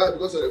to me anyhow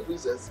because you're a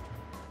princess.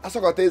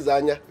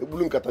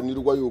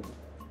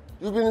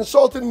 You've been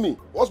insulting me.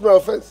 What's my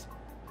offense?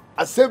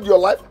 I saved your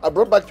life. I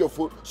brought back your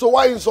phone. So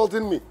why are you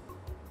insulting me?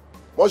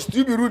 Must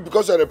you be rude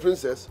because you're a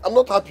princess? I'm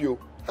not happy.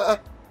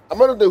 I'm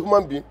not a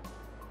human being.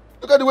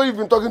 Look at the way you've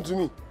been talking to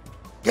me.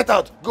 Get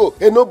out. Go.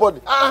 Hey,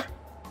 nobody.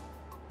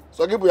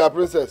 So give me your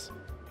princess.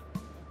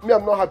 Me,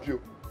 I'm not happy.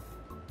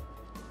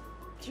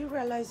 Do you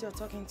realize you're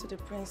talking to the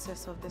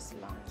princess of this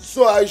land?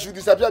 So I should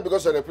disappear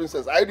because you're a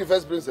princess? Are you the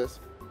first princess?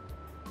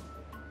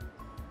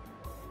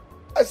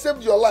 I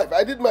saved your life.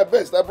 I did my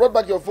best. I brought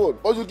back your phone.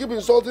 But you keep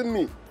insulting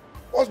me.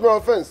 What's my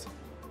offense?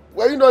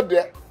 Were you not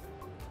there?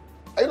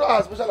 Are you not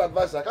our special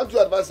advisor? Can't you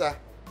advise her?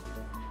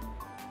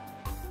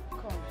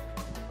 Come.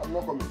 I'm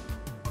not coming.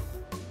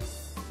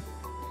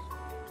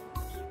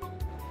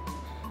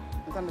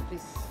 Latana,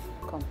 please,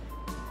 come.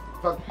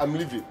 In fact, I'm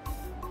leaving.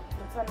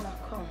 Latana,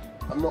 come.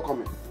 I'm not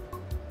coming.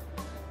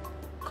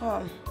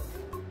 Come.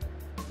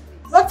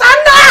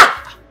 Latana!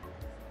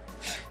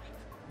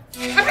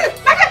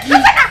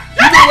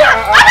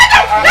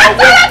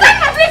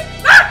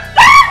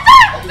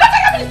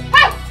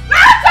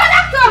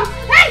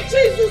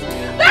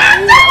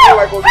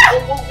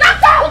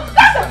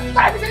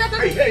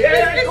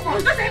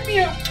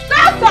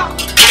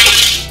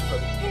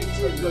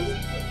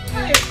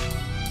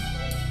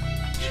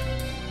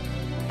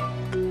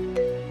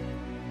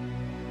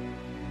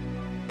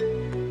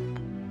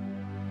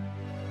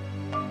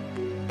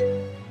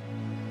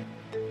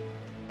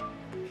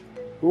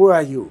 Who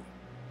are you?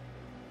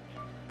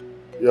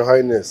 Your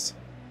Highness,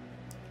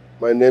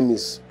 my name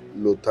is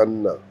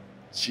Lotana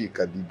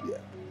Chikadibia.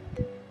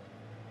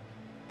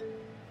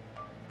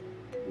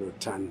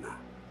 Lotana.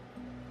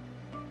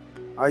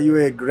 Are you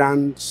a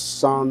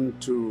grandson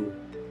to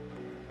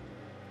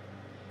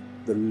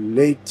the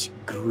late,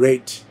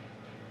 great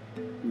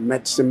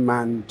medicine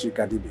man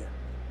Chikadibia?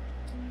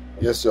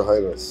 Yes, Your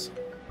Highness.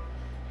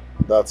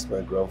 That's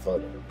my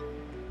grandfather.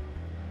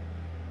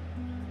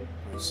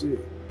 I see.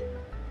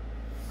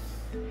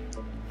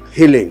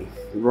 Healing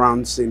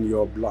runs in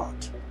your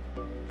blood.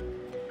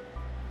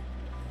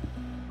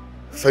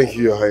 Thank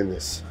you, Your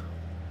Highness.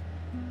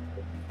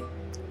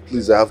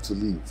 Please, I have to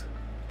leave.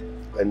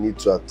 I need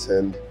to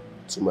attend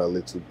to my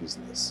little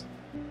business.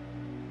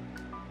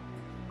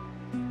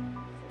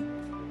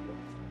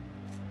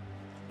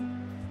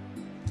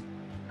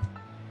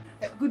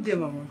 Good day,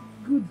 Mama.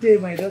 Good day,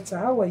 my daughter.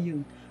 How are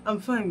you? I'm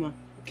fine, Ma.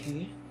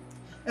 Okay.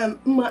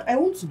 Ma, I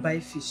want to buy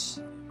fish.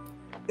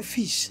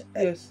 Fish?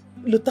 Yes.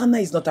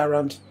 Lotana is not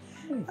around.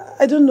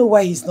 I don't know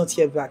why he's not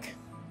here back.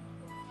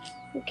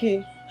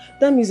 Okay.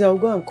 That means I'll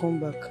go and come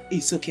back.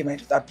 It's okay, my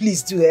daughter.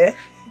 Please do, eh?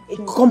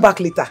 Come back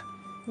later.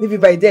 Maybe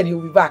by then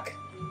he'll be back.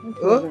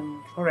 Okay,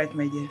 all right,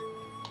 my dear.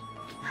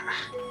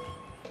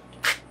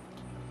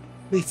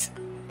 Wait.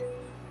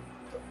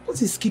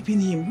 What is keeping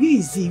him? Where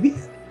is he?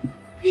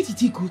 Where did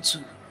he go to?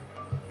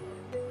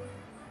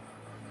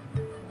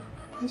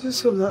 I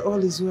just hope that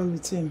all is well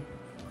with him.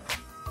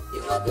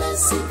 You are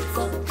blessing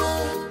from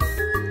God,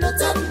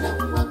 not a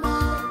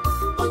mama.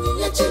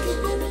 Only a chicken.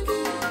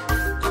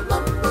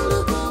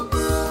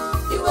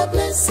 You are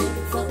blessing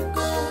from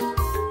God,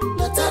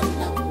 not a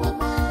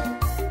mama.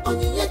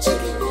 Only a chicken.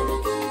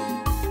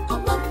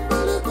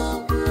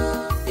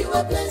 You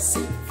are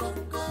blessing from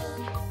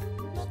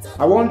God.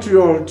 I want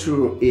you all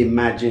to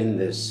imagine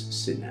this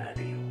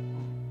scenario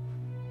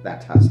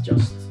that has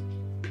just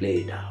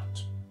played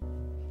out.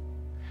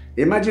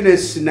 Imagine a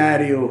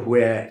scenario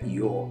where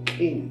your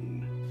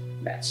king,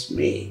 that's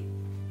me,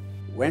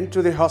 went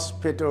to the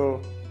hospital,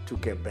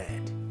 took a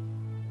bed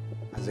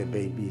as a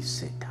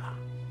babysitter.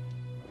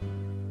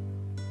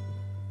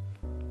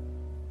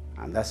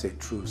 And that's a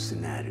true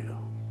scenario.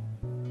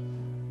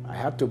 I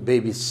had to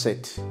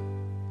babysit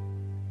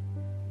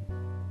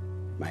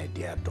my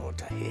dear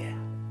daughter here.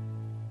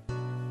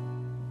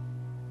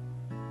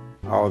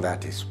 All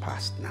that is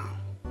past now.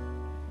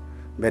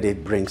 But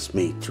it brings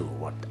me to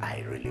what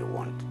I really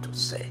want to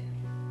say.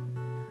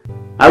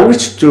 I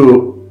wish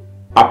to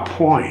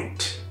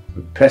appoint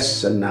a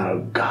personal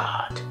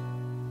guard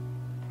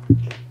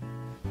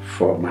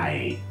for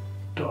my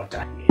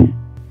daughter here,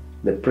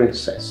 the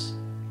princess.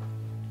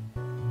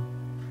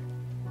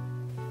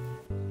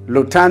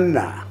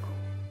 Lotana,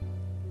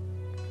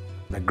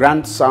 the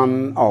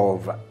grandson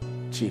of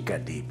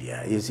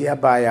Chikadibia, is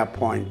hereby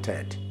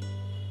appointed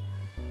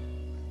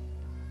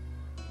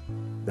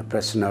the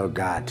personal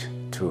guard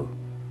to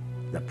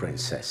the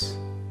princess.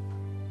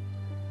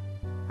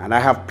 And I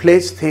have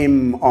placed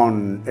him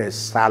on a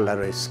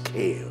salary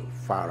scale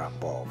far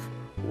above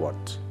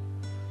what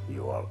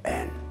you all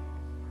earn.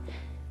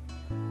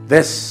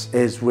 This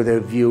is with a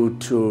view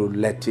to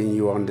letting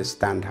you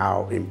understand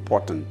how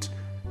important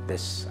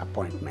this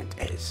appointment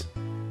is.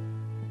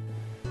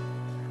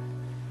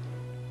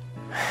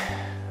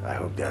 I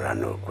hope there are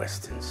no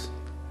questions.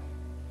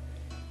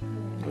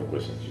 No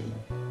questions, you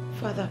know.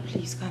 Father,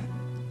 please,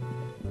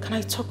 can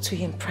I talk to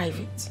him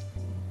private?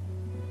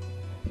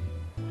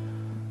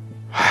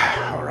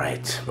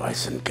 right,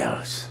 boys and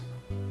girls.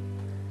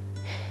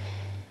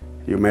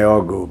 You may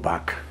all go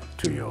back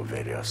to your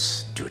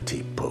various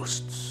duty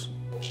posts.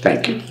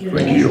 Thank you.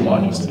 Thank you, Your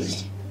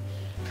Majesty.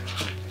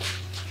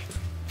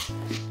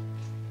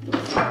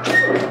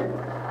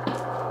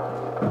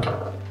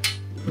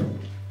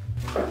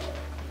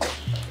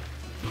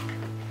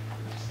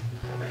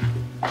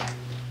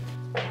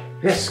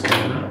 Yes,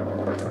 Father?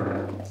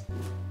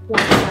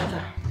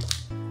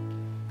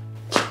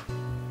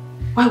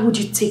 Why would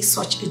you take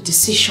such a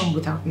decision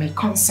without my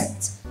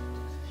consent?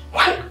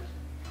 Why?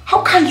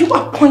 How can you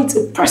appoint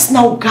a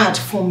personal guard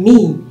for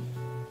me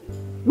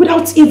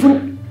without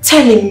even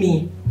telling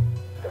me?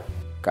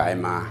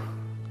 Kaima,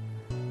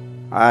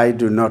 I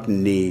do not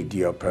need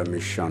your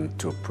permission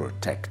to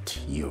protect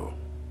you.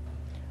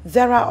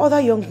 There are other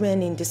young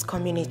men in this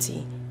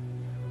community.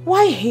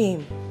 Why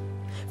him?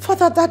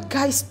 Father, that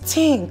guy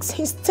stinks.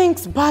 He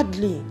stinks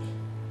badly.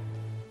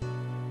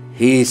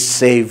 He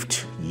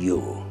saved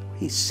you.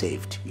 He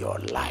saved your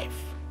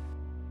life.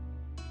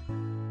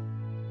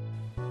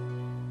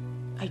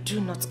 I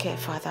do not care,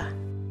 Father.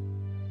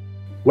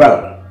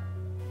 Well,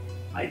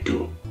 I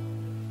do.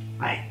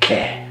 I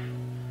care.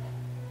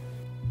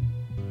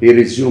 He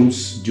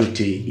resumes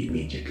duty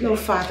immediately. No,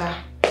 Father.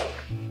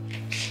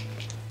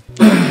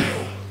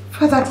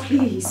 Father,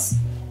 please.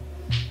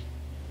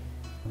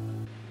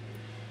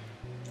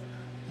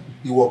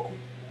 Iwoku.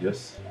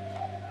 Yes?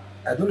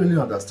 I don't really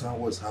understand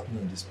what's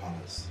happening in this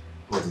palace.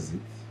 What is it?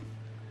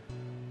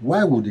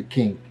 Why would the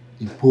king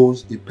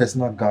impose a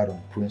personal guard on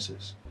the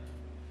princess?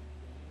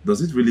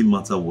 Does it really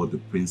matter what the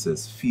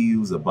princess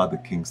feels about the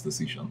king's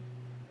decision?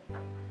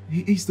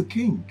 He is the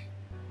king.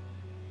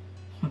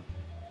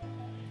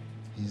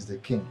 He's the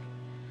king.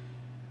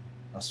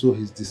 And so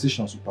his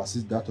decision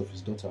supersedes that of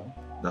his daughter.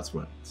 That's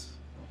right.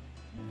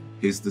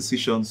 His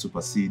decision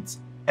supersedes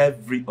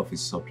every of his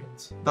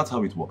subjects. That's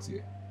how it works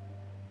here.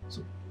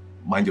 So,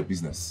 mind your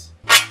business.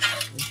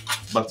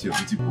 Back to your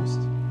duty post.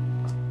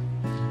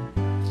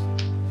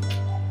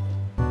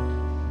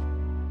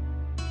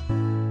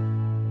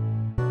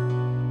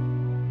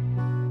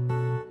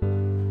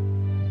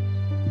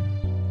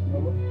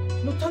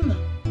 Lotana,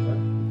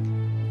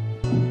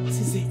 what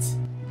is it?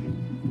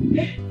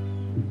 Eh?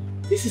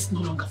 This is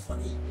no longer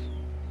funny.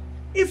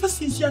 Ever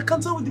since you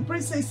encountered with the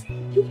princess,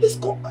 you always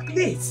come back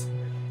late.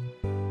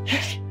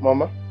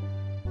 Mama,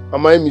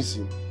 am I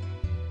missing?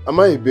 Am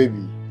I a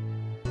baby?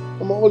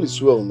 Mama, all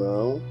is well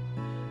now.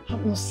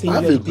 I'm not saying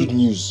I have a good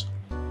news.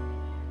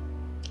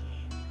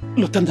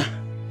 Lotana,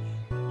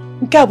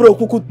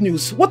 good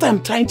news. What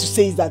I'm trying to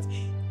say is that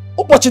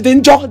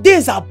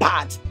days are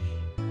bad.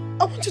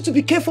 I want you to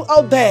be careful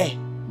out there.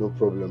 No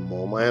problem,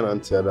 Mom. I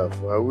ain't tear that.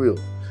 I will.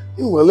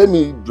 Well, let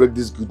me break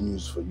this good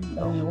news for you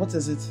now. What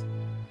is it?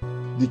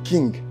 The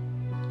king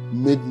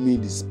made me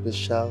the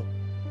special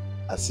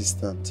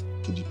assistant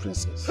to the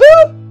princess.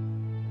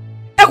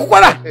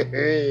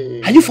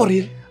 Are you for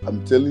real?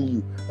 I'm telling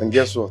you. And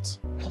guess what?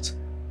 What?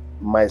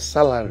 My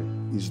salary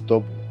is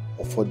double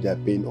of what they are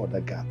paying other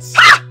guards.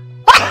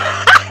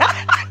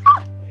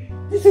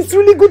 This is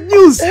really good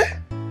news.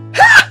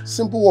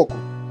 Simple work.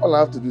 All I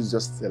have to do is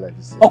just tell her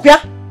this. Okay?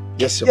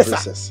 Yes, your Yes,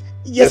 princess. sir.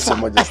 Yes, Your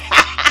majesty.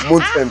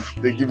 Month end,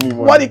 they give me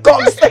money. What it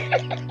comes.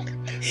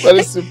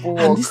 Very simple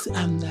work. And this,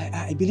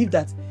 I believe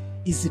that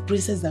it's the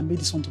princess that made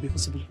this one to be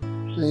possible.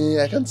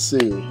 I can't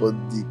say, but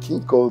the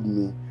king called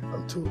me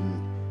and told me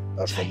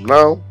that from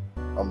now,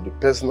 I'm the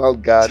personal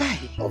guard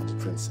of the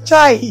princess.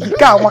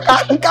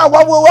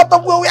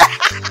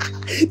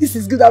 This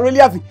is good. I'm really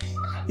happy.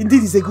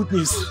 Indeed, it's a good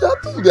news. I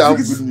think they have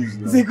good news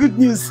now. It's a good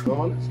news.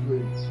 Mama, let's go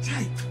in.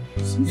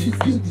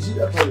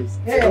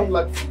 I don't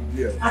like food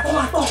here.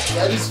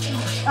 That is food.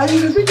 I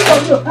need to think of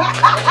you.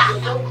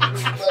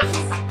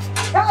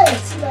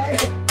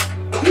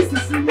 This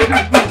is really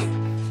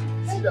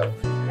good.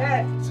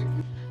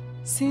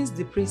 Since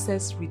the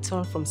princess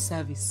returned from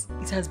service,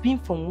 it has been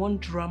from one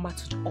drama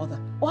to the other.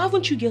 Or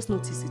haven't you guys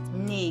noticed it?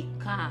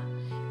 Nneka,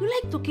 you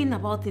like talking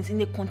about things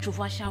in a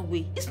controversial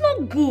way. It's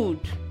not good.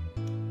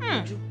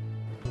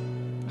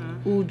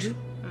 Uju,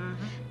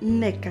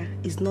 Nneka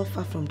is not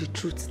far from the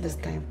truth this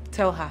time.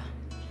 Tell her.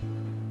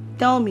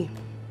 Tell me,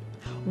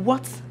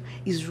 what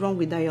is wrong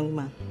with that young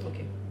man?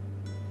 Okay.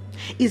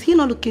 Is he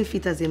not looking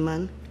fit as a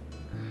man?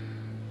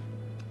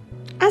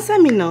 Answer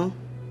me now.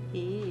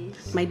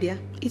 Yes. My dear,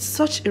 it's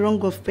such a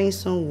wrong of paying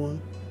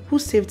someone who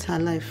saved her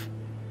life.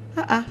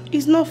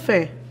 It's not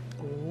fair.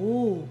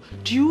 Oh,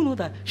 do you know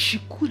that she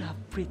could have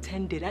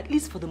pretended, at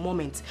least for the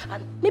moment,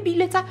 and maybe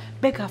later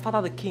beg her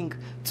father, the king,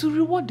 to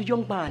reward the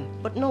young man,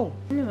 but no.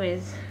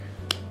 Anyways,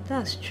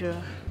 that's true.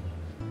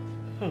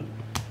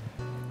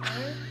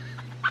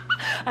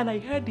 And I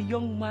heard the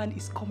young man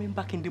is coming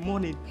back in the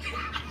morning.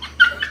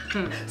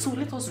 So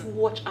let us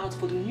watch out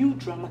for the new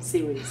drama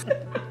series.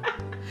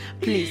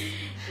 Please,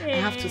 I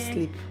have to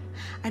sleep.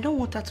 I don't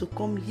want her to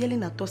come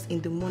yelling at us in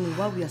the morning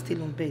while we are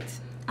still on bed.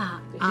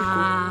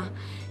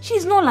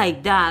 She's not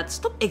like that.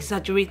 Stop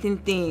exaggerating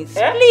things.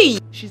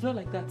 Please. She's not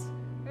like that.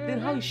 Then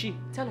how is she?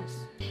 Tell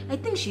us. I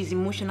think she's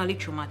emotionally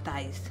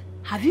traumatized.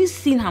 Have you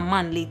seen her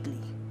man lately?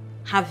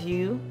 Have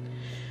you?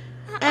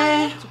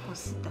 To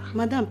consider.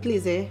 Madam,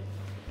 please, I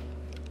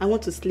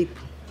want to sleep.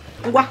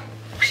 Ngwa,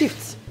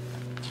 shift.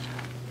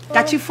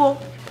 Kachifo,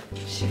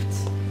 shift.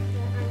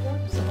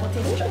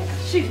 Supporting striker.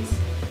 Shift.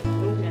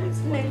 Let's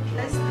sleep.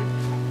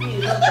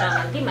 You love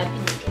drama. Give my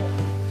pinky.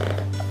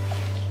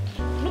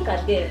 Look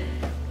at them.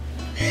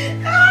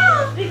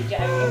 Big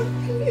Jerry.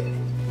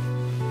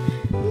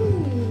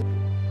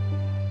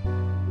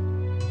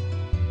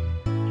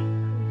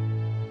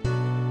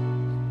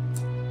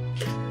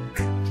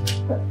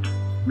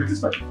 Read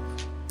this back.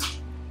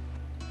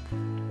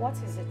 What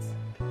is it?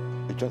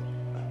 It just...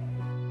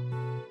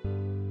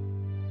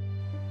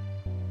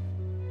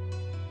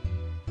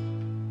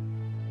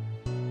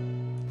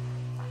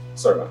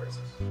 Sorry, my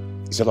princess.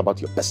 It's all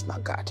about your personal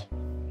card.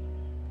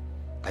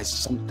 There's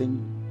something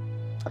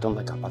I don't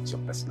like about your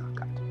personal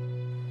card.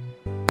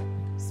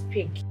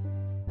 Speak.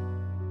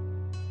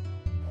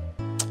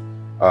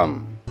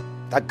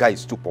 That guy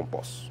is too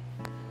pompous.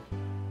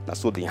 Now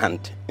so the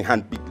hand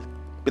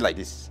be like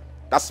this.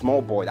 That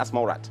small boy, that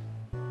small rat.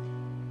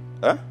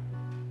 Huh?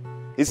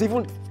 He's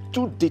even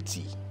too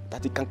dirty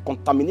that he can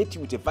contaminate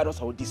you with a virus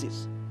or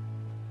disease.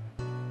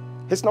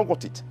 He's not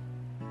got it.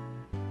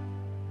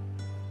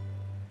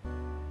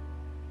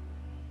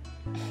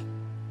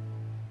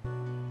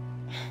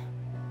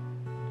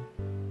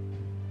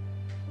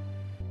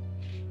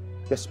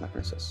 Yes, my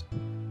princess.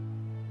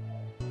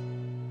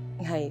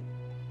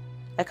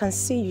 I can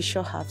see you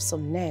sure have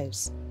some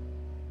nerves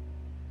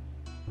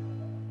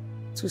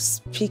to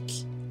speak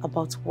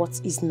about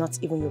what is not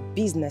even your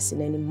business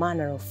in any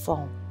manner or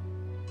form.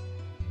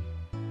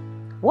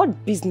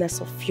 What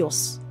business of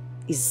yours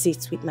is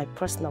it with my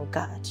personal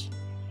guard?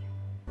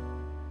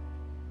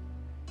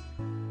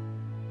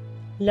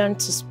 Learn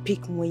to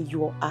speak when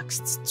you are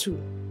asked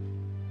to.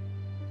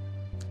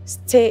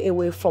 Stay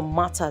away from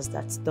matters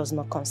that does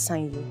not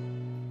concern you.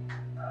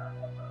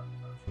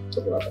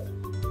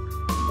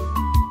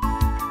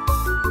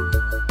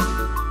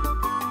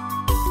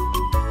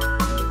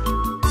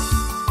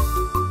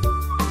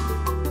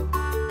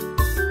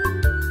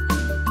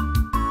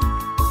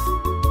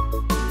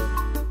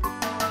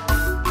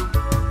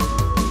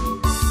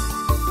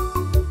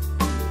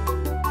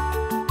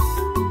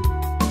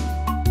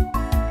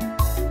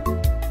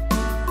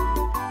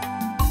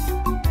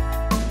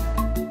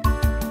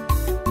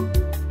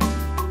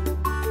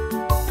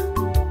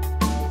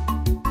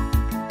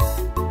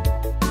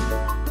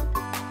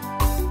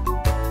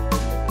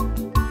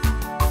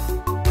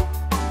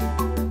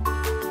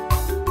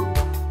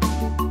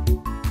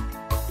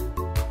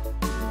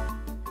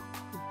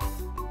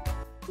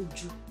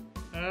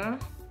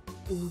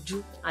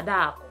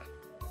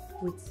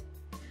 Wait,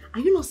 are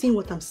you not saying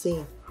what I'm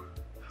saying?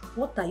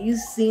 What are you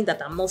saying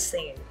that I'm not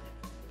saying?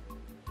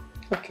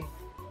 Okay.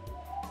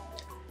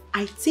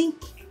 I think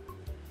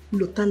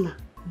Lotana,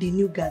 the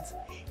new guard,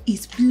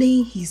 is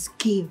playing his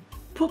game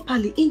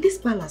properly in this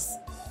palace.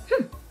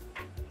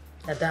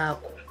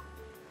 Adako,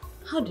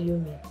 how do you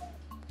mean?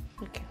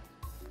 Okay.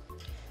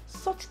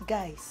 Such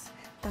guys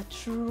that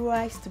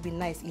tries to be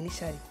nice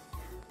initially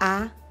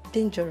are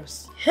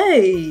dangerous.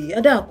 Hey,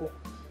 Adako,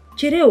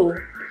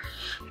 Chireo,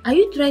 are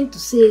you trying to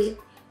say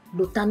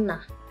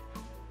Lotana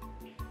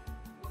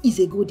is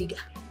a good digger?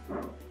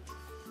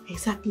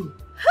 Exactly.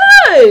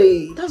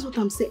 Hey! That's what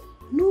I'm saying.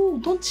 No,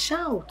 don't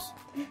shout.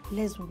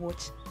 Let's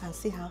watch and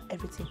see how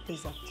everything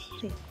plays out.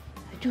 Hey,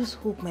 I just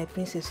hope my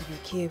princess will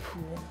be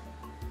careful.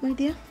 My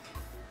dear,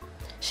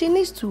 she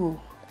needs to.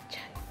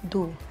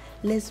 Though,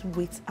 let's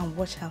wait and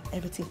watch how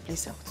everything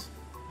plays out.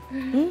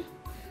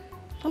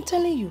 I'm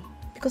telling you,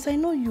 because I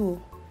know you.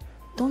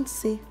 Don't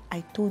say I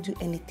told you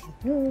anything.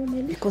 No,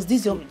 my because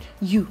this is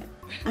you.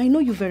 I know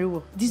you very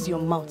well. This is your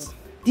mouth.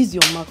 This is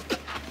your mouth.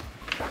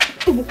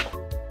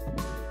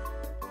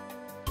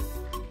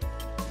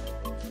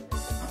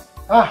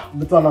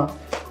 Lutana.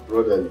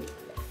 Brother.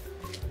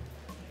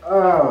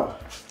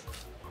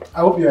 I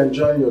hope you're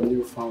enjoying your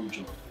newfound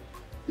job.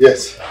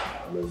 Yes,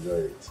 I'm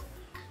enjoying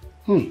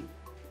it.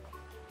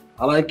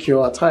 I like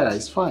your attire,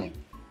 it's fine.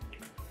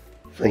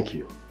 Thank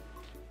you.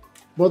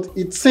 But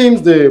it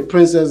seems the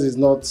princess is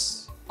not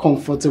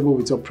comfortable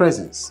with your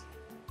presence.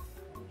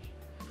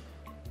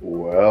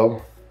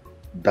 Well,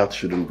 that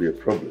shouldn't be a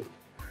problem.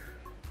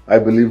 I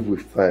believe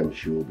with time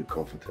she will be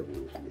comfortable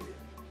with me.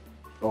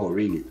 Oh,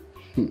 really?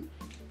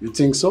 You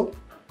think so?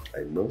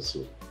 I know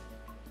so.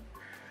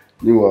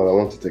 Meanwhile, I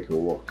want to take a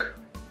walk.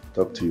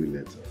 Talk to you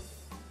later.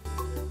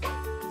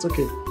 It's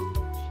okay.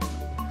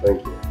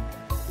 Thank you.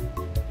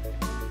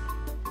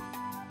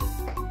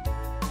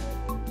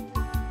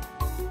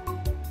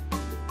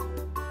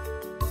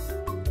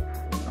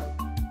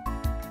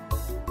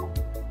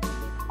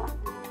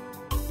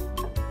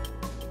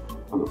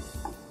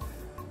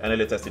 Any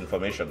latest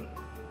information?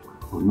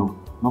 Oh, no,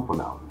 not for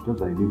now. Just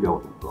that a new girl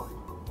was employed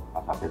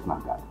as a personal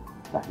guard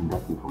that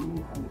hinders me from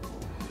meeting family.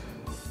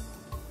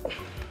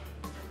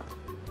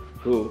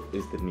 Who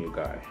is the new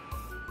guy?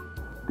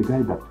 The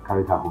guy that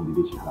carried her home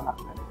the day she had an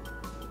accident.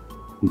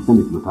 His name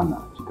is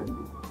Lotana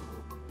Chikadidi.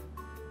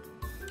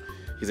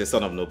 He's a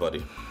son of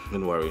nobody.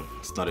 Don't worry,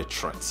 it's not a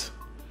threat.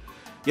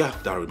 Yeah,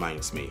 that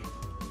reminds me.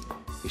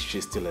 Is she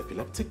still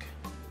epileptic?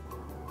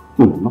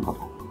 No, not at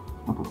all.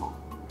 Not at all.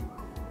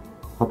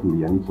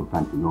 Certainly, I need some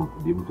time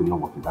to be able to know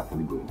what is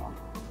actually going on.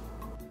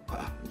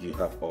 You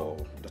have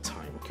all the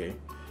time, okay?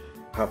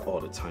 Have all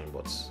the time,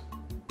 but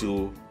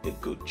do a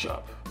good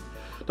job.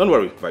 Don't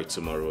worry, by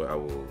tomorrow I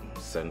will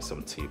send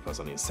some tip as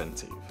an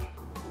incentive.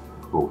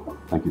 Oh,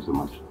 thank you so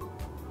much.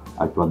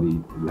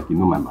 Actually, like you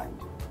know my mind,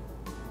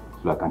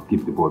 so I can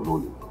keep the ball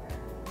rolling.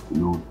 To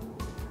know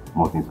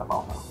more things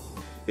about her.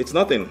 It's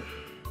nothing.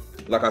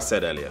 Like I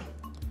said earlier,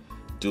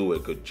 do a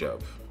good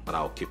job and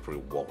I'll keep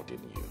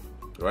rewarding you,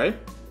 right?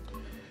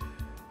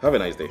 Have a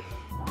nice day.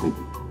 Thank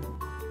you.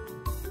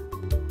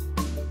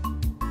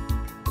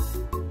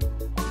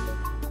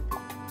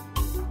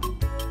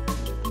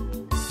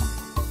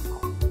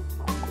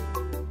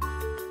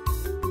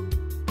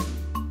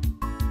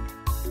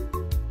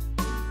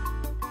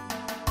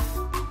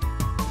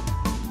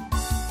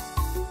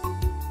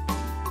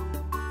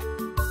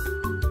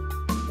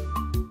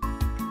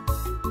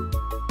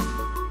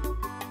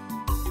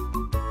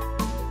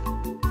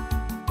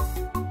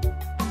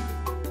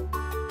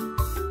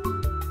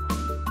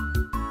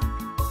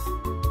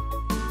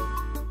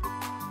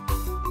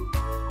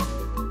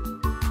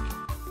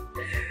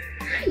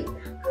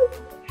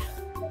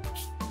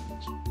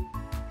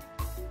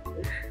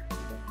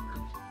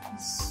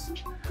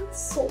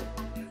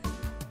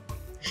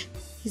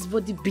 His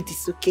body beat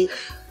is okay.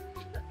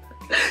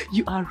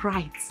 You are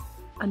right.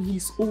 And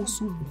he's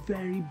also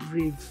very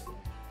brave.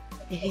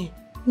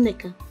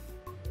 Neka,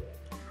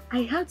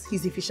 I heard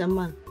he's a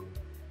fisherman.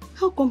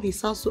 How come he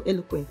sounds so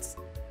eloquent?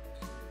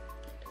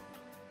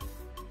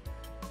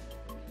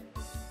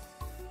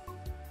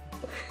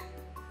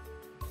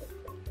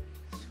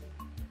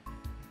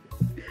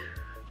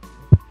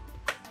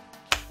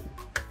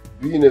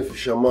 Being a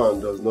fisherman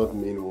does not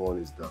mean one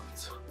is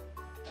that.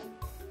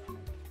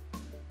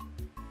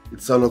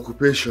 It's an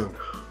occupation.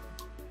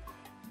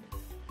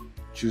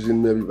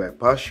 Choosing maybe by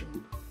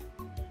passion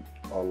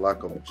or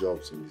lack of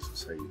jobs in the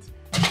society.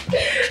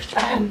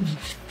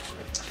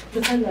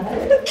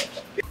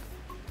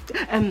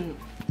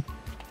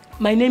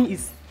 My name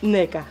is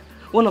Neka,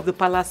 one of the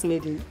palace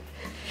maidens.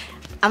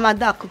 I'm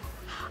Adaku,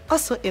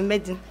 also a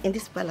maiden in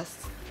this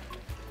palace.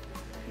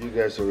 You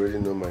guys already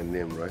know my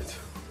name, right?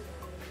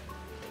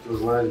 It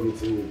was nice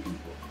meeting you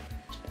people.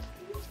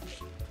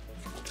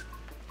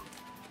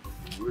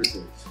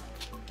 Greetings.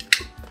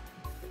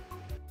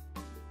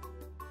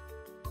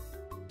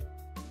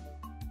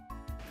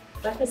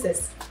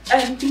 Princess.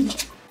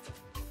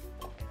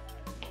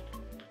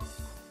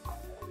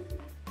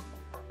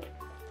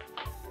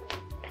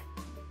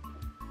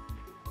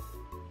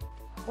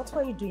 What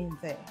were you doing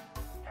there?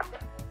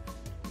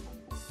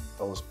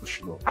 I was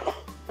pushing up.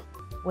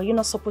 Were you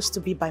not supposed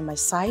to be by my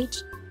side?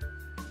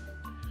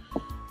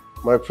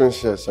 My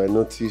princess, I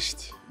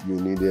noticed you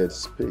needed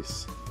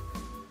space.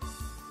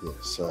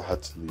 Yes, I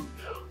had to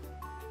leave.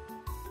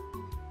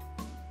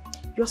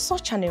 You're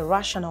such an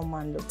irrational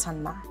man,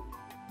 Lieutenant.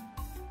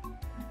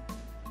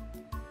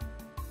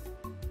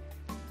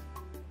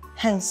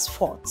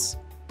 Henceforth,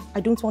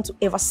 I don't want to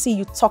ever see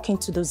you talking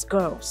to those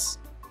girls.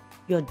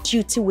 Your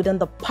duty within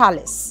the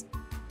palace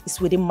is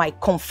within my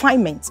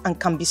confinement and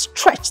can be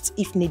stretched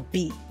if need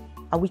be.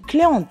 Are we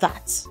clear on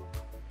that?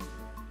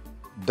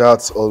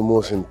 That's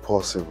almost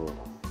impossible,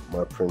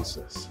 my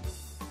princess.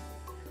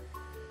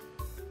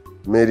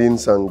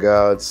 Maidens and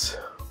guards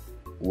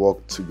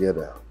work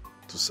together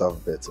to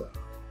serve better.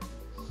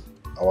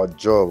 Our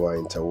jobs are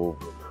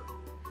interwoven,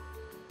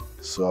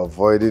 so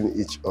avoiding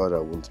each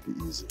other won't be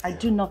easy. I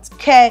do not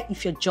care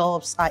if your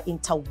jobs are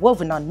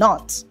interwoven or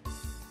not.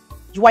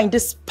 You are in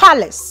this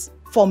palace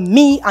for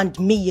me and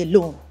me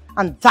alone,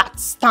 and that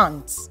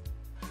stands.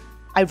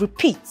 I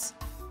repeat,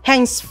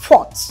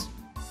 henceforth,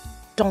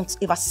 don't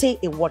ever say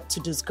a word to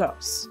those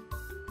girls.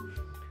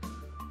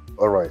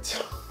 All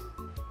right.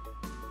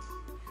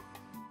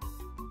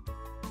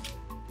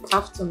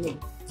 After me.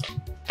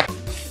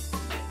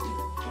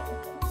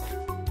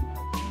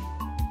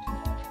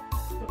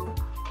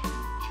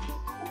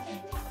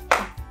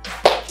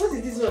 What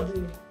is this one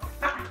doing?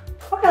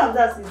 What kind of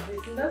dance is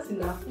this? That's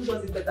enough. Who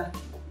does it better?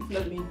 It's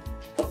not me.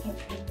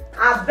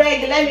 I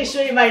beg, let me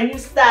show you my new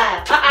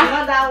style.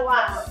 Another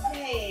one.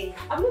 Hey.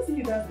 I've not seen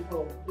you dance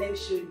before. Let me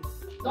show you.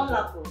 Don't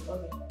laugh. Okay.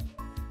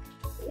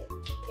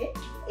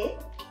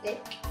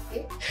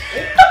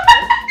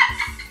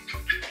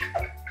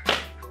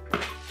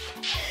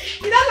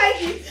 You don't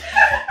like it?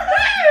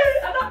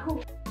 Adaku.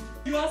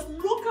 You are as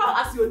local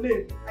as your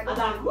name.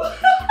 Adaku.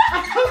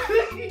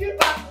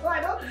 I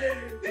don't blame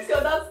you. This is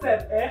your dance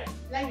step, eh?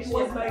 Let me It show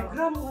was you. my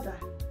grandmother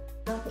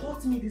that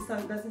taught me this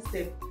dancing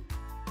step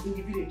in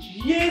the village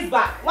years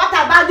back. What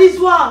about this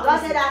one? Don't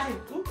say that.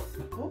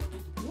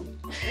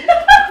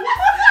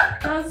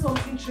 Dance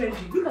something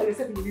trendy. Look at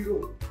yourself in the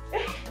mirror.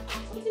 Eh?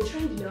 Something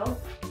trendy now.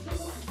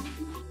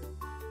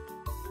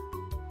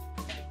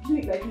 Do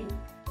it like me.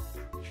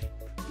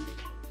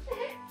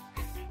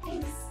 All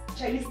these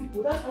Chinese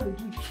people, that's how they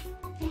do it.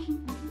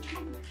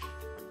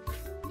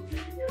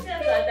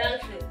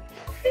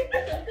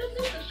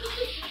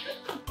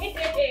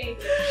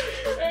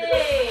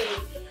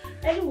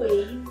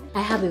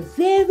 have a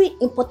very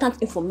important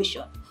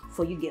information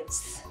for you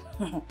girls.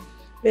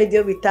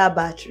 Radio without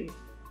battery.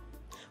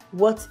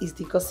 What is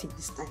the gossip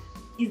this time?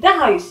 Is that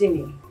how you see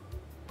me?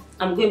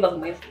 I'm going back to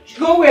my fridge.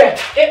 Go where?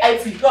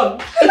 AIT, come.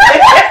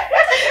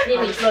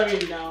 I'm sorry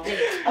now.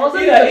 I was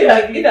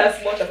in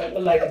as much as I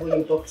don't like when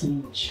you talk too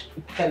much.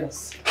 Tell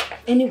us.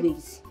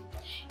 Anyways,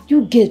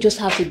 you girls just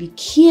have to be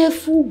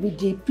careful with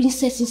the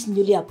princess's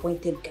newly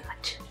appointed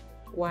guard.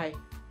 Why?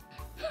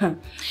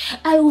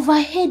 I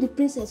overheard the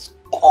princess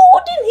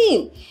scolding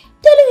him,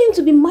 telling him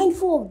to be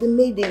mindful of the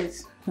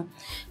maidens.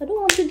 I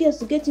don't want you girls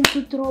to get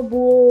into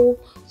trouble,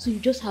 so you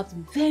just have to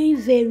be very,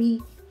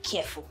 very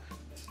careful.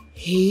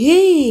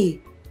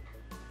 Hey!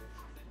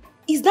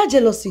 Is that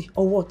jealousy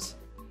or what?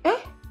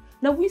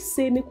 Now we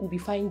say make we be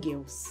fine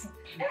girls.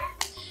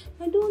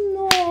 I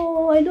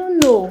don't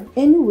know.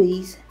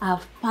 Anyways,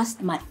 I've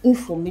passed my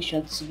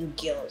information to you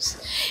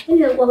girls.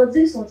 Anyway, I was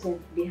doing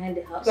something behind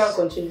the house. Go and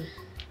continue.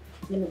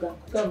 Let me go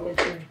and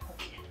continue.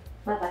 Okay.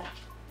 Bye-bye.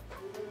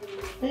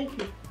 Thank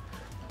you.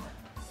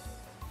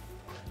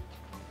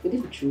 Could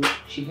it be true?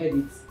 She heard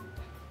it.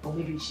 Or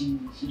maybe she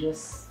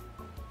just...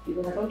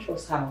 Because I don't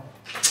trust her.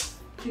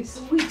 Please,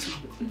 wait.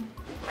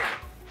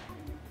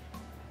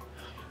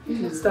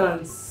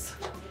 Stance.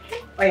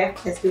 Oh yeah,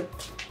 let's go.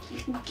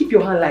 Keep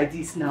your hand like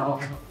this now.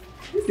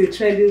 This is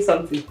trending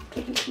something.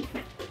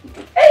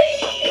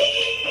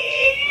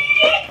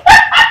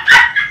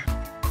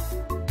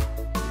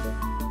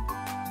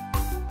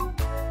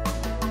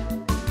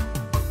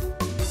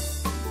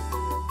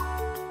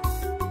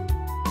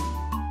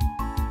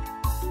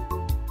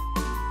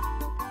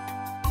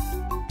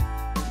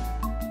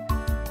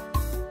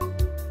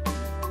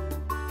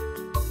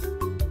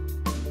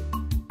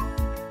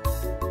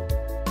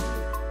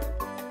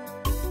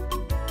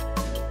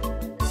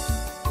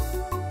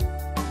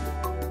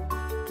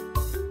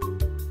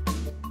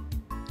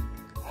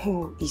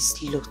 Who is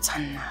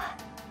Lotana?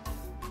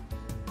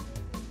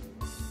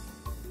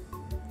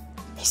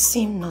 He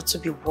seemed not to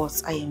be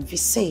what I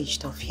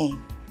envisaged of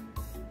him.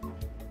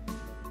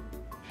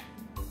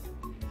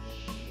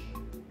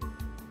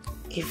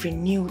 Every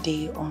new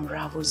day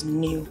unravels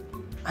new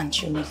and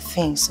unique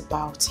things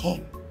about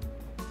him.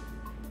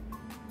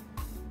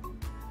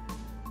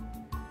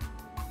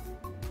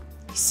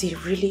 Is he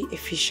really a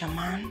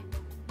fisherman?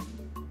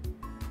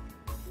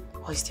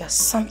 Or is there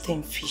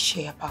something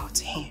fishy about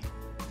him?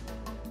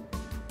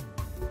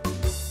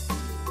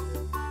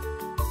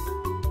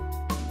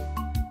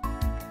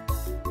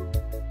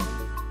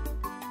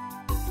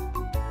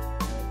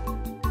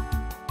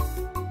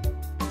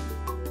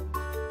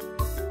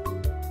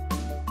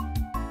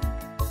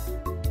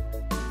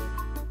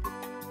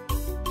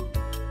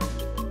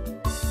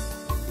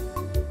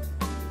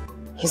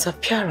 His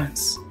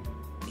appearance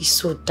is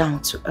so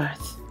down to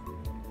earth.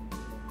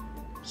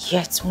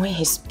 Yet when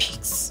he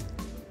speaks,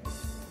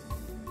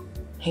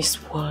 his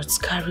words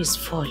carries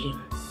volume.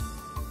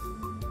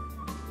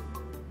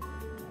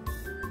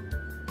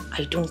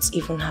 I don't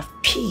even have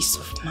peace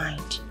of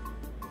mind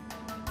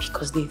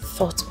because the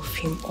thought of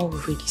him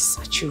already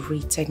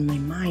saturated my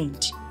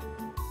mind.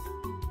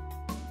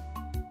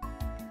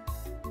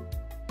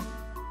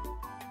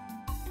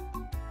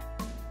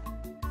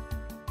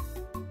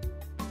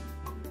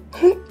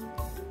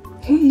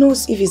 Who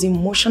knows if he's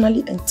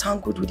emotionally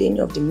entangled with any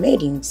of the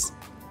maidens?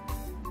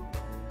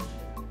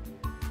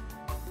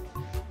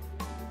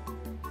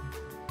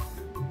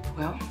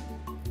 Well,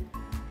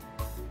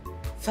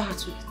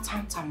 that would be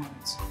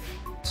tantamount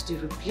to the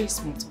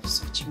replacement of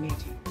such a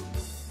maiden.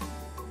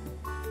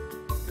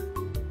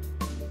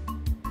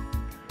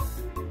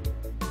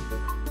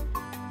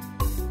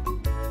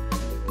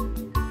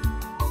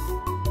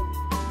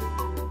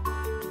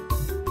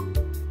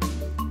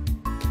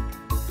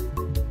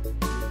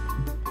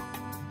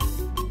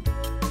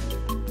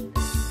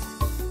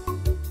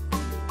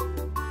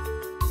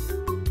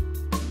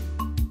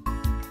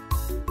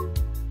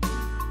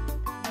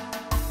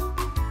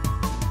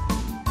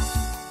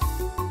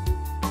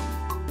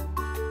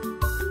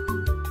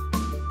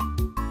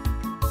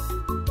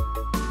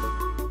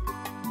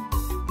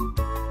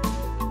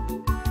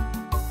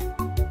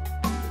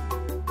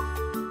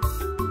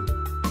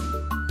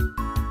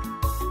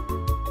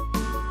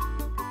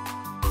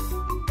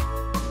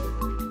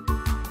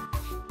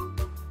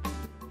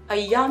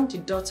 I am the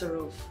daughter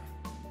of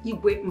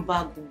Igwe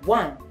Mbagu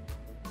I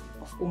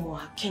of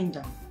Umuoha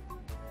Kingdom.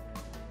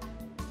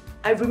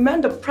 I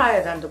remain the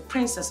pride and the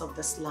princess of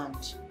this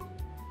land.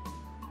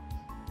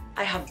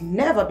 I have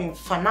never been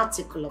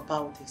fanatical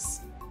about this.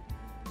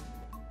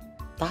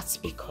 That's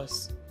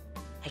because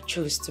I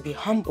chose to be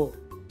humble,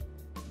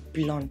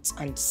 blunt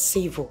and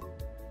civil.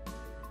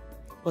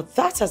 But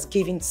that has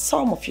given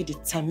some of you the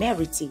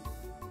temerity,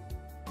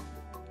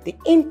 the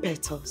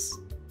impetus,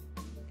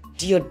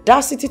 the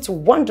audacity to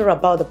wander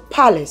about the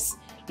palace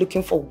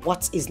looking for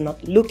what is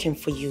not looking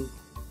for you.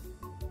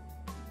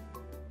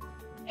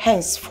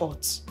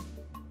 Henceforth,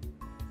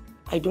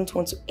 I don't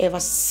want to ever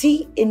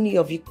see any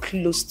of you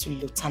close to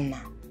Lotana.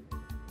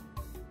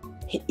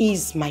 He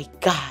is my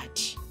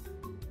guard,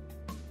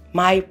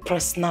 my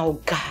personal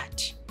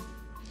guard.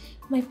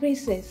 My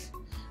princess,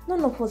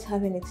 none of us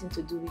have anything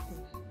to do with him.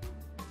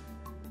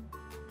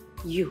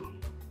 You.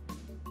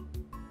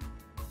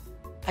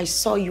 I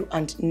saw you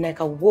and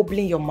Nneka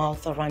wobbling your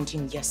mouth around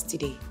him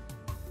yesterday.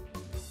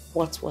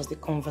 What was the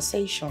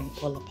conversation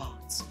all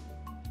about?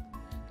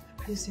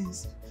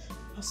 Princess,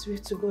 I swear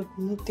to God,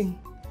 nothing.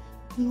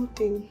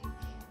 Nothing.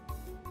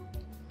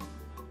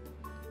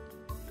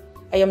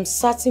 I am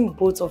certain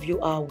both of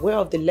you are aware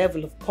of the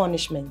level of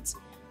punishment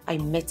I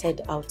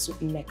meted out to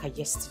Nneka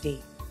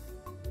yesterday.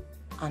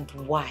 And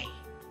why?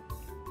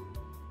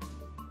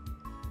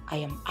 I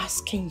am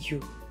asking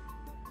you.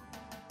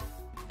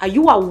 Are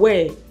you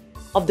aware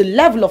of the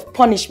level of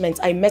punishment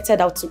I meted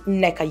out to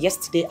Nneka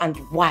yesterday and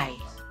why?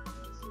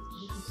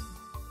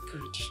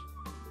 Good.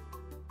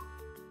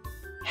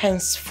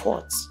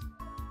 Henceforth,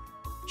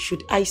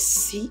 should I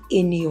see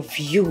any of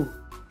you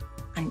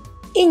an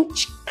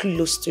inch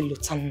close to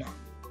Lutanna,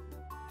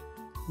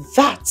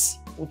 that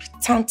would be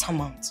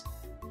tantamount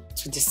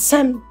to the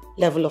same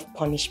level of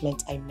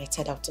punishment I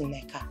meted out to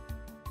Nneka.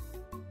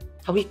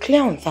 Are we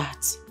clear on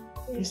that?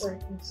 Yes, sorry,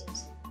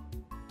 princess.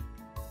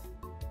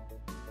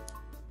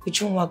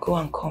 Ujunwa, go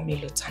and call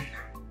me Lutanna.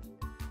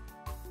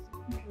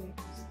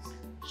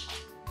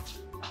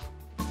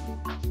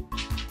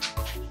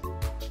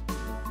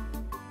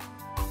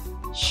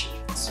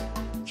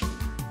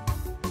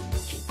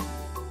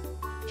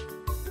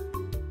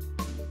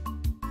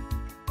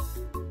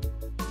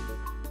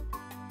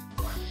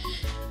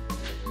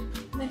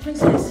 My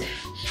princess,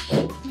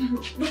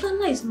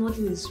 Lutanna is not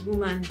in his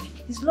room and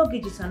his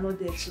luggages are not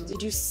there too.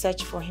 Did you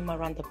search for him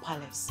around the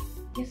palace?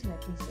 Yes, my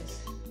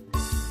princess.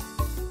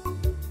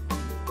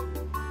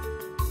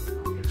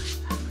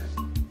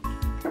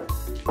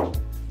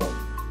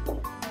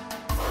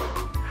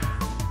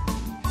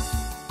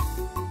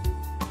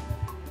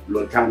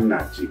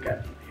 Lutanna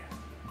Chikadibia.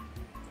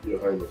 Your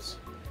Highness.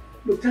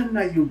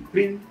 Lutanna, you've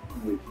been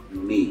with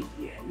me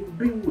here. You've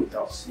been with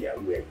us here.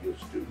 We're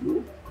used to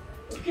you.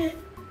 Okay?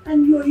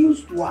 And you're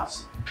used to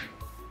us.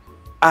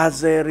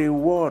 As a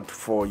reward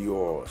for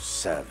your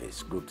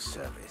service, good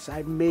service,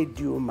 I made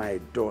you my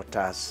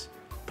daughter's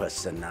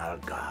personal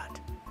guard.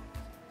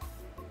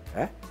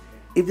 Eh?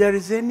 If there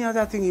is any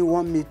other thing you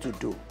want me to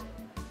do,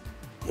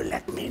 you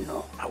let me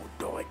know. I will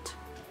do it.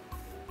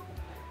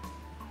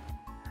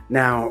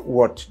 Now,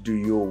 what do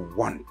you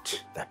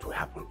want that will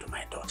happen to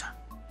my daughter?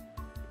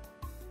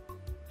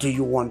 Do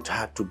you want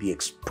her to be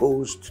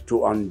exposed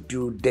to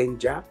undue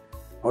danger?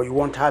 Or you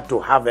want her to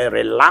have a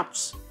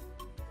relapse?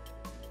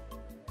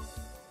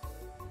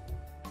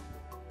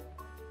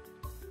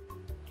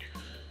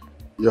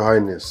 Your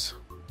Highness,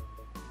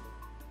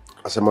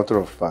 as a matter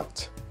of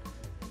fact,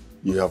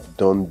 you have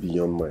done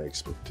beyond my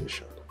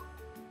expectation.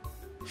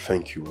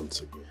 Thank you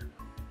once again.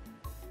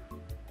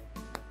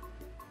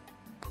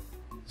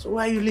 So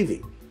why are you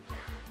leaving?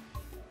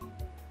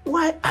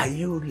 Why are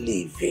you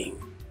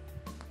leaving?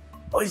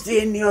 Or is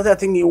there any other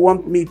thing you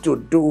want me to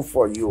do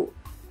for you?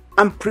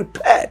 I'm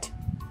prepared.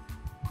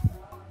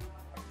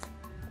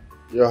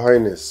 Your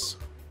Highness,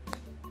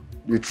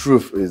 the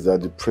truth is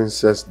that the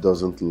princess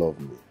doesn't love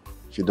me.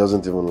 She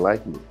doesn't even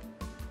like me.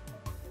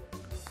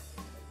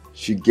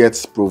 She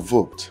gets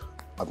provoked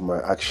at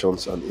my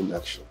actions and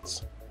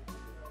inactions,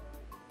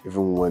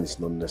 even when it's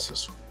not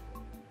necessary.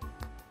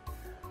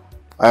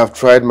 I have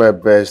tried my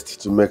best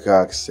to make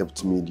her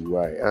accept me the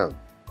way I am,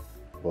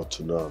 but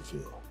to no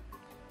avail.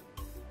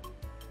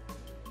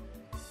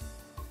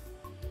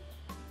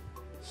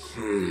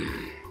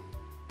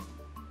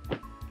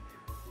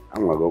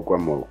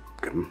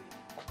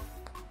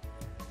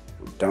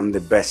 I've done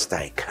the best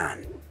I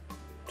can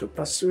to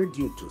persuade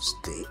you to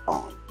stay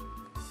on.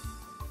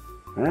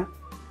 Huh?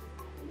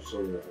 I'm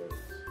sorry, Your Highness.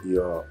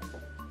 You're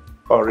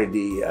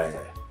already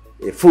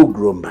a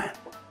full-grown man.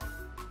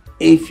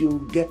 If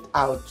you get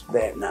out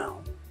there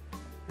now,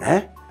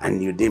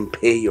 and you didn't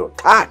pay your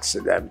tax,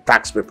 the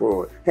tax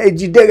people, hey,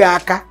 jidega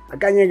aka,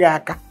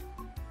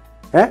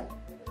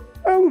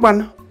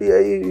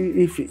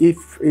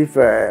 if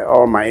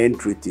all my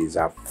entreaties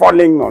are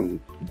falling on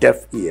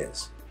deaf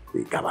ears,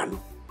 you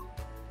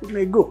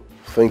may go.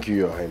 Thank you,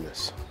 Your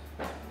Highness.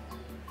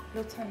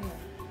 Lutanna,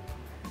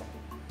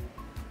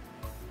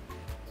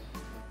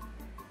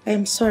 I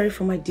am sorry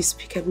for my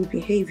despicable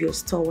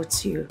behaviors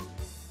towards you.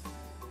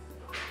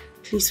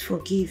 Please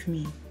forgive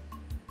me,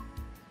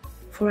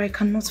 for I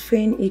cannot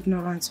feign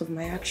ignorance of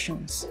my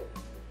actions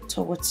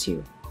towards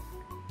you.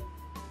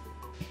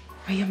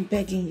 I am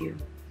begging you.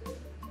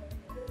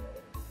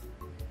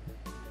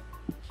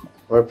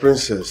 My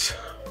princess,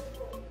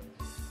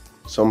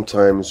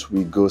 sometimes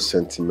we go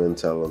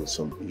sentimental on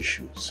some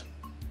issues.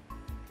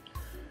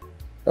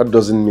 That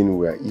doesn't mean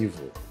we are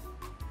evil.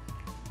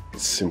 It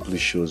simply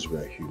shows we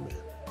are human.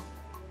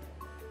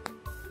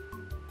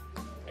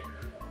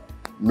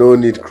 No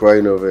need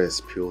crying over a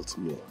spilled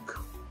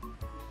milk.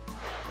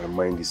 My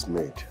mind is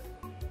made.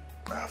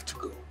 I have to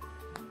go.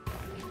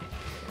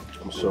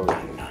 I'm sorry.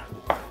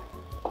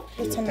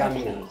 Lutanna,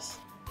 please.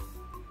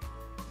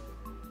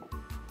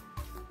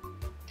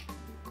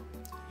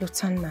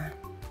 Lutanna,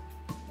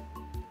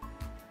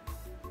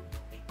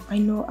 I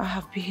know I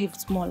have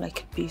behaved more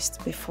like a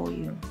beast before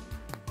you.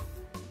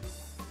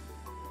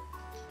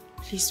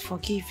 Please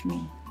forgive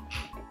me.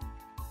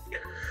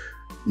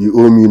 You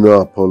owe me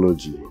no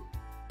apology,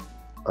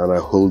 and I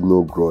hold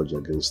no grudge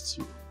against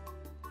you.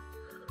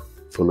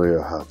 Follow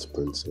your heart,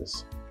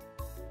 princess.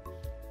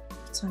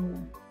 Tanya.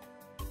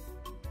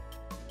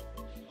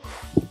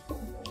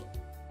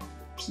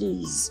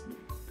 Please.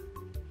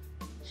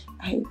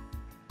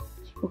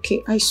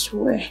 I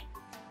swear.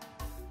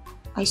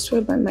 I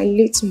swear by my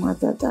late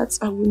mother that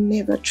I will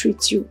never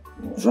treat you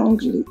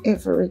wrongly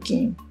ever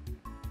again.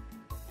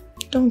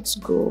 Don't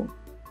go.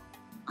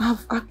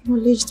 I've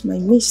acknowledged my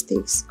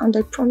mistakes and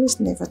I promise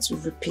never to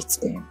repeat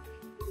them.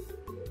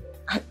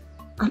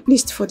 At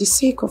least for the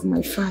sake of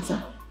my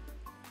father.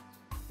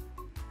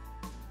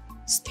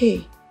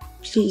 Stay.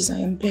 Please, I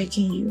am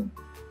begging you.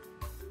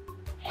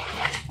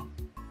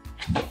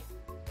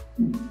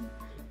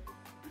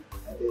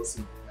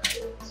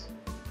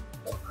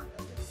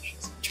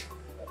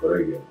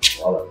 Very good.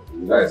 All right.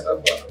 Nice.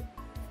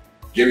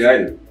 Give me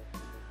ID.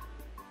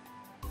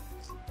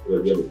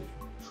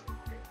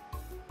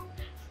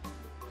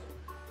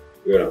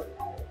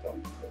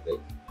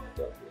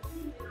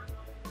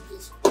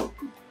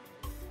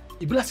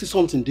 You better see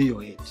something in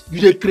your head. You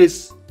dey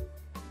craze.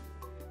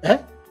 Eh?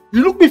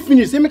 You look me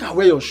finish, say make I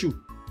wear your shoe.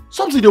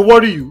 Something they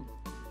worry you.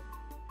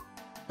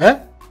 Eh?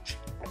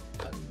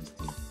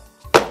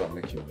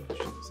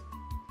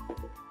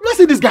 Let's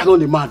see this guy on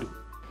the mad.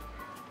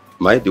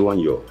 Am I the one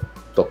you're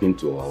talking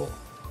to, or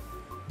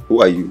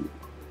who are you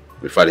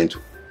referring to?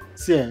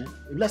 See,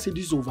 let's say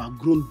these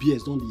overgrown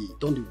beers don't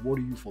they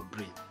worry you for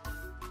brain.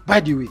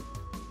 By the way,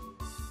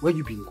 where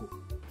you been go?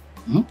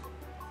 Hmm?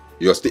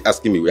 You're still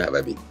asking me where have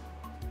I been?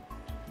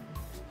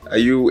 Are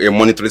you a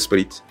monitoring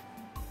spirit?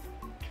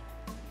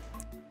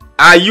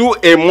 Are you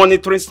a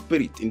monitoring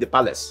spirit in the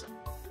palace?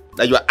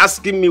 That you are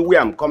asking me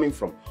where I'm coming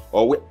from,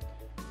 or where?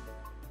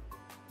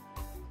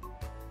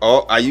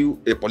 Or are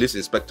you a police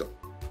inspector?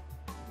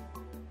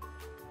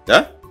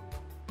 Yeah?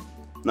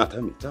 Now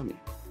tell me.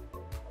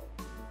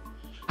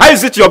 How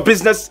is it your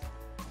business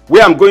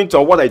where I'm going to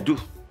or what I do?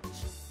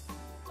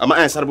 Am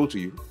I answerable to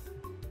you?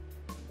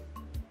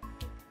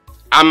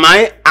 Am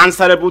I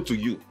answerable to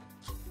you?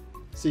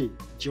 See,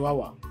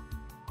 Chihuahua,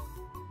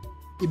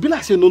 it be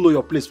like say you don't know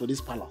your place for this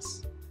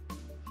palace.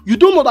 You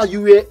don't know that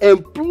you were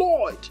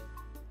employed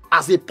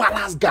as a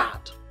palace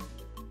guard.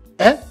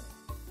 Eh?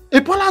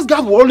 A palace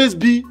guard will always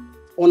be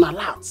on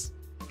alert,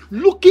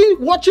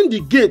 watching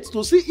the gate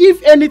to see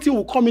if anything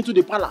will come into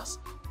the palace.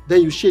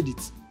 Then you shade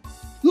it.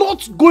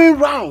 Not going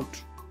round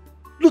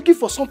looking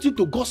for something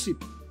to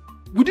gossip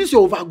with this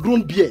your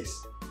overgrown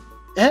beers.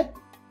 Eh?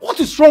 What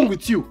is wrong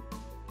with you?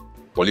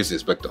 Police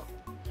inspector.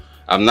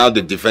 I'm now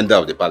the defender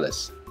of the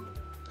palace.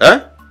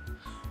 Eh?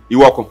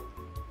 Iwako.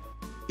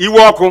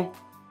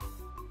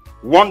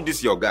 Warn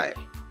this your guy.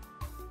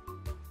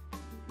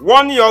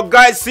 Warn your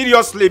guy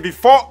seriously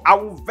before I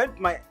will vent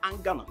my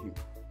anger on him.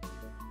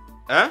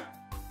 Eh?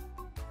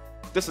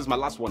 This is my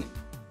last warning.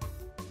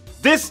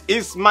 This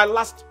is my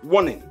last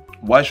warning.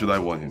 Why should I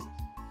warn him?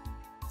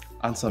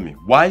 Answer me.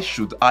 Why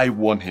should I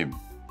warn him?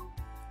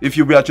 If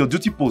you were at your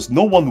duty post,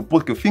 no one would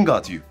poke a finger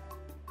at you.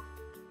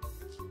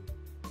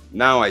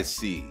 Now I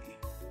see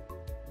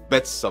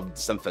birds of the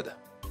same feather.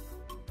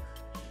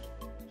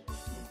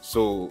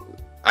 So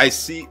I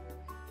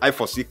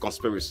foresee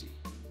conspiracy.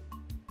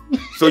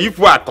 So you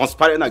people are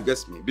conspiring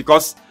against me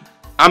because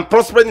I'm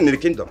prospering in the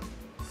kingdom.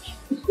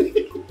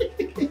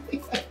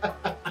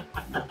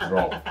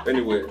 Wrong.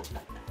 Anyway,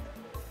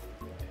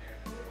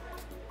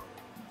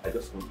 I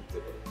just want to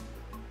tell you.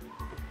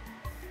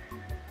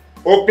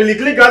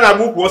 Okilikili gana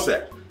mu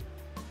kwose.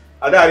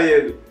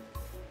 Adari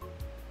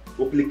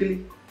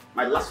Okilikili,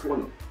 my last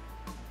one.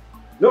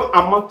 No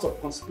amount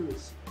of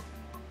conspiracy.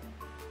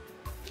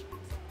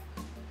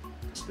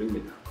 Bring me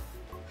down.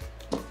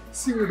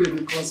 See what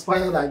they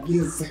conspired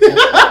against.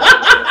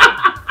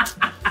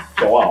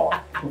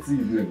 Chihuahua. What's he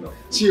doing now?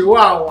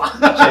 Chihuahua.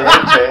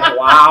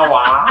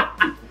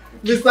 Chihuahua.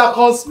 Mr.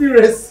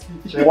 Conspiracy.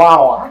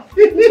 Chihuahua.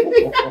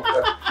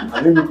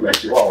 I didn't look like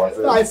Chihuahua.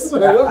 So. I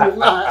swear, don't be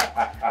lying.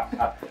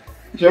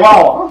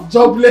 Chihuahua.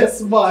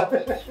 Jobless man.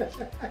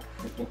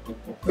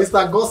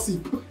 Mr.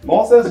 Gossip.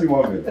 Nonsense, you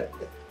want me.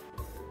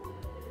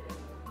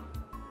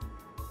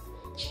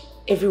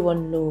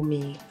 Everyone know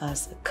me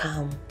as a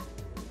calm,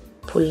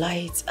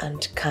 polite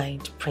and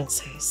kind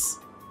princess.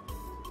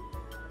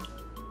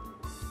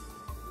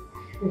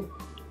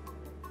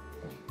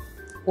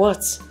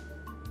 What?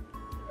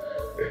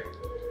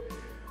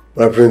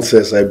 My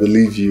princess, I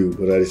believe you,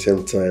 but at the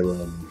same time,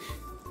 I'm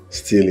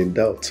still in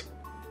doubt.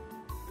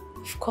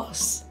 Of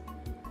course.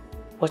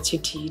 What you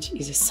did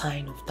is a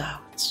sign of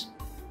doubt.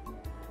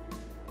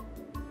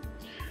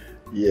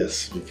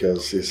 Yes,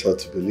 because it's hard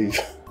to believe.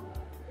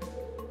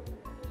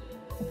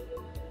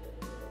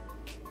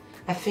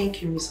 I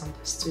think you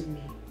misunderstood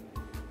me.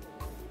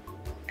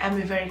 I'm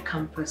a very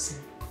calm person.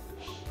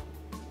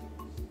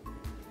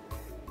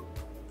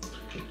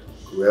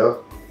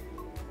 Well,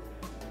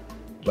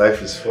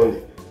 life is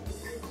funny.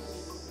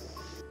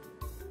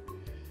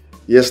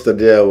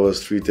 Yesterday I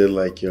was treated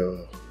like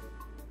an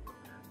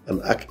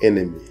arch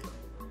enemy.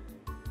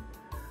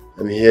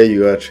 And here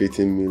you are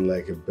treating me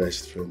like a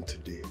best friend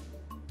today.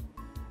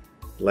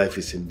 Life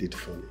is indeed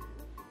funny.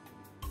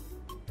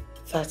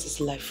 That is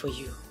life for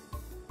you.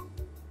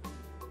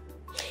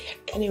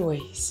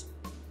 Anyways,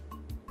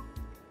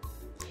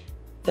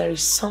 there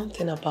is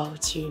something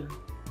about you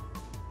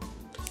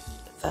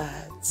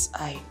that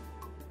I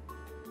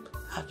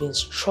have been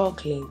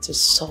struggling to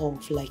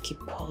solve like a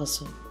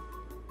puzzle.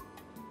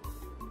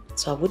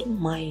 So I wouldn't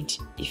mind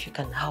if you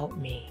can help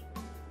me.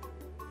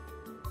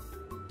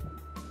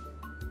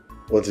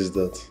 What is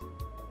that?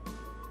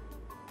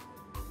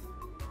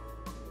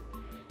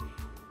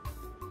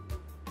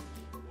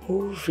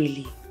 Who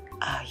really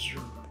are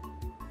you,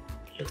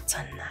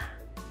 Lutana?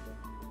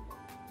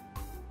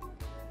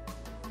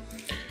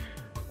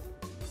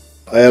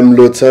 I am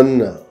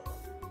Lutana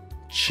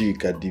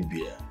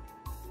Chikadibia,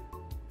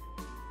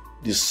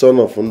 the son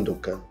of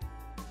Undoka,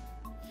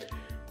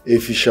 a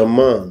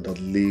fisherman that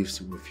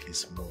lives with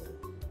his mom.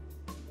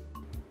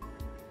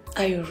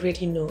 I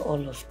already know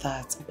all of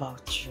that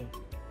about you.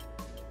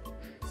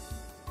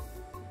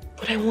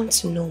 But I want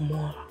to know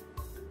more.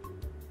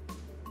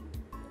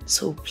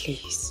 So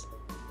please,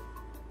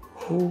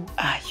 who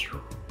are you?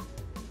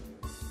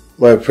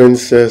 My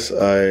princess,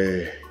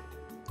 I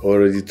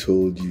already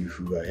told you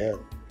who I am.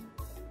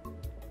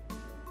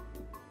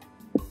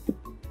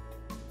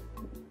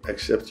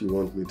 Except you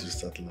want me to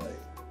start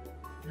lying.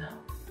 No.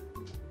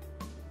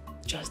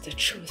 Just the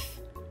truth.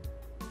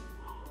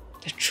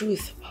 The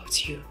truth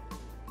about you.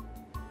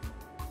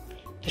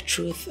 The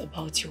truth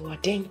about your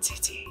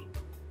identity.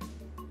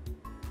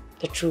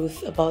 The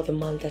truth about the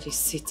man that is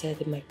seated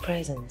in my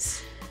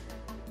presence.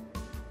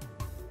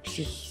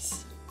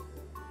 Please.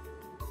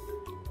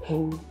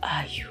 Who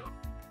are you?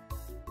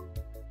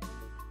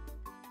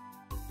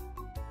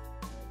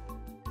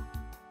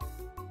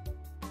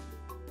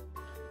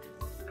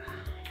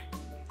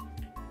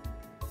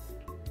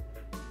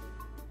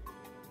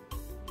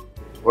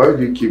 Why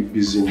do you keep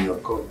busy in your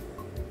call?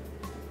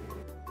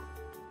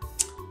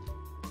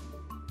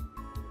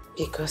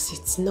 Because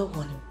it's no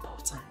one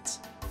important.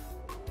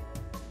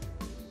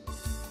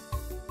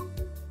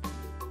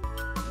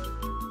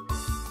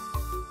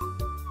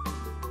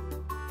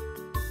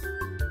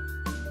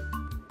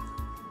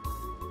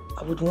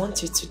 I would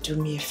want you to do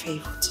me a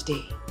favor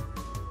today.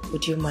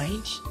 Would you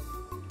mind?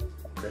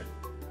 Okay.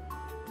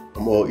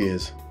 I'm all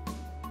ears.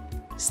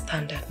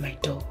 Stand at my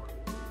door.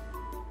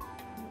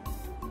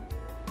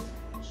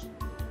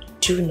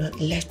 Do not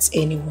let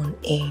anyone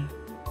in,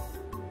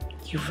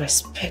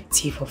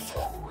 irrespective of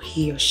who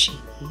he or she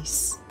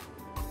is.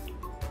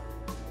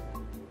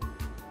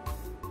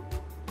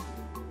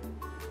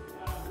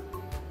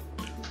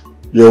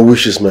 Your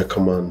wish is my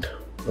command,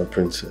 my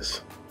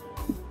princess.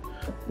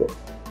 But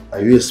are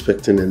you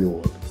expecting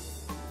anyone?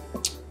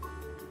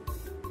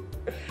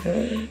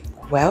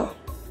 Well,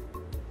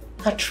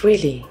 not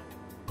really.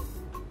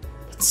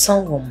 But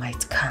someone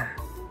might come.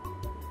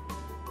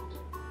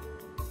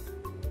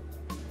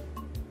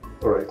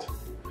 Alright.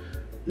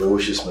 Your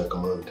wish is my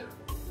command,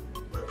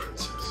 my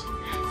princess.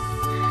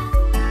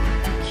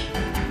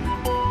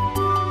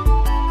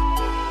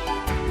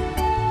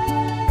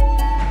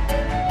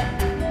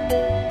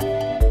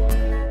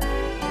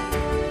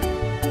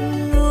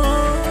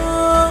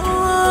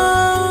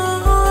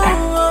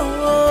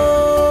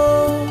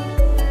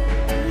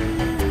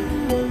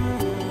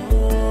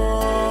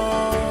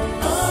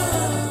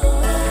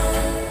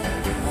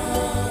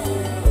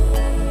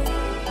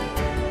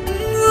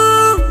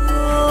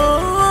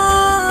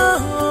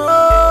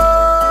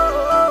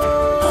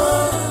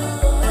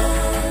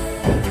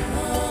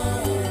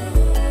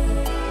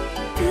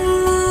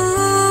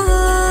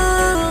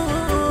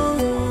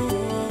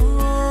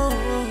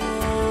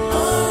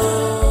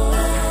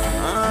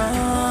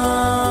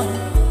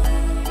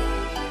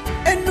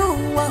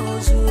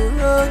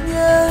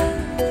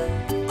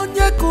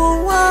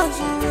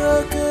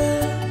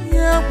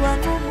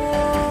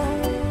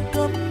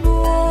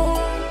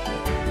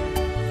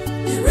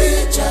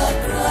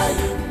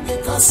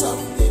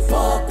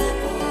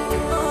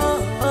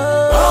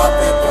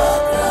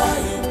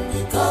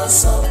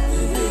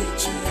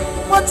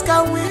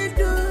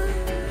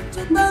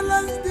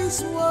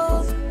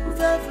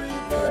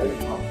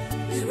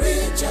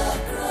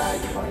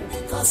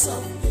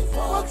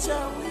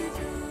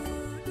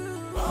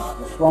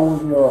 What's wrong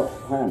with your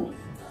hand?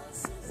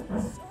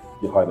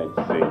 Your Highness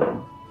is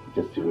saying it's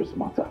a serious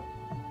matter.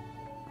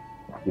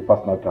 The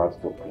personal guards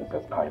to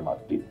Princess Kaima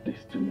did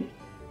this to me.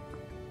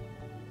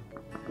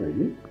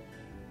 Really?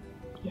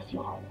 Yes,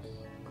 Your Highness.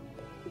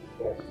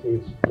 Yes,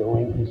 he's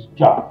doing his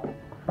job.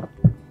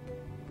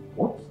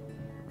 What?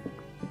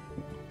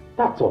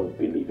 That's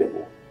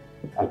unbelievable.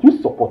 Are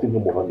you supporting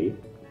him over me?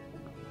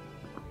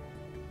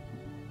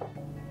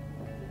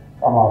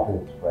 Come off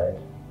it, Fred.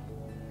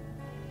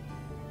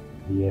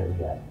 The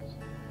areas.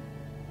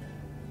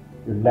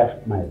 You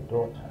left my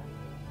daughter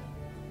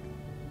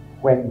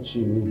when she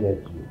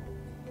needed you.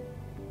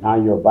 Now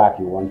you're back,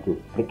 you want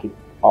to pick it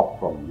up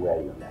from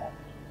where you left.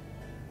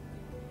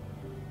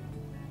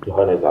 Your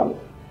Highness,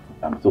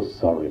 I'm so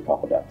sorry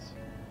about that.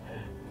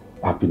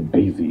 I've been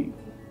busy.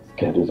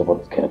 Schedules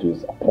about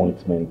schedules,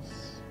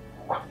 appointments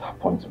after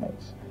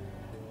appointments.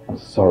 I'm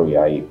sorry,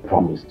 I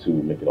promised to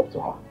make it up to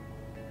her.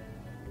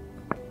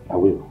 I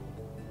will.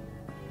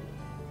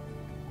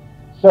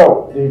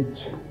 So, did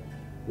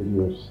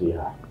you see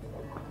her?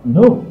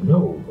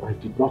 No, I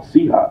did not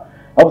see her.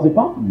 I was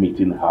about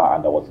meeting her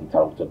and I was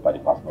interrupted by the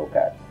personal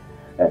guard.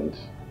 And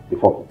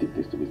before he did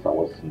this to me, so I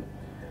wasn't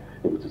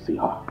able to see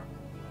her.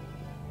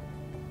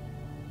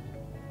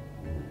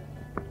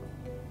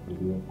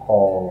 Did you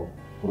call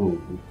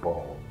through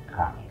before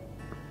coming?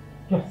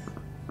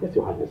 Yes,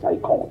 Your Highness, I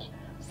called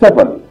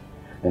several,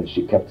 and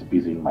she kept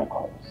busy in my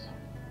calls.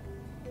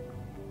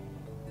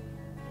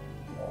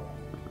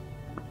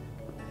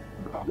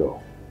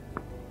 No.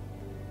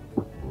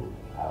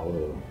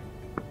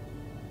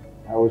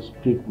 I will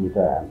speak with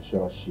her. I'm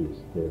sure she's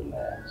still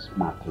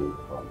smarting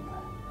from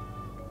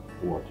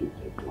what you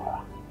did to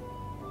her.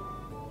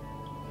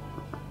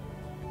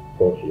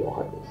 Thank you, Your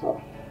Highness,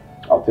 sir.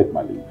 I'll take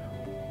my leave.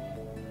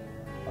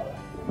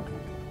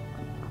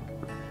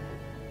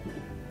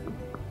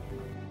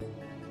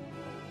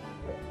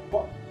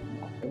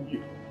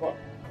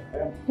 I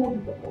am so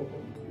disappointed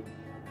with you.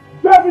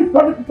 Very,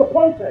 very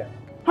disappointed.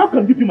 How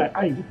can you be my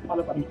eye in this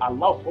palace and you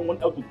allow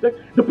someone else to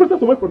take the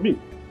princess away from me?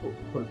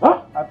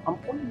 Huh? I'm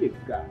only a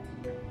guy.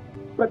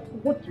 But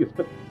what do you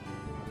expect?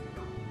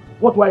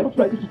 What do I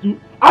expect you to do?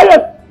 I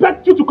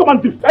expect you to come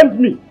and defend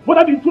me.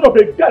 Whether the intruder of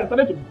a girl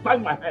started to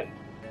bind my hand.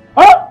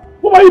 Huh?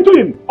 What are you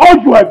doing? All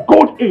you are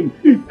good in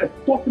is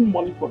extorting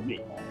money from me.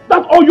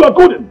 That's all you are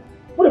good in.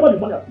 What about the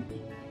money I've been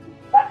giving?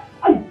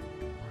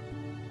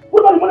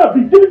 What about the money I've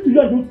been giving to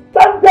you and you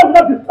stand there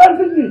without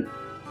defending me?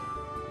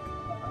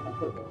 I'm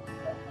so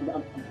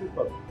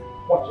sorry.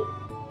 Watch it.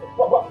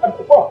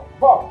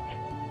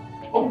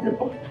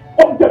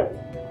 Open them.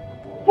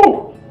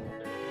 Move.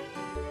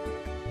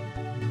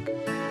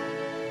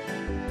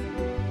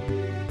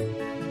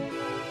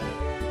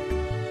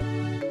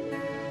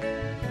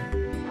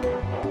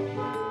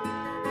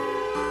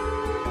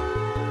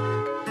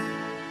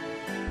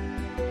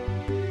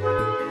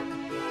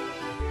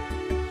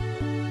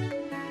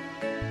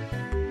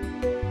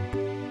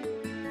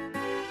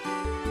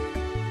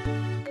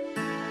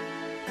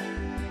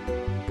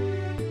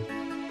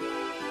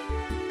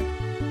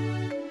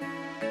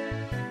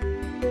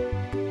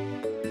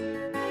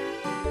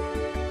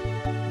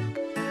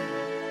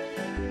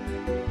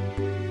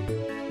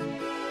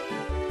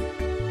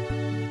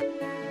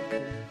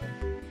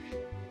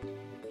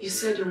 You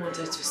said you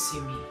wanted to see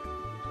me.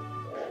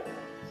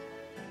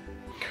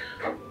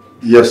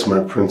 Yes, my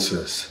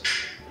princess.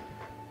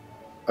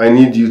 I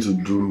need you to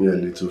do me a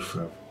little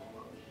favor.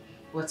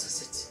 What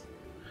is it?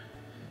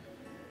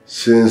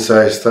 Since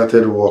I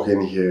started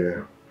working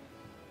here,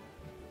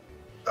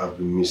 I've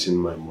been missing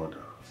my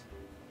mother.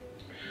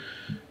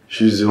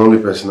 She's the only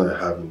person I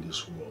have in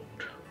this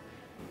world.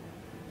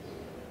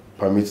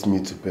 Permit me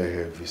to pay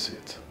her a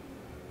visit.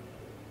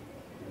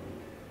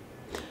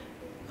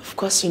 Of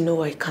course you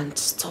know I can't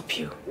stop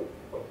you.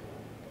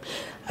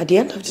 At the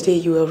end of the day,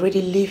 you were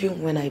already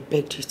leaving when I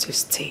begged you to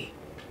stay.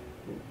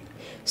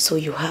 So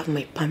you have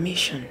my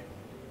permission.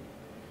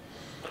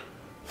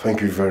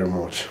 Thank you very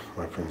much,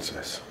 my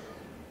princess.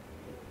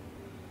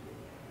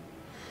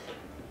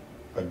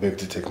 I beg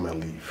to take my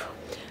leave.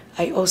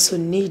 I also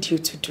need you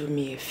to do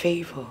me a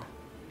favor.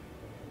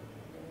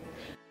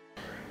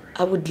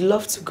 I would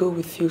love to go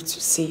with you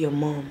to see your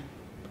mom.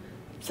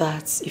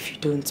 That's if you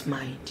don't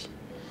mind.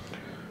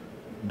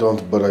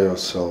 Don't bother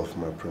yourself,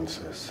 my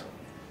princess.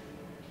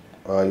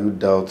 Are you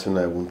doubting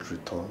I won't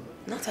return?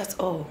 Not at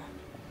all.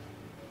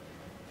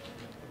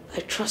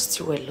 I trust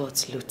you a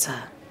lot,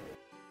 Luther.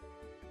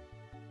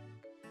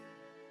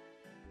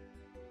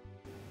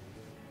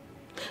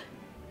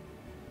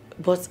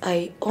 But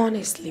I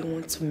honestly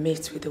want to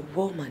mate with a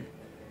woman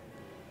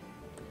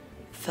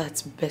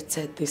that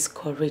bettered this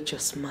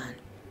courageous man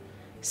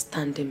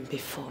standing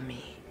before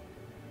me.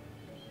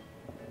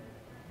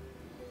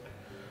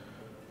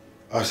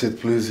 As it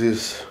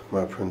pleases,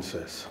 my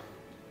princess.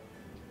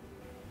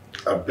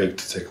 I beg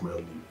to take my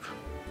leave.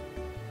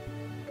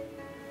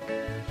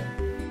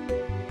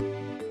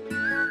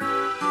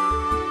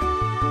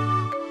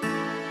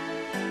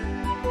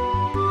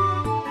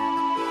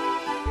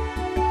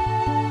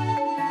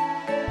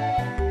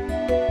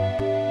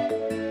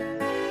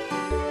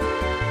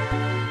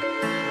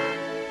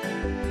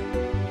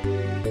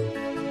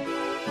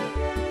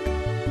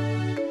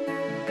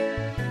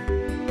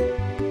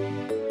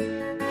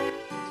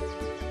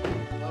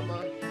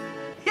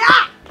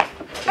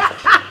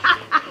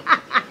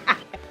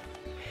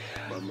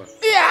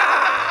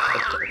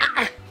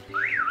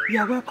 You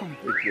are welcome.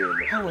 Thank you.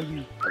 How are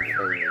you? I'm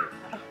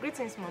fine.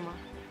 Greetings, Mama.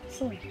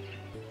 So,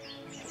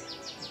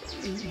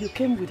 you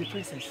came with the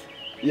princess?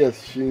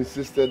 Yes, she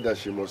insisted that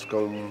she must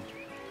come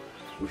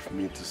with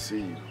me to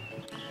see you.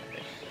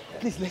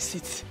 Please, let's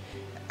sit.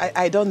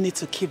 I don't need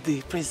to keep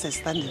the princess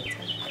standing.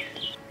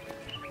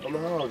 Mama,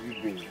 how have you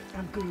been?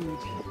 I'm good.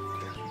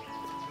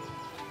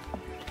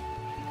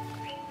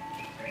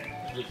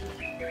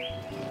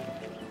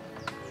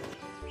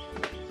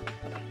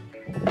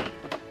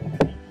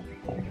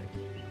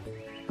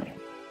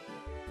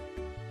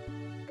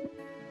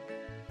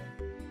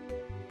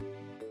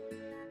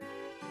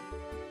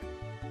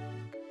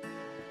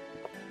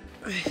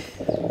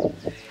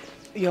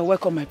 You're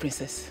welcome, my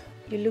princess.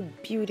 You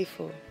look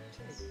beautiful.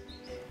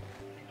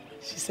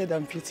 She said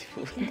I'm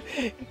beautiful.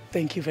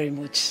 Thank you very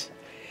much.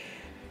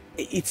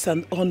 It's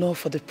an honor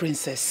for the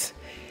princess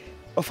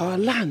of our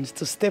land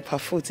to step her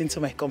foot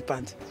into my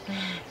compound.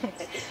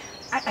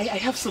 I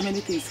have so many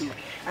things here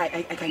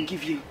I can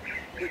give you.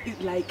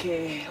 Like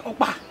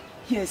Okpa.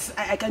 Yes,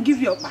 I can give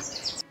you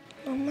Okpa.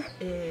 Mama.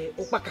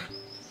 Okpaka.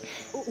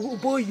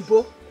 Ubo,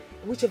 Ibo.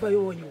 Whichever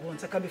one you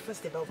want. I can be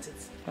first about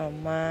it.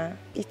 Mama,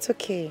 it's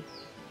okay.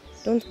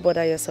 Don't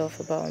bother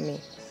yourself about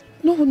me.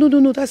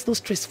 No. That's no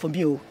stress for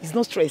me. It's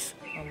no stress.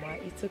 Mama,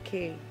 it's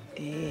okay.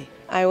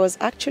 I was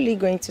actually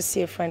going to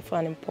see a friend for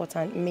an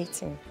important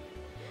meeting.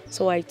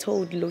 So I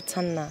told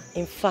Lotana,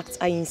 in fact,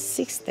 I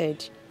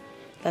insisted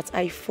that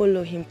I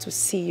follow him to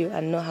see you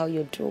and know how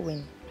you're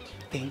doing.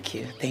 Thank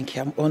you.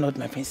 I'm honored,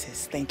 my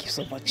princess. Thank you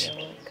so much. You're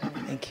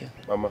welcome. Thank you.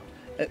 Mama.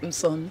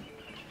 Son.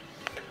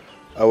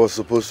 I was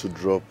supposed to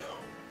drop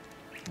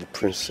the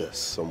princess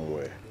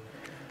somewhere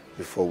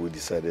before we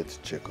decided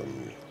to check on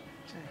you.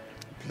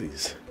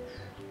 Please,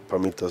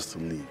 permit us to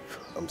leave.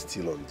 I'm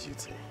still on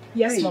duty.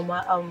 Yes,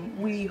 Mama.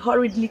 We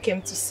hurriedly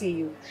came to see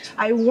you.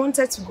 I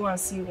wanted to go and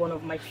see one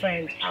of my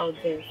friends out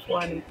there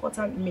for an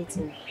important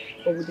meeting,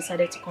 but we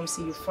decided to come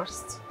see you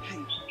first.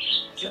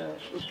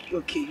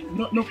 Okay,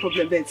 no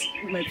problem, but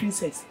my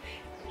princess,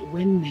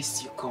 when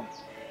next you come,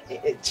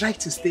 try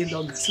to stay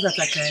longer so that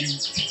I can,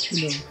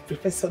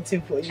 prepare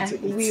something for you to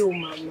eat. I will,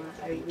 Mama.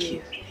 I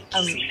will.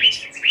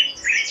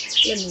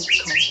 Let me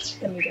come.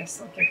 Let me get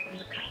something from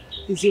the car.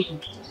 Is it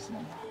okay?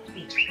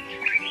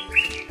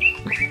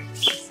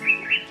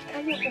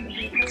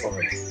 All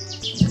right.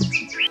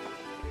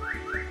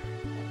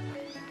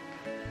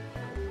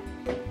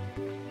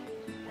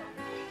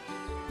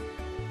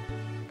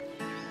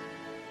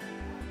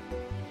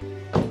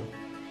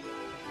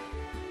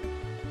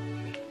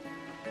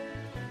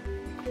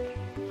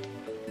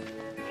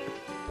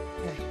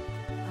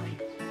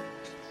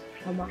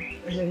 Mama,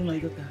 my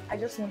daughter. I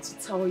just want to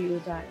tell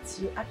you that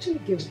you actually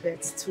gave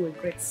birth to a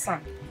great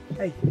son.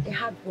 Hey. A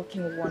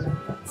hard-working one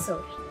at that.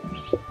 So,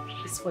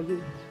 it's for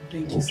you.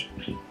 Thank you.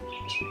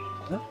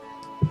 Huh?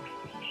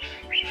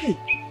 Hey.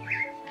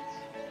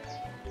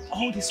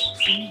 All this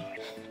was for me.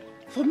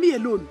 For me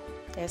alone.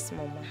 Yes,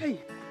 Mama. Hey.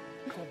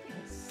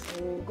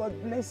 God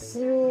bless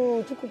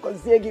you.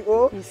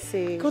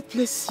 God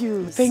bless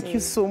you. Thank you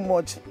so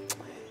much.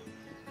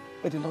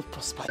 May the Lord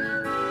prosper you.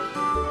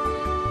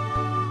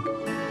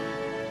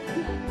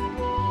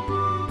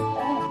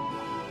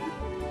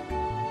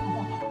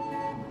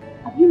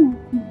 Have you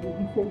noticed the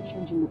recent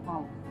change in the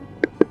house?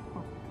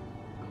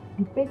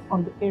 Depends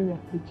on the area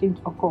the change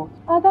occurred.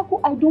 Adako,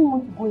 I don't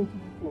want to go into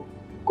details.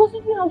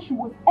 Considering how she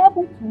was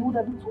able to know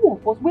that the two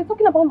of us were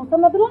talking about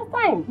Lutana the last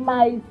time.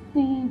 My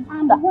sis.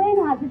 And when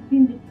has it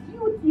been the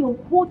duty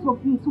of both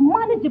of you to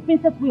manage the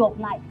princess' way of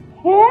life?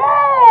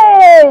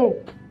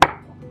 Hey!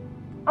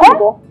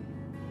 Ambo,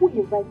 who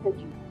invited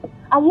you?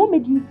 And what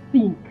made you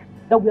think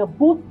that we are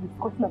both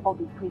discussing about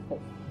the princess?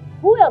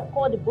 Who else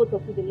called the both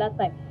of you the last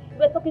time? We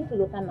were talking to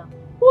Lutana.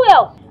 Who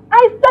else?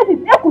 I said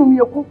it,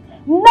 Ekunumioku.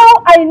 Now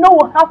I know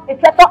we have a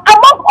traitor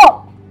among us.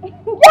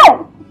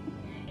 Yes!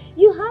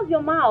 You have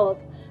your mouth,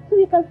 so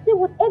you can say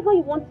whatever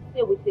you want to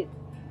say with it.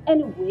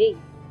 Anyway,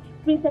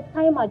 Princess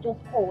Taima just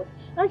called,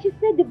 and she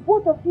said the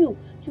both of you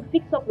should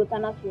fix up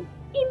Lutana's room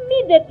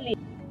immediately.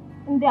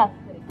 And that's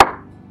it.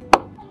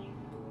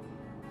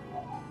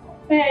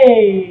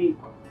 Hey!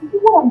 You see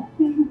what I'm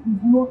saying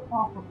is not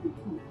far from the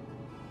truth.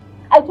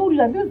 I told you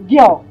that this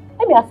girl,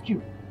 let me ask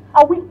you,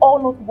 are we all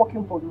not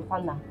working for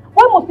Lutana?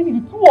 Why must it be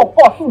the two of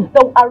us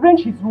that will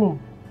arrange his room?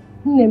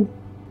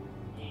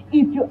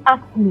 If you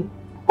ask me,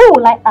 who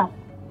will I ask?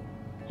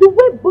 The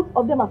way both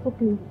of them are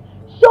talking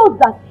shows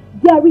that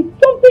there is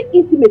something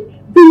intimate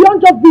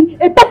beyond just being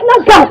a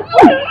personal guy.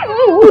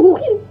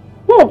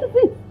 What is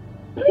it?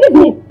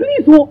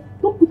 Please, don't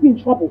put me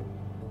in trouble.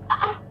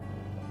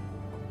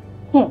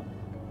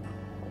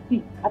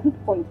 See, at this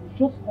point, we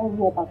just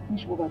hurry up and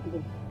finish what we're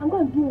doing. I'm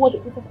going to do what the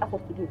princess asked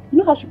us to do. You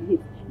know how she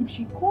behaves. If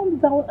she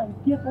calms down and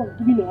gets on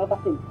doing another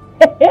thing,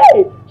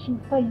 she'll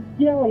start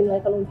yelling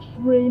like an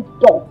untrained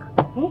dog.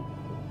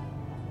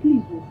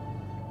 Please,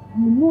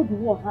 you know the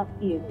world has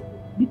ears.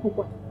 Please don't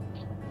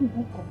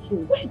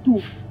continue.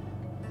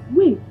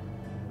 Wait.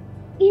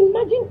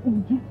 Imagine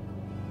Uju.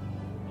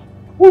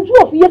 Uju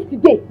of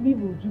yesterday. Leave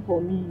Uju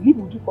for me.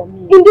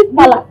 In this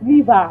palace.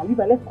 Leave her.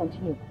 Let's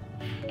continue.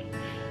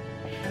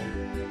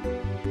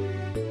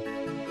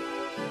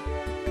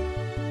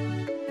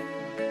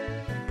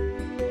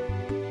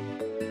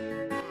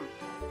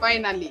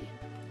 Finally,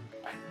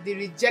 the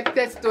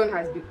rejected stone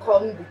has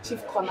become the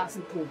chief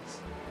cornerstone.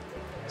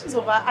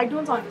 Chizoba, I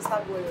don't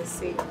understand what you're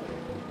saying.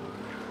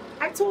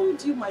 I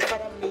told you my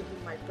father made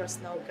you my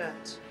personal guard,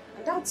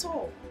 and that's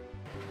all.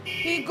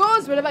 He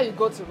goes wherever you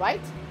go to,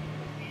 right?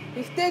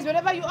 He stays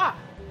wherever you are.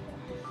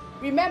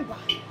 Remember,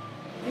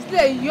 he's still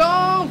a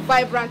young,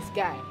 vibrant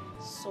guy.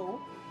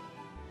 So,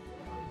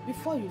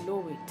 before you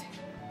know it,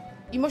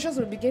 emotions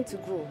will begin to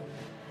grow.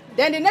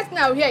 Then the next thing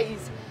I'll hear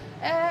is,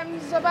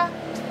 Zoba,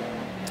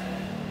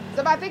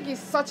 I think he's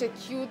such a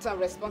cute and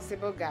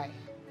responsible guy.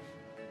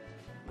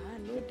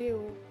 Man, no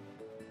deal.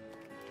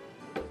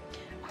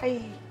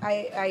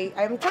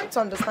 I'm trying to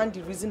understand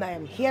the reason I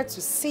am here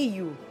to see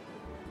you.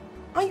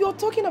 And you're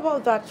talking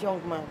about that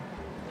young man.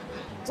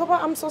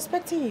 Zoba, I'm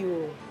suspecting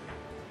you.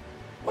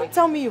 Don't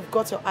tell me you've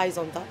got your eyes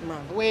on that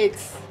man. Wait,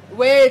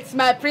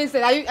 my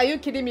princess. Are you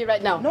kidding me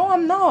right now? No,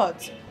 I'm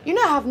not. You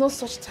know I have no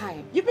such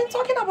time. You've been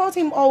talking about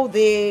him all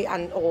day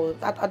and all.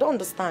 I don't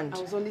understand.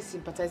 I was only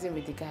sympathizing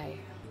with the guy.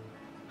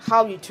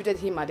 How you treated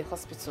him at the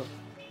hospital.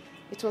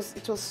 It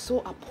was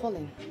so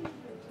appalling.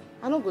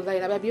 I'm not going to lie,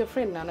 I'll be your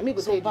friend now. Let me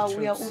go tell you the truth. But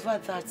we are over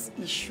that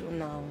issue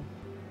now.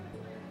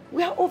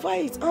 We are over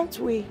it, aren't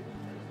we?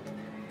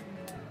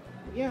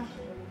 Yeah,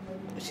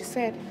 she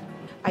said.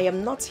 I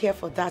am not here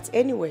for that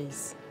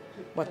anyways,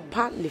 but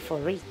partly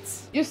for it.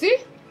 You see?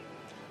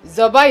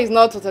 Zoba is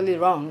not totally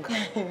wrong.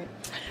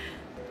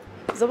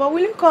 Zoba, will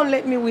you come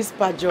let me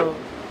whisper, Joe?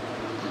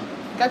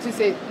 Can't you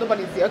say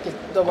nobody's there? Okay,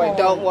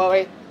 don't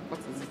worry. What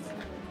is it?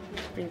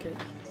 Drink it.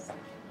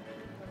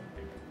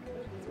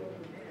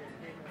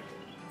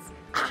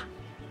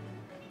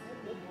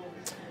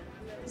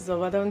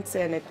 Zoba, don't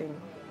say anything.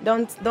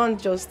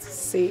 Don't just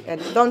say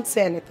anything. Don't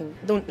say anything.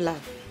 Don't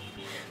laugh.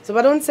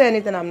 Zoba, don't say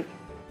anything. I'm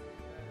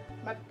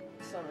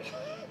sorry.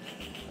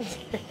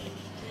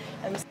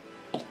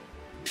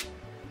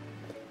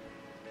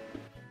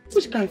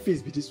 Which kind of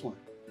face be this one?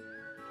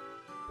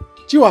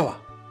 Chihuahua,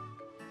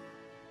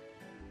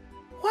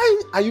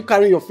 why are you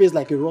carrying your face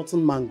like a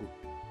rotten mango?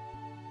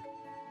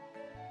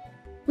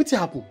 What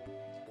happened?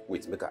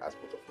 Wait, make I ask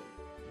both of you.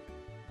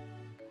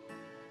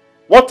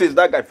 What is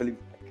that guy feeling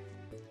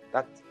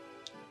like?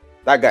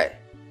 That guy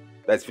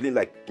that's feeling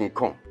like King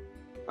Kong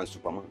and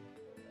Superman.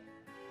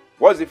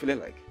 What is he feeling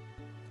like?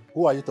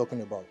 Who are you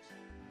talking about?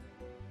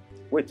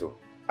 Wait,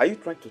 are you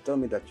trying to tell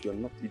me that you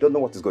don't know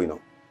what is going on?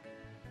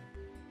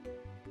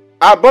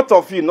 Are both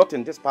of you not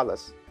in this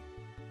palace?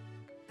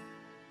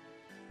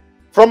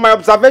 From my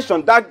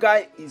observation, that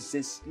guy is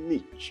a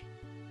snitch.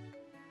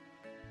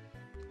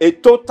 A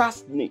total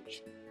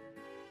snitch.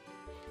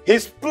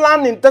 His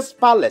plan in this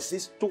palace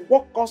is to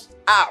walk us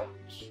out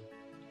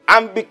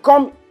and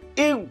become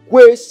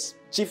Igwe's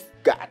chief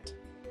guard.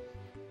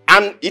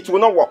 And it will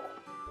not work.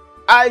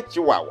 I,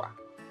 Chihuahua,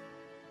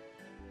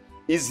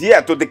 is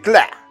here to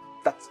declare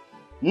that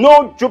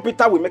no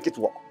Jupiter will make it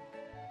work.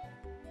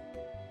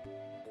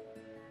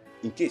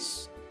 In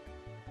case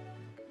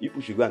you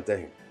should go and tell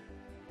him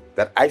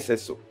that I said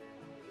so.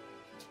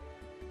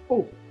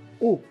 Oh.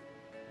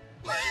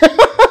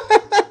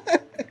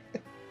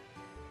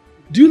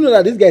 Do you know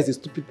that this guy is a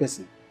stupid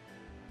person?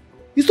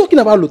 He's talking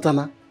about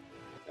Lutana.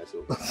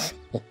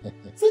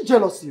 Is he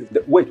jealous of you?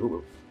 Wait.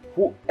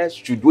 Who else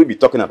should we be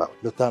talking about?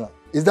 Lutana.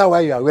 Is that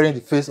why you are wearing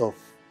the face of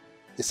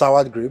a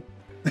sour grape?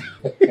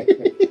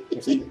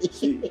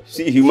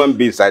 See, human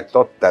beings, I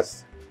thought that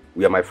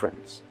we are my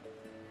friends.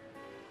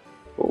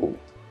 Oh,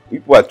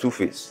 people are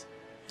two-faced.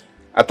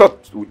 I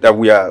thought that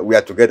we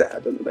are together. I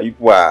don't know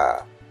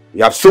that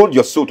you have sold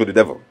your soul to the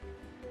devil.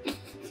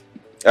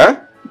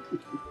 Huh?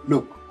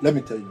 Look, let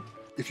me tell you.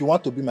 If you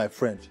want to be my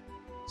friend,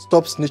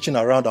 stop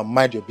snitching around and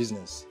mind your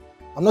business.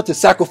 I'm not a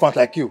sycophant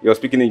like you. You're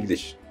speaking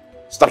English.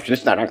 Stop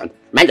snitching around and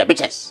mind your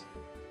business.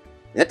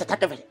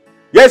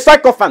 You're a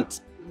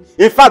sycophant.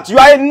 In fact, you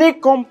are a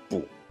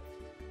nincompoop.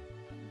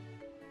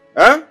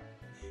 Huh?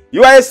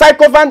 You are a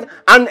sycophant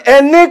and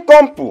a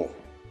nincompoop.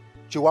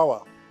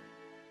 Chihuahua,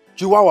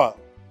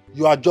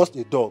 you are just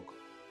a dog.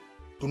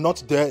 Do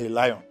not dare a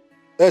lion,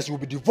 else you will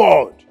be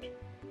devoured.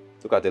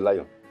 Look at the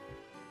lion.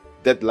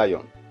 Dead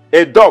lion.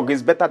 A dog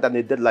is better than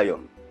a dead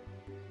lion.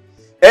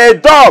 A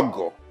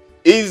dog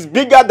is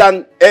bigger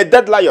than a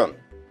dead lion.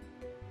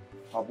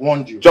 I've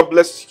warned you.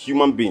 Jobless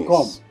human beings.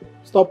 Come,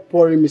 stop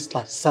pouring me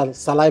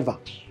saliva.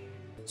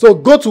 So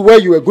go to where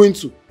you were going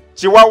to.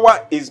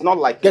 Chihuahua is not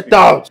like... Get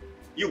out!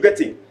 You get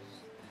in.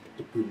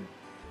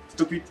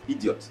 Stupid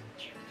idiot.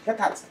 Get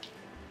out.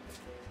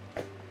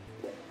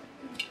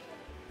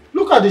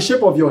 Look at the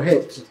shape of your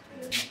head.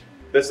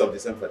 Best of the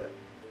same feather.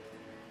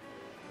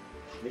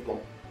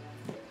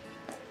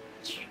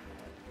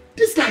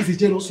 This guy is a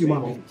jealous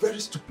human being. Very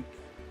stupid.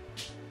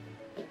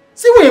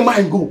 See where your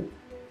mind go.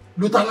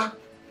 Lutala.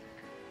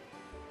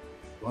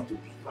 You want to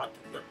be bad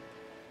to them.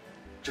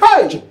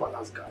 Try! Check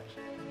balance guy.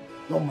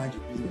 Don't mind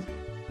your business.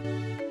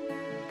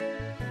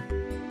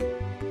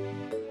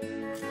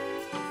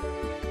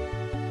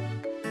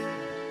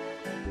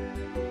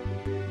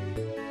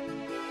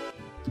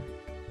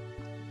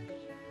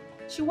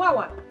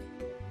 Chihuahua,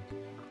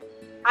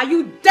 are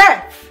you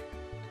deaf?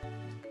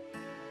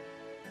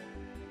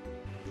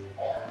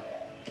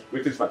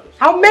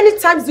 How many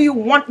times do you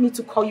want me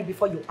to call you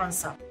before you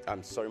answer?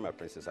 I'm sorry, my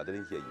princess. I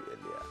didn't hear you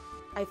earlier.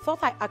 I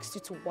thought I asked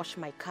you to wash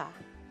my car.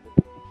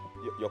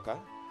 Your car?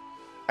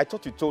 I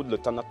thought you told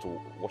Lieutenant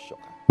to wash your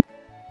car.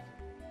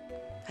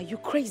 Are you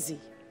crazy?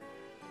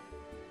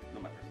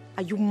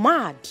 Are you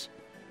mad?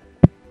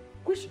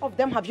 Which of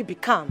them have you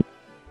become?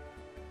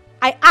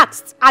 I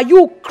asked, are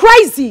you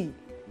crazy?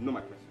 No,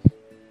 my princess.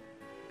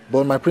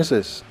 But my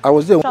princess, I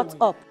was there. Shut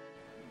up.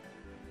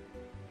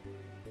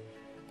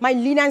 My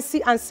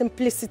leniency and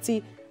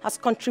simplicity has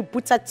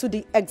contributed to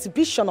the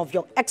exhibition of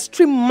your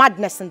extreme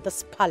madness in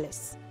this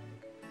palace.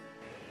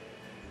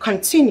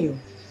 Continue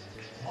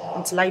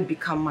until I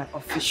become my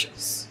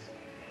officials.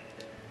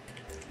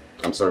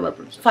 I'm sorry, my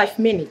princess. 5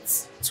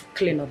 minutes to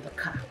clean up the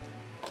car.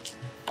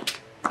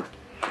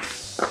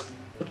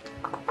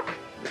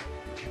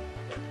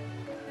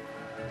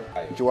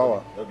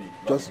 Chihuahua,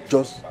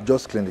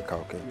 just clean the car,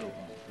 okay?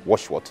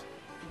 Wash what?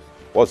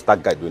 What's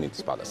that guy doing in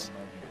this palace?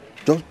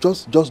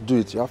 Just do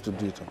it. You have to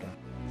do it, okay?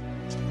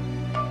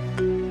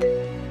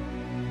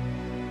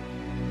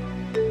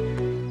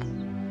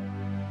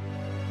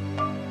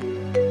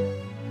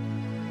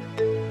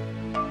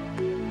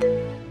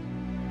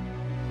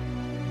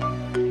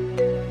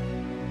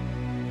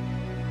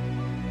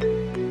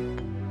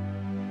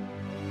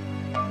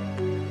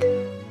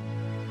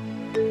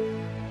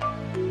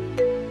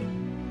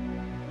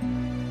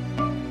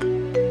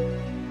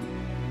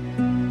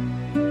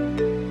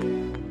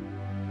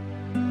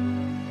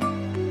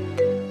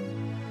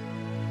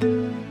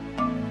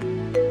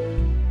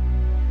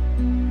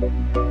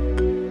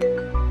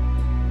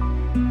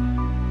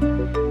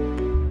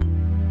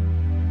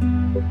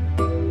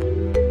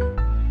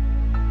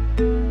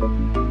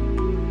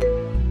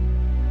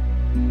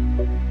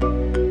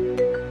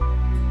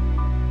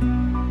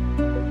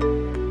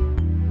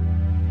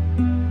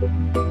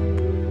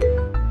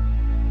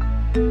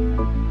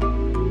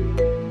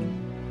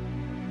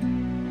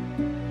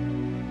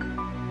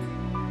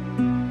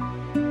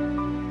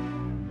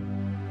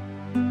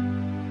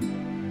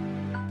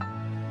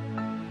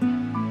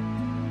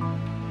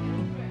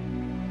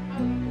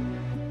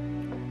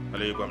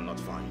 I'm not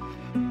fine.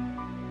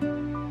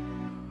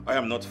 I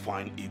am not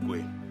fine,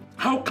 Igwe.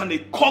 How can a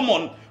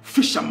common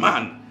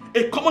fisherman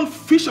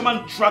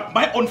drag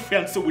my own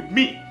fiancé with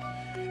me?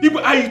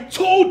 Igwe, I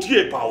told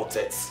you about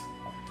it.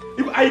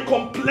 Igwe, I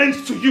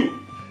complained to you.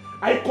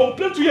 I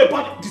complained to you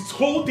about this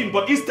whole thing,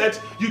 but instead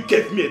you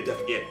gave me a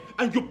deaf ear.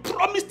 And you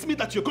promised me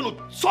that you're going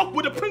to talk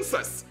with the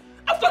princess.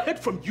 After I heard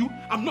from you,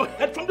 I'm not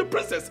heard from the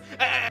princess.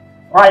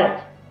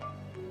 Quiet.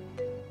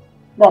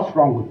 What's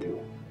wrong with you?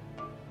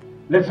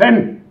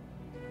 Listen.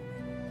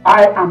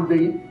 I am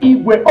the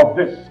Igwe of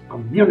this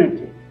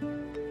community.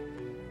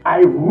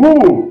 I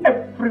rule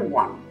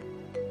everyone.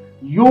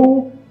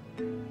 You,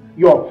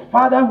 your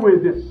father who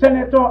is the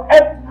senator,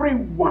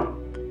 everyone.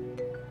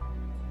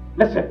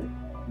 Listen,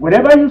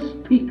 whenever you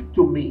speak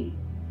to me,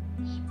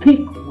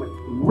 speak with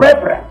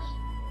reverence,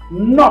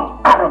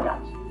 not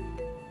arrogance.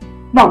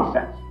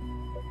 Nonsense.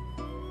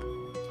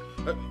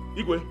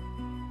 Igwe.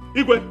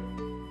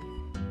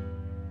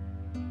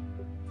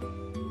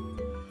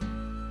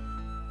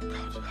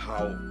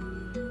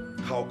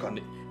 How can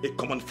a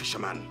common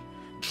fisherman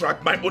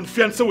drag my own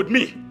fiancé with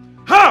me?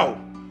 How?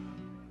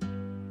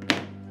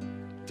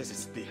 This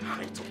is the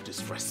height of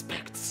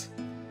disrespect.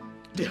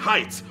 The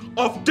height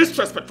of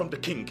disrespect from the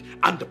king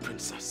and the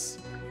princess.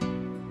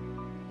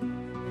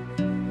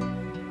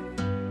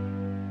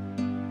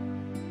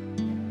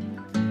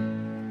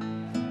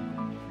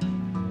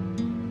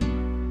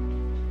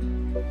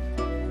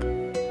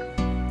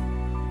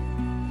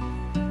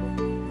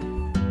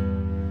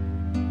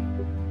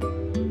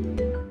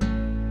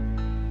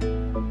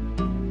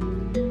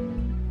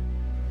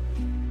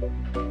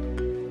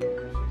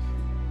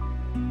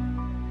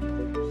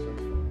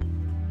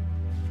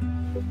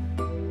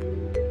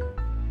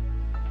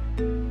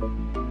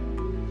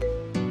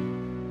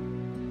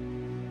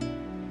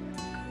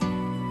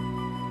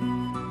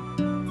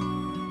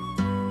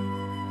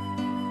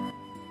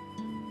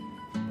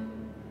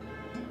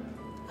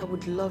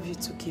 Love you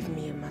to give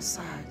me a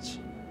massage.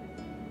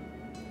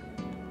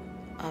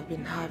 I've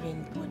been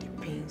having body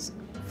pains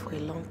for a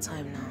long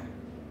time now.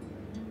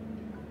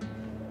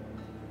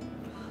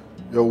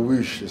 Your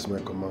wish is my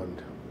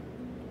command,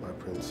 my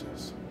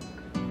princess.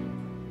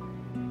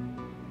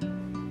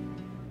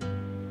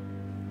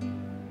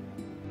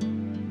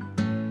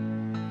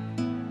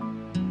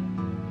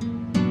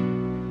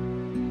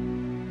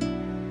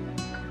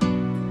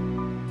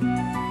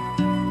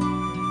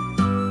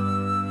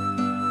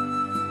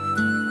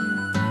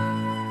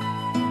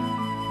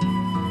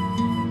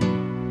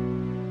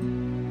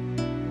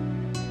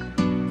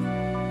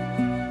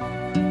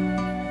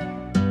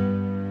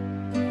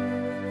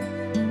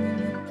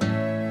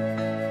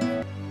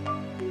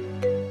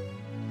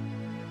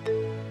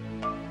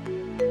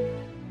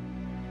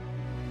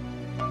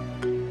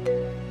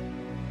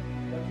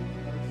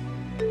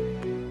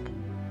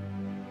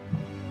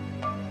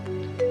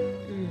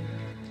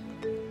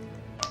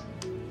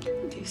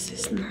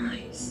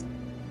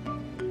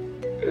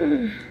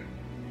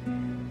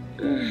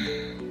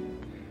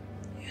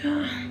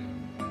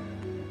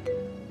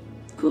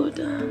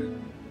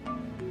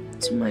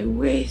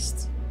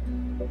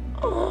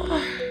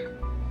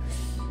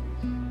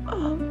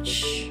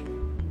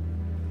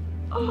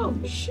 Oh,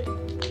 shit.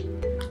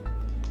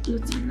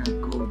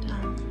 Lieutenant, go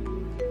down.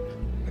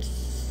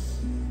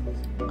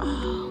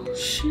 Oh,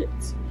 shit.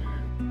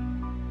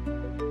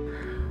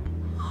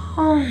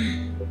 Oh.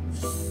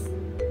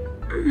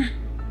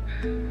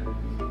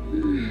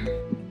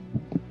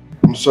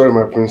 I'm sorry,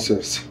 my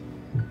princess.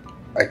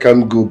 I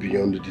can't go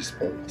beyond this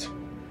point.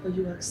 But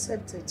you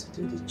accepted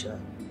to do the job.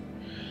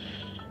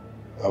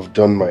 I've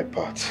done my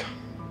part.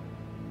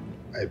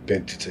 I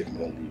beg to take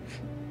my leave.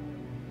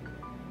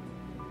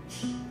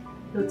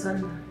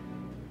 Lieutenant.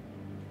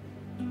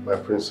 My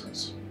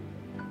princess.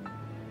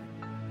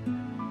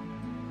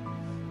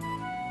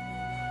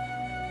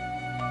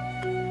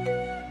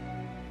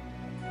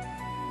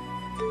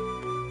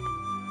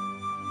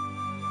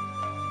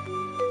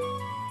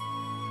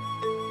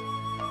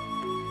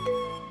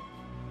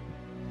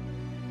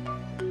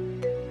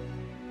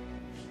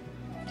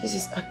 This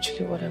is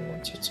actually what I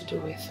want you to do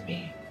with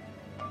me.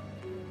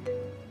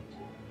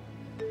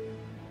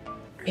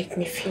 Make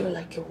me feel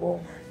like a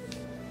woman.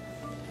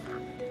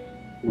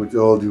 With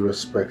all due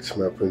respect,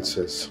 my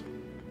princess,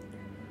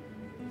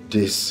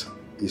 this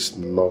is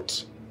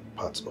not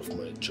part of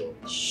my job.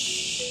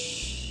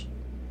 Shh.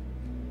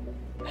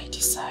 I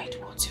decide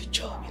what your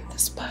job in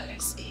this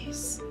palace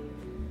is.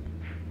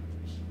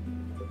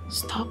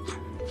 Stop.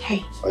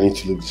 Hey. I need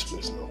to leave this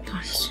place now.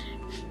 Please.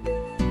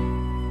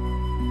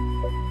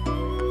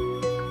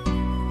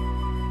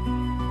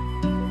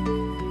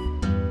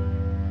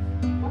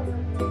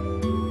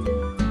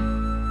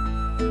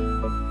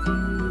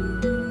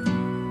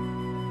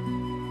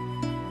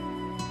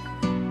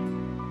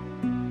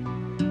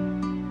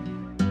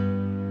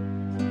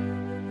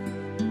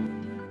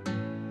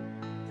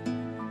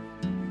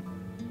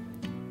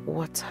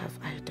 What have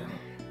I done?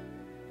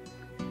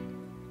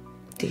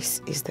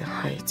 This is the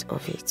height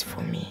of it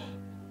for me.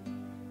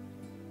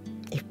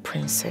 A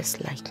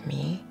princess like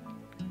me,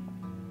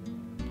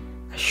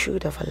 I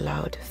should have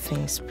allowed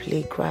things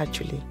play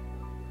gradually.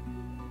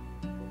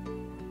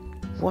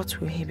 What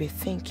will he be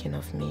thinking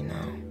of me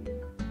now?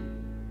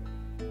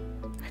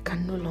 I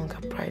can no longer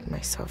pride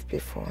myself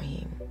before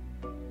him.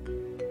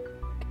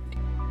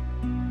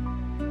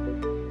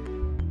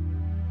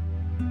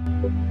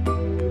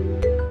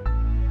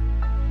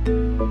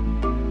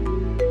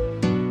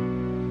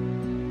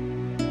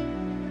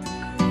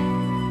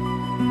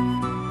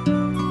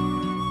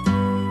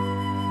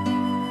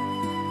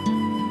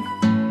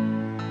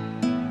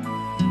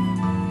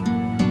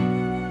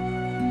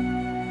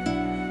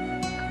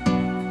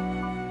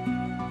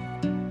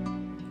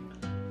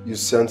 You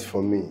sent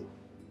for me,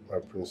 my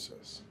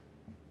princess.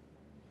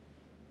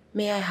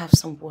 May I have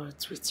some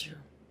words with you?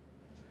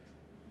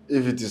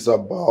 If it is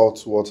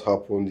about what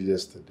happened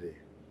yesterday,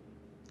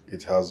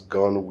 it has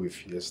gone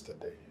with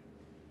yesterday.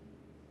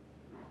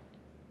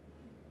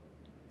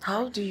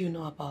 How do you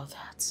know about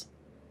that?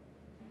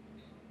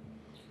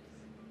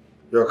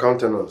 Your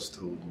countenance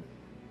told me.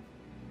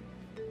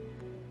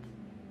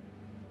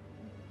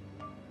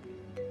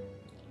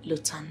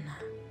 Lieutenant,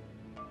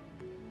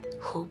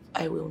 hope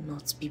I will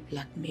not be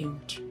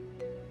blackmailed.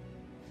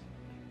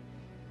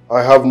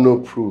 I have no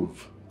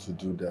proof to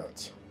do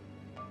that.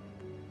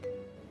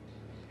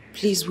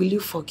 Please, will you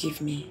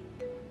forgive me?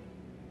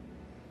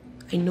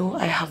 I know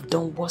I have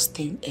done worst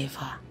thing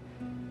ever.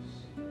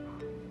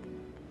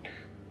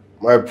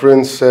 My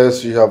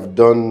princess, you have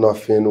done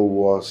nothing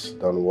worse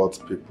than what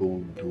people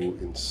do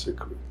in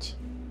secret.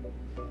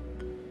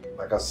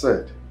 Like I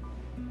said,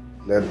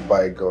 let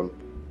bygone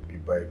be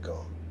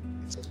bygone.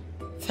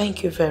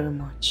 Thank you very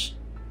much.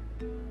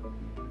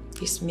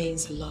 This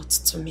means a lot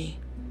to me.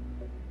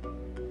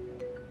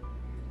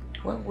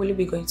 When will you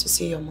be going to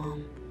see your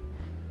mom?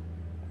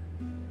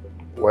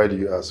 Why do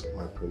you ask,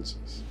 my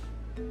princess?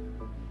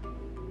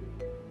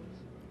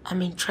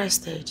 I'm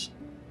interested.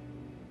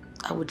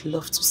 I would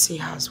love to see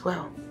her as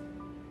well.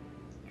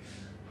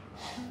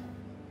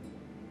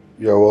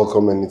 You are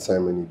welcome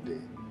anytime, any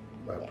day,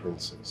 my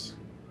princess.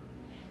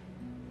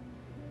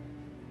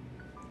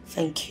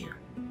 Thank you.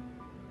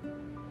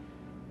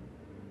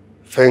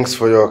 Thanks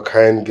for your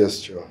kind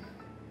gesture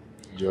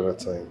the other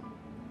time.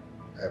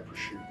 I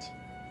appreciate it.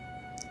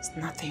 It's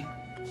nothing.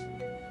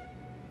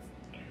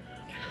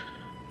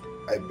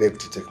 I beg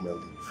to take my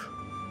leave,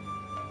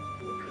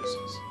 my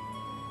princess.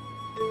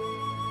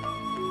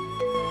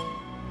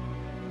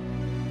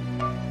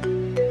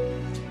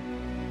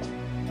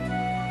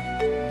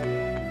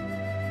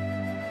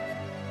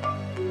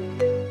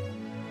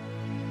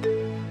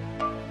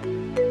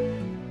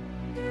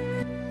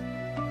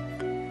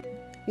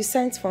 You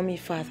sent for me,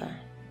 Father.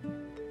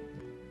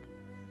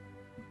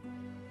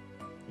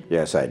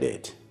 Yes, I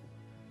did.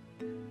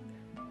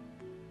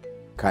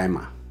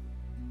 Kaima.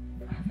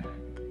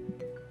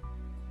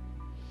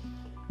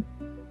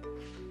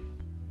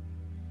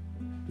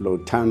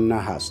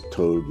 Lotana has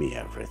told me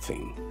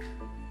everything.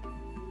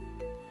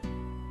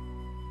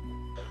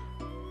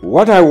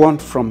 What I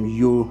want from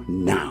you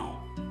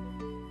now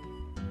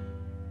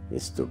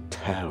is to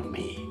tell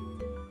me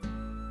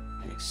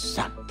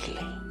exactly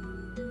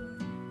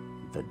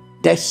the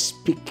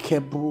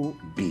despicable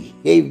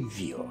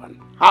behavior and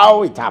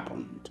how it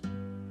happened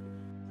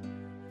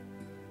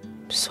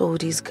So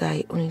this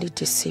guy only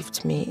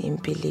deceived me in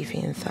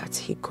believing that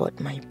he got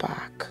my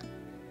back.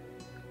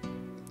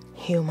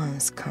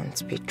 Humans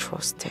can't be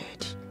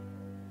trusted.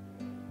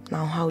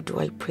 Now how do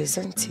I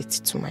present it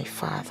to my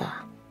father?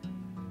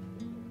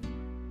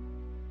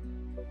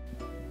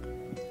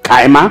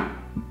 Kaima?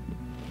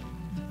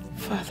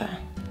 Father.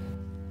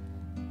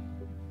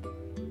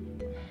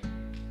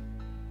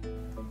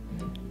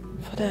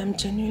 Father, I'm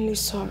genuinely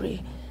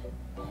sorry.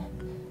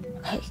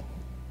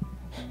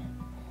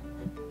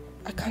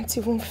 I can't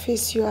even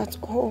face you at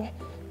all.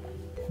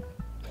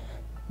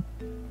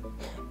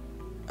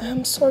 I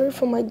am sorry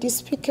for my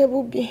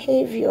despicable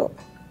behavior.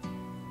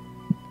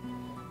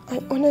 I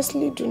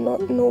honestly do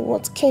not know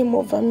what came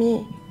over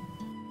me.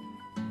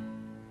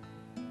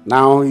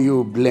 Now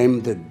you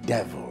blame the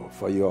devil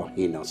for your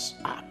heinous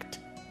act.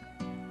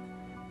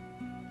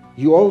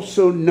 You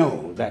also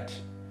know that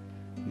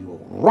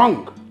you're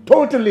wrong,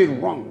 totally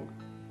wrong,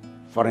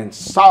 for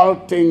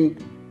insulting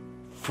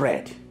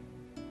Fred.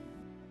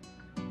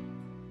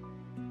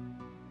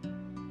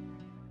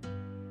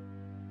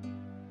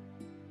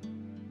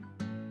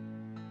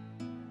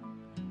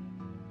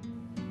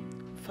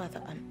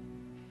 Father,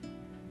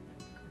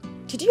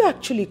 did you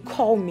actually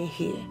call me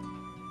here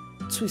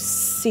to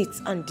sit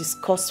and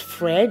discuss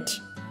Fred?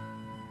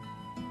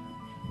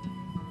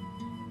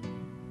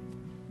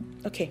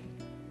 Okay.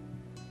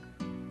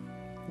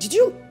 Did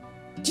you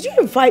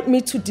invite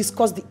me to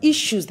discuss the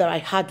issues that I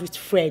had with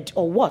Fred,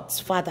 or what,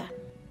 Father?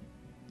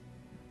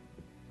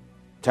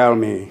 Tell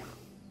me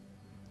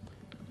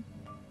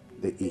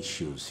the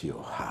issues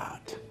you had.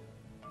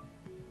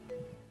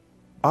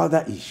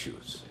 Other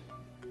issues.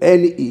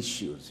 Any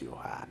issues you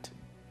had.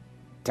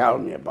 Tell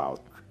me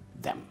about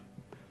them.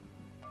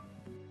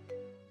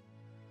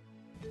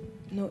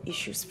 No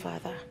issues,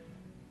 Father.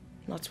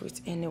 Not with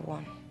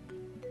anyone.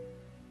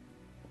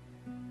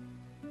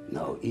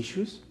 No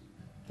issues?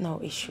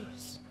 No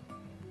issues.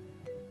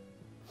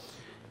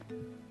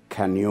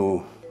 Can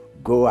you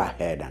go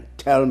ahead and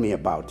tell me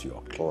about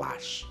your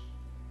clash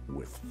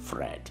with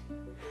Fred?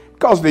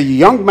 Because the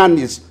young man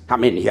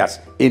he has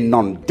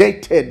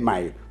inundated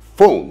my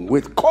phone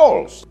with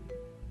calls.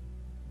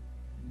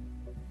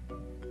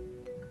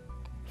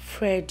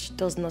 Fred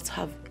does not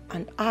have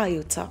an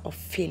iota of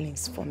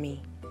feelings for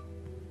me.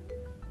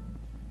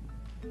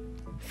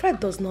 Fred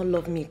does not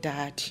love me,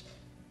 Dad.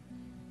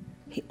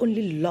 He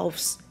only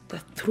loves the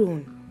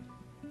throne.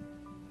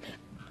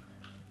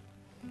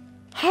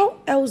 How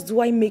else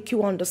do I make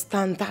you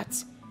understand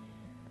that?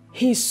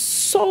 He's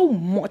so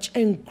much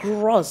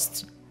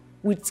engrossed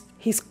with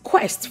his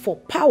quest for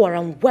power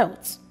and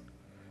wealth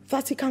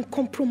that he can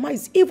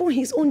compromise even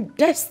his own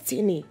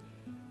destiny.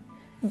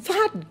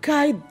 That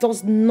guy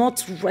does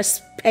not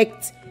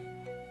respect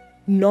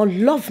nor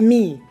love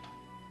me.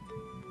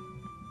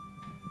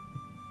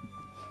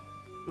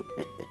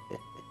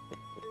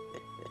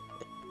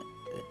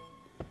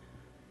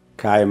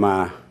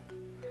 Kaima,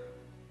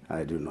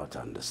 I do not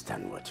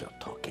understand what you're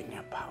talking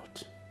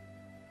about.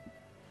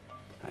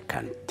 I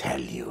can tell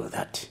you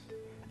that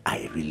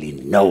I really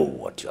know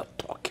what you're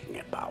talking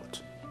about.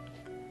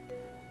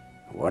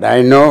 What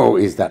I know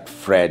is that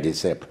Fred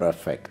is a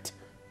perfect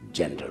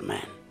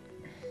gentleman.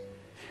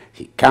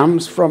 He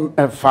comes from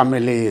a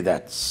family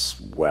that's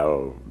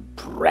well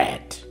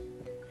bred.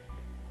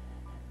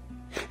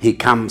 He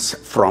comes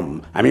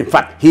from, in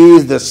fact, he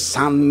is the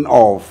son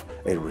of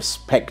a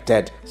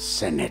respected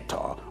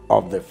senator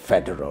of the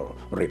Federal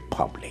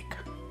Republic.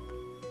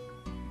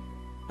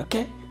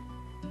 Okay?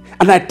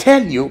 And I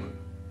tell you,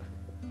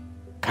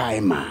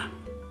 Kaima,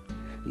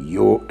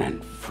 you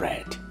and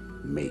Fred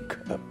make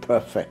a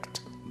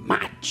perfect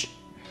match.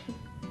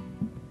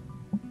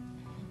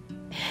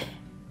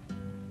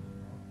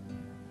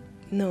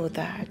 No,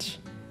 Dad.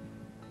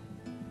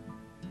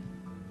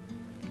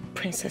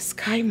 Princess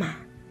Kaima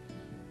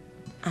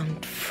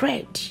and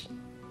Fred,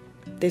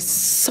 the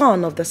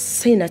son of the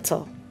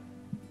senator,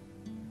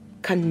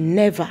 can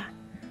never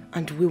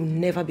and will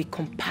never be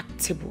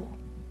compatible.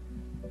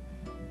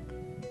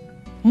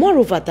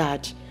 Moreover,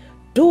 Dad,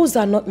 those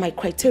are not my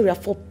criteria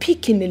for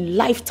picking a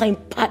lifetime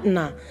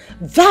partner.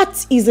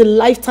 That is a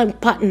lifetime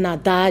partner,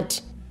 Dad.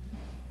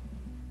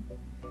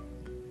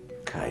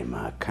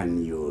 Kaima,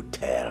 can you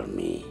tell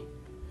me?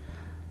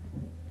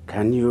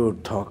 Can you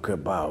talk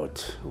about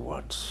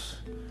what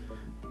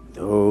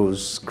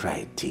those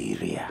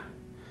criteria,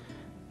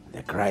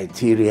 the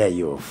criteria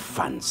you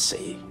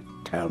fancy,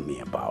 tell me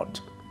about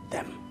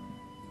them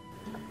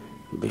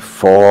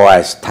before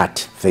I start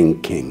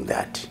thinking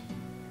that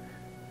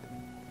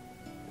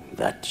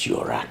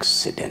your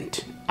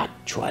accident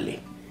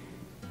actually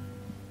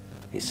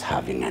is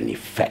having an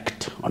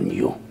effect on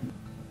you.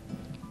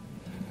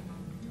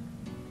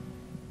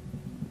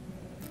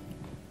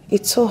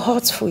 It's so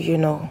hurtful, you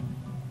know.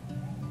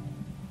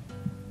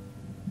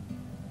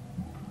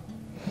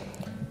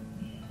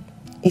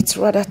 It's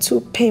rather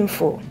too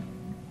painful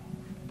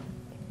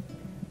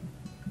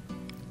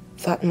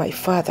that my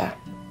father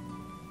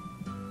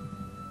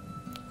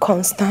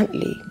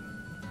constantly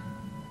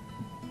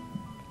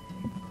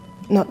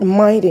not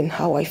minding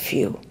how I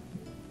feel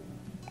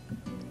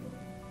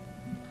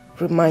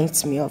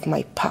reminds me of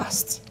my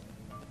past.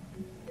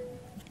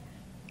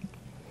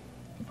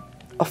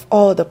 Of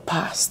all the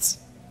past.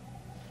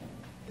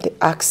 The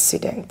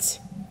accident.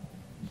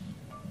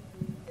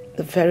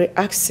 The very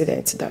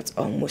accident that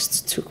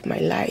almost took my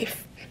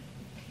life.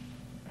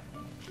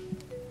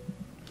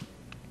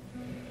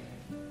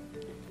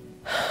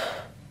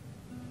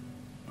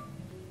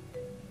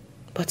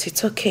 But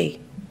it's okay.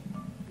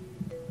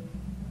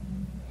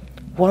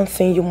 One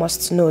thing you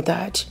must know,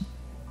 Dad.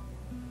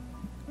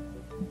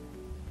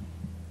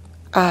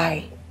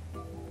 I,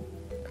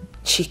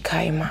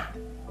 Chikaima,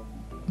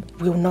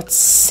 will not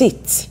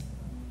sit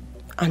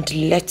and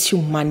let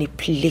you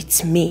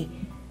manipulate me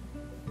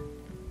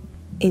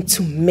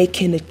into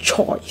making a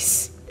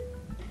choice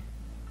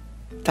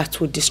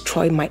that will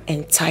destroy my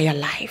entire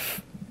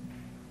life.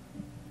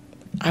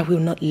 I will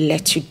not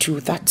let you do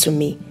that to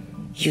me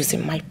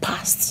using my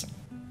past.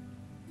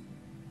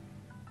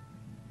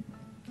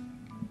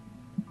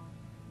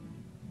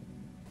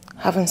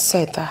 Having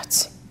said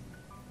that,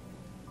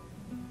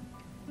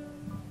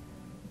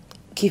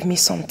 give me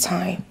some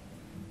time.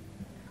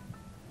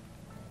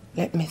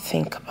 Let me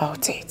think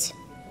about it.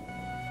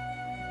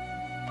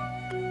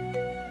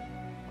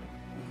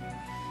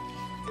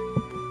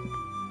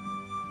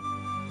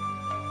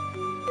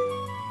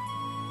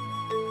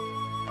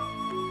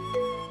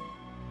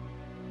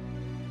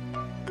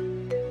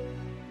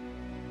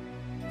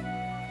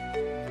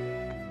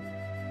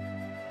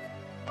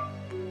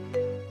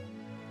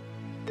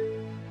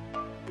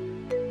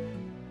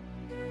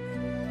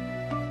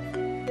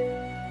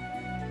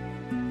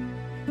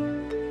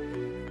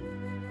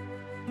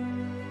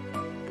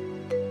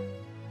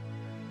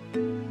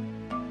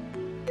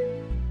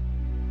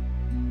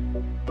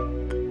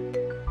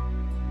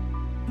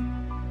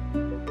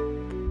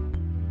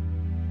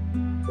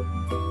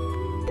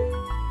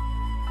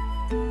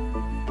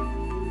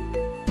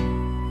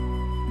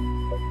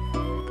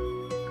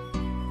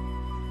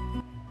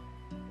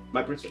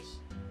 My princess,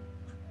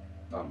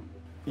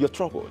 you're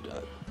troubled.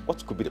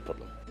 What could be the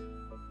problem?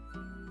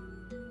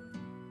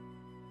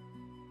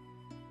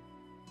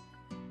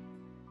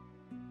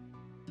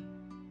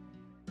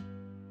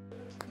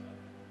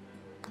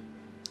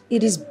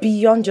 It is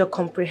beyond your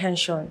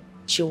comprehension,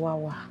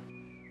 Chihuahua.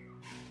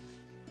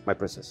 My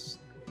princess,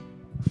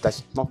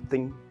 there's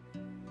nothing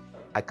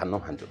I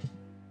cannot handle.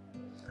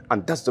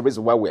 And that's the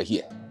reason why we're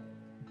here.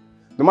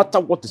 No matter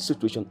what the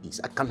situation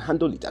is, I can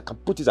handle it. I can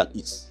put it at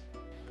ease.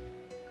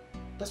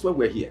 That's why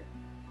we're here.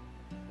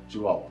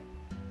 Chihuahua,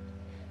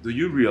 do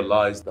you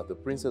realize that the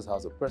princess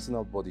has a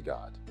personal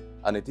bodyguard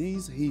and it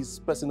is his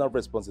personal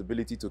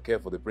responsibility to care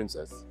for the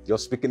princess? You're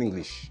speaking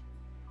English.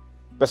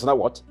 Personal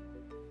what?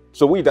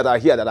 So we that are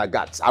here that are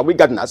guards, are we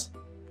gardeners?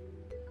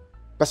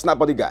 Personal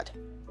bodyguard.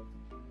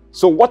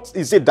 So what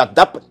is it that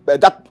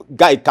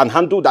guy can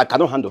handle that I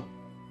cannot handle?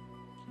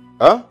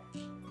 Huh?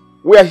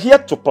 We are here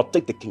to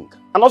protect the king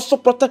and also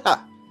protect her.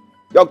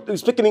 You're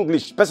speaking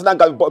English, personal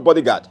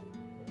bodyguard.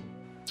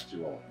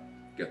 Chihuahua,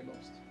 get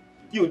lost.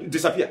 You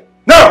disappear.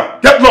 Now,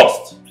 get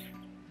lost! Do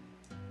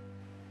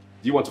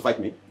you want to fight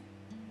me?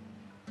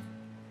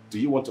 Do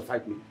you want to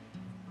fight me?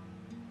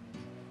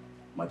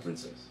 My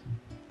princess,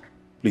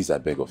 please, I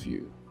beg of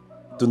you,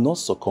 do not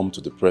succumb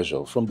to the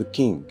pressure from the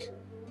king.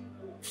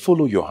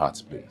 Follow your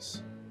heart,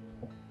 please.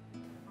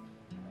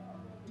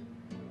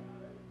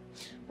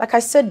 Like I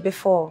said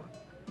before,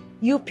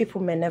 you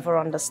people may never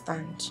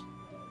understand.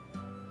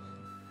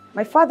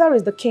 My father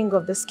is the king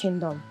of this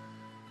kingdom.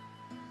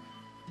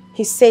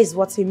 He says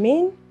what he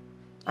means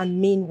and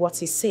means what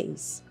he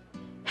says.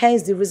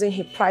 Hence the reason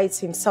he prides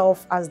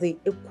himself as the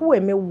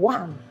Ekueme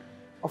one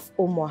of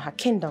Omoha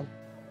kingdom.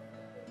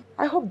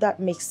 I hope that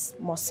makes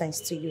more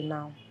sense to you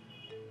now.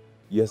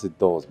 Yes, it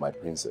does, my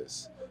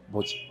princess.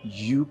 But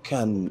you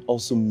can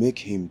also make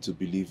him to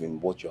believe in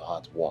what your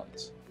heart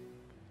wants.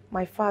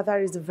 My father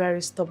is a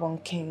very stubborn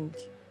king.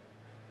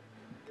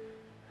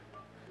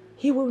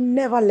 He will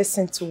never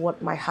listen to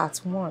what my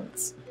heart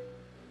wants.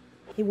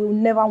 He will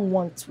never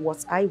want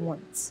what I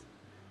want.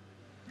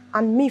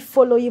 And me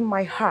following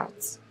my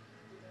heart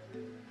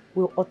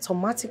will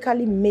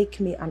automatically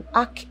make me an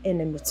arch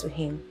enemy to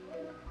him.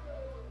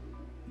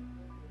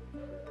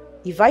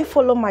 If I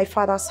follow my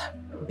father's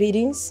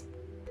biddings,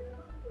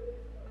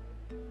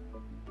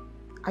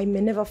 I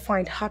may never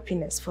find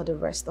happiness for the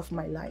rest of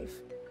my life.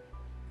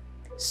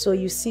 So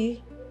you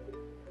see,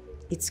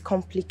 it's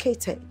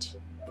complicated.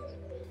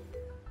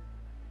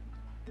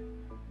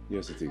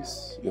 Yes, it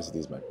is. Yes, it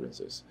is, my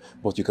princess.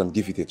 But you can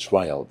give it a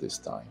trial this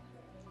time.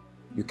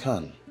 You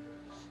can.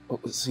 Oh,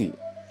 see,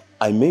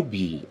 I may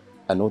be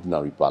an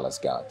ordinary palace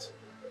guard,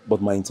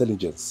 but my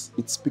intelligence,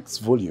 it speaks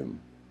volume.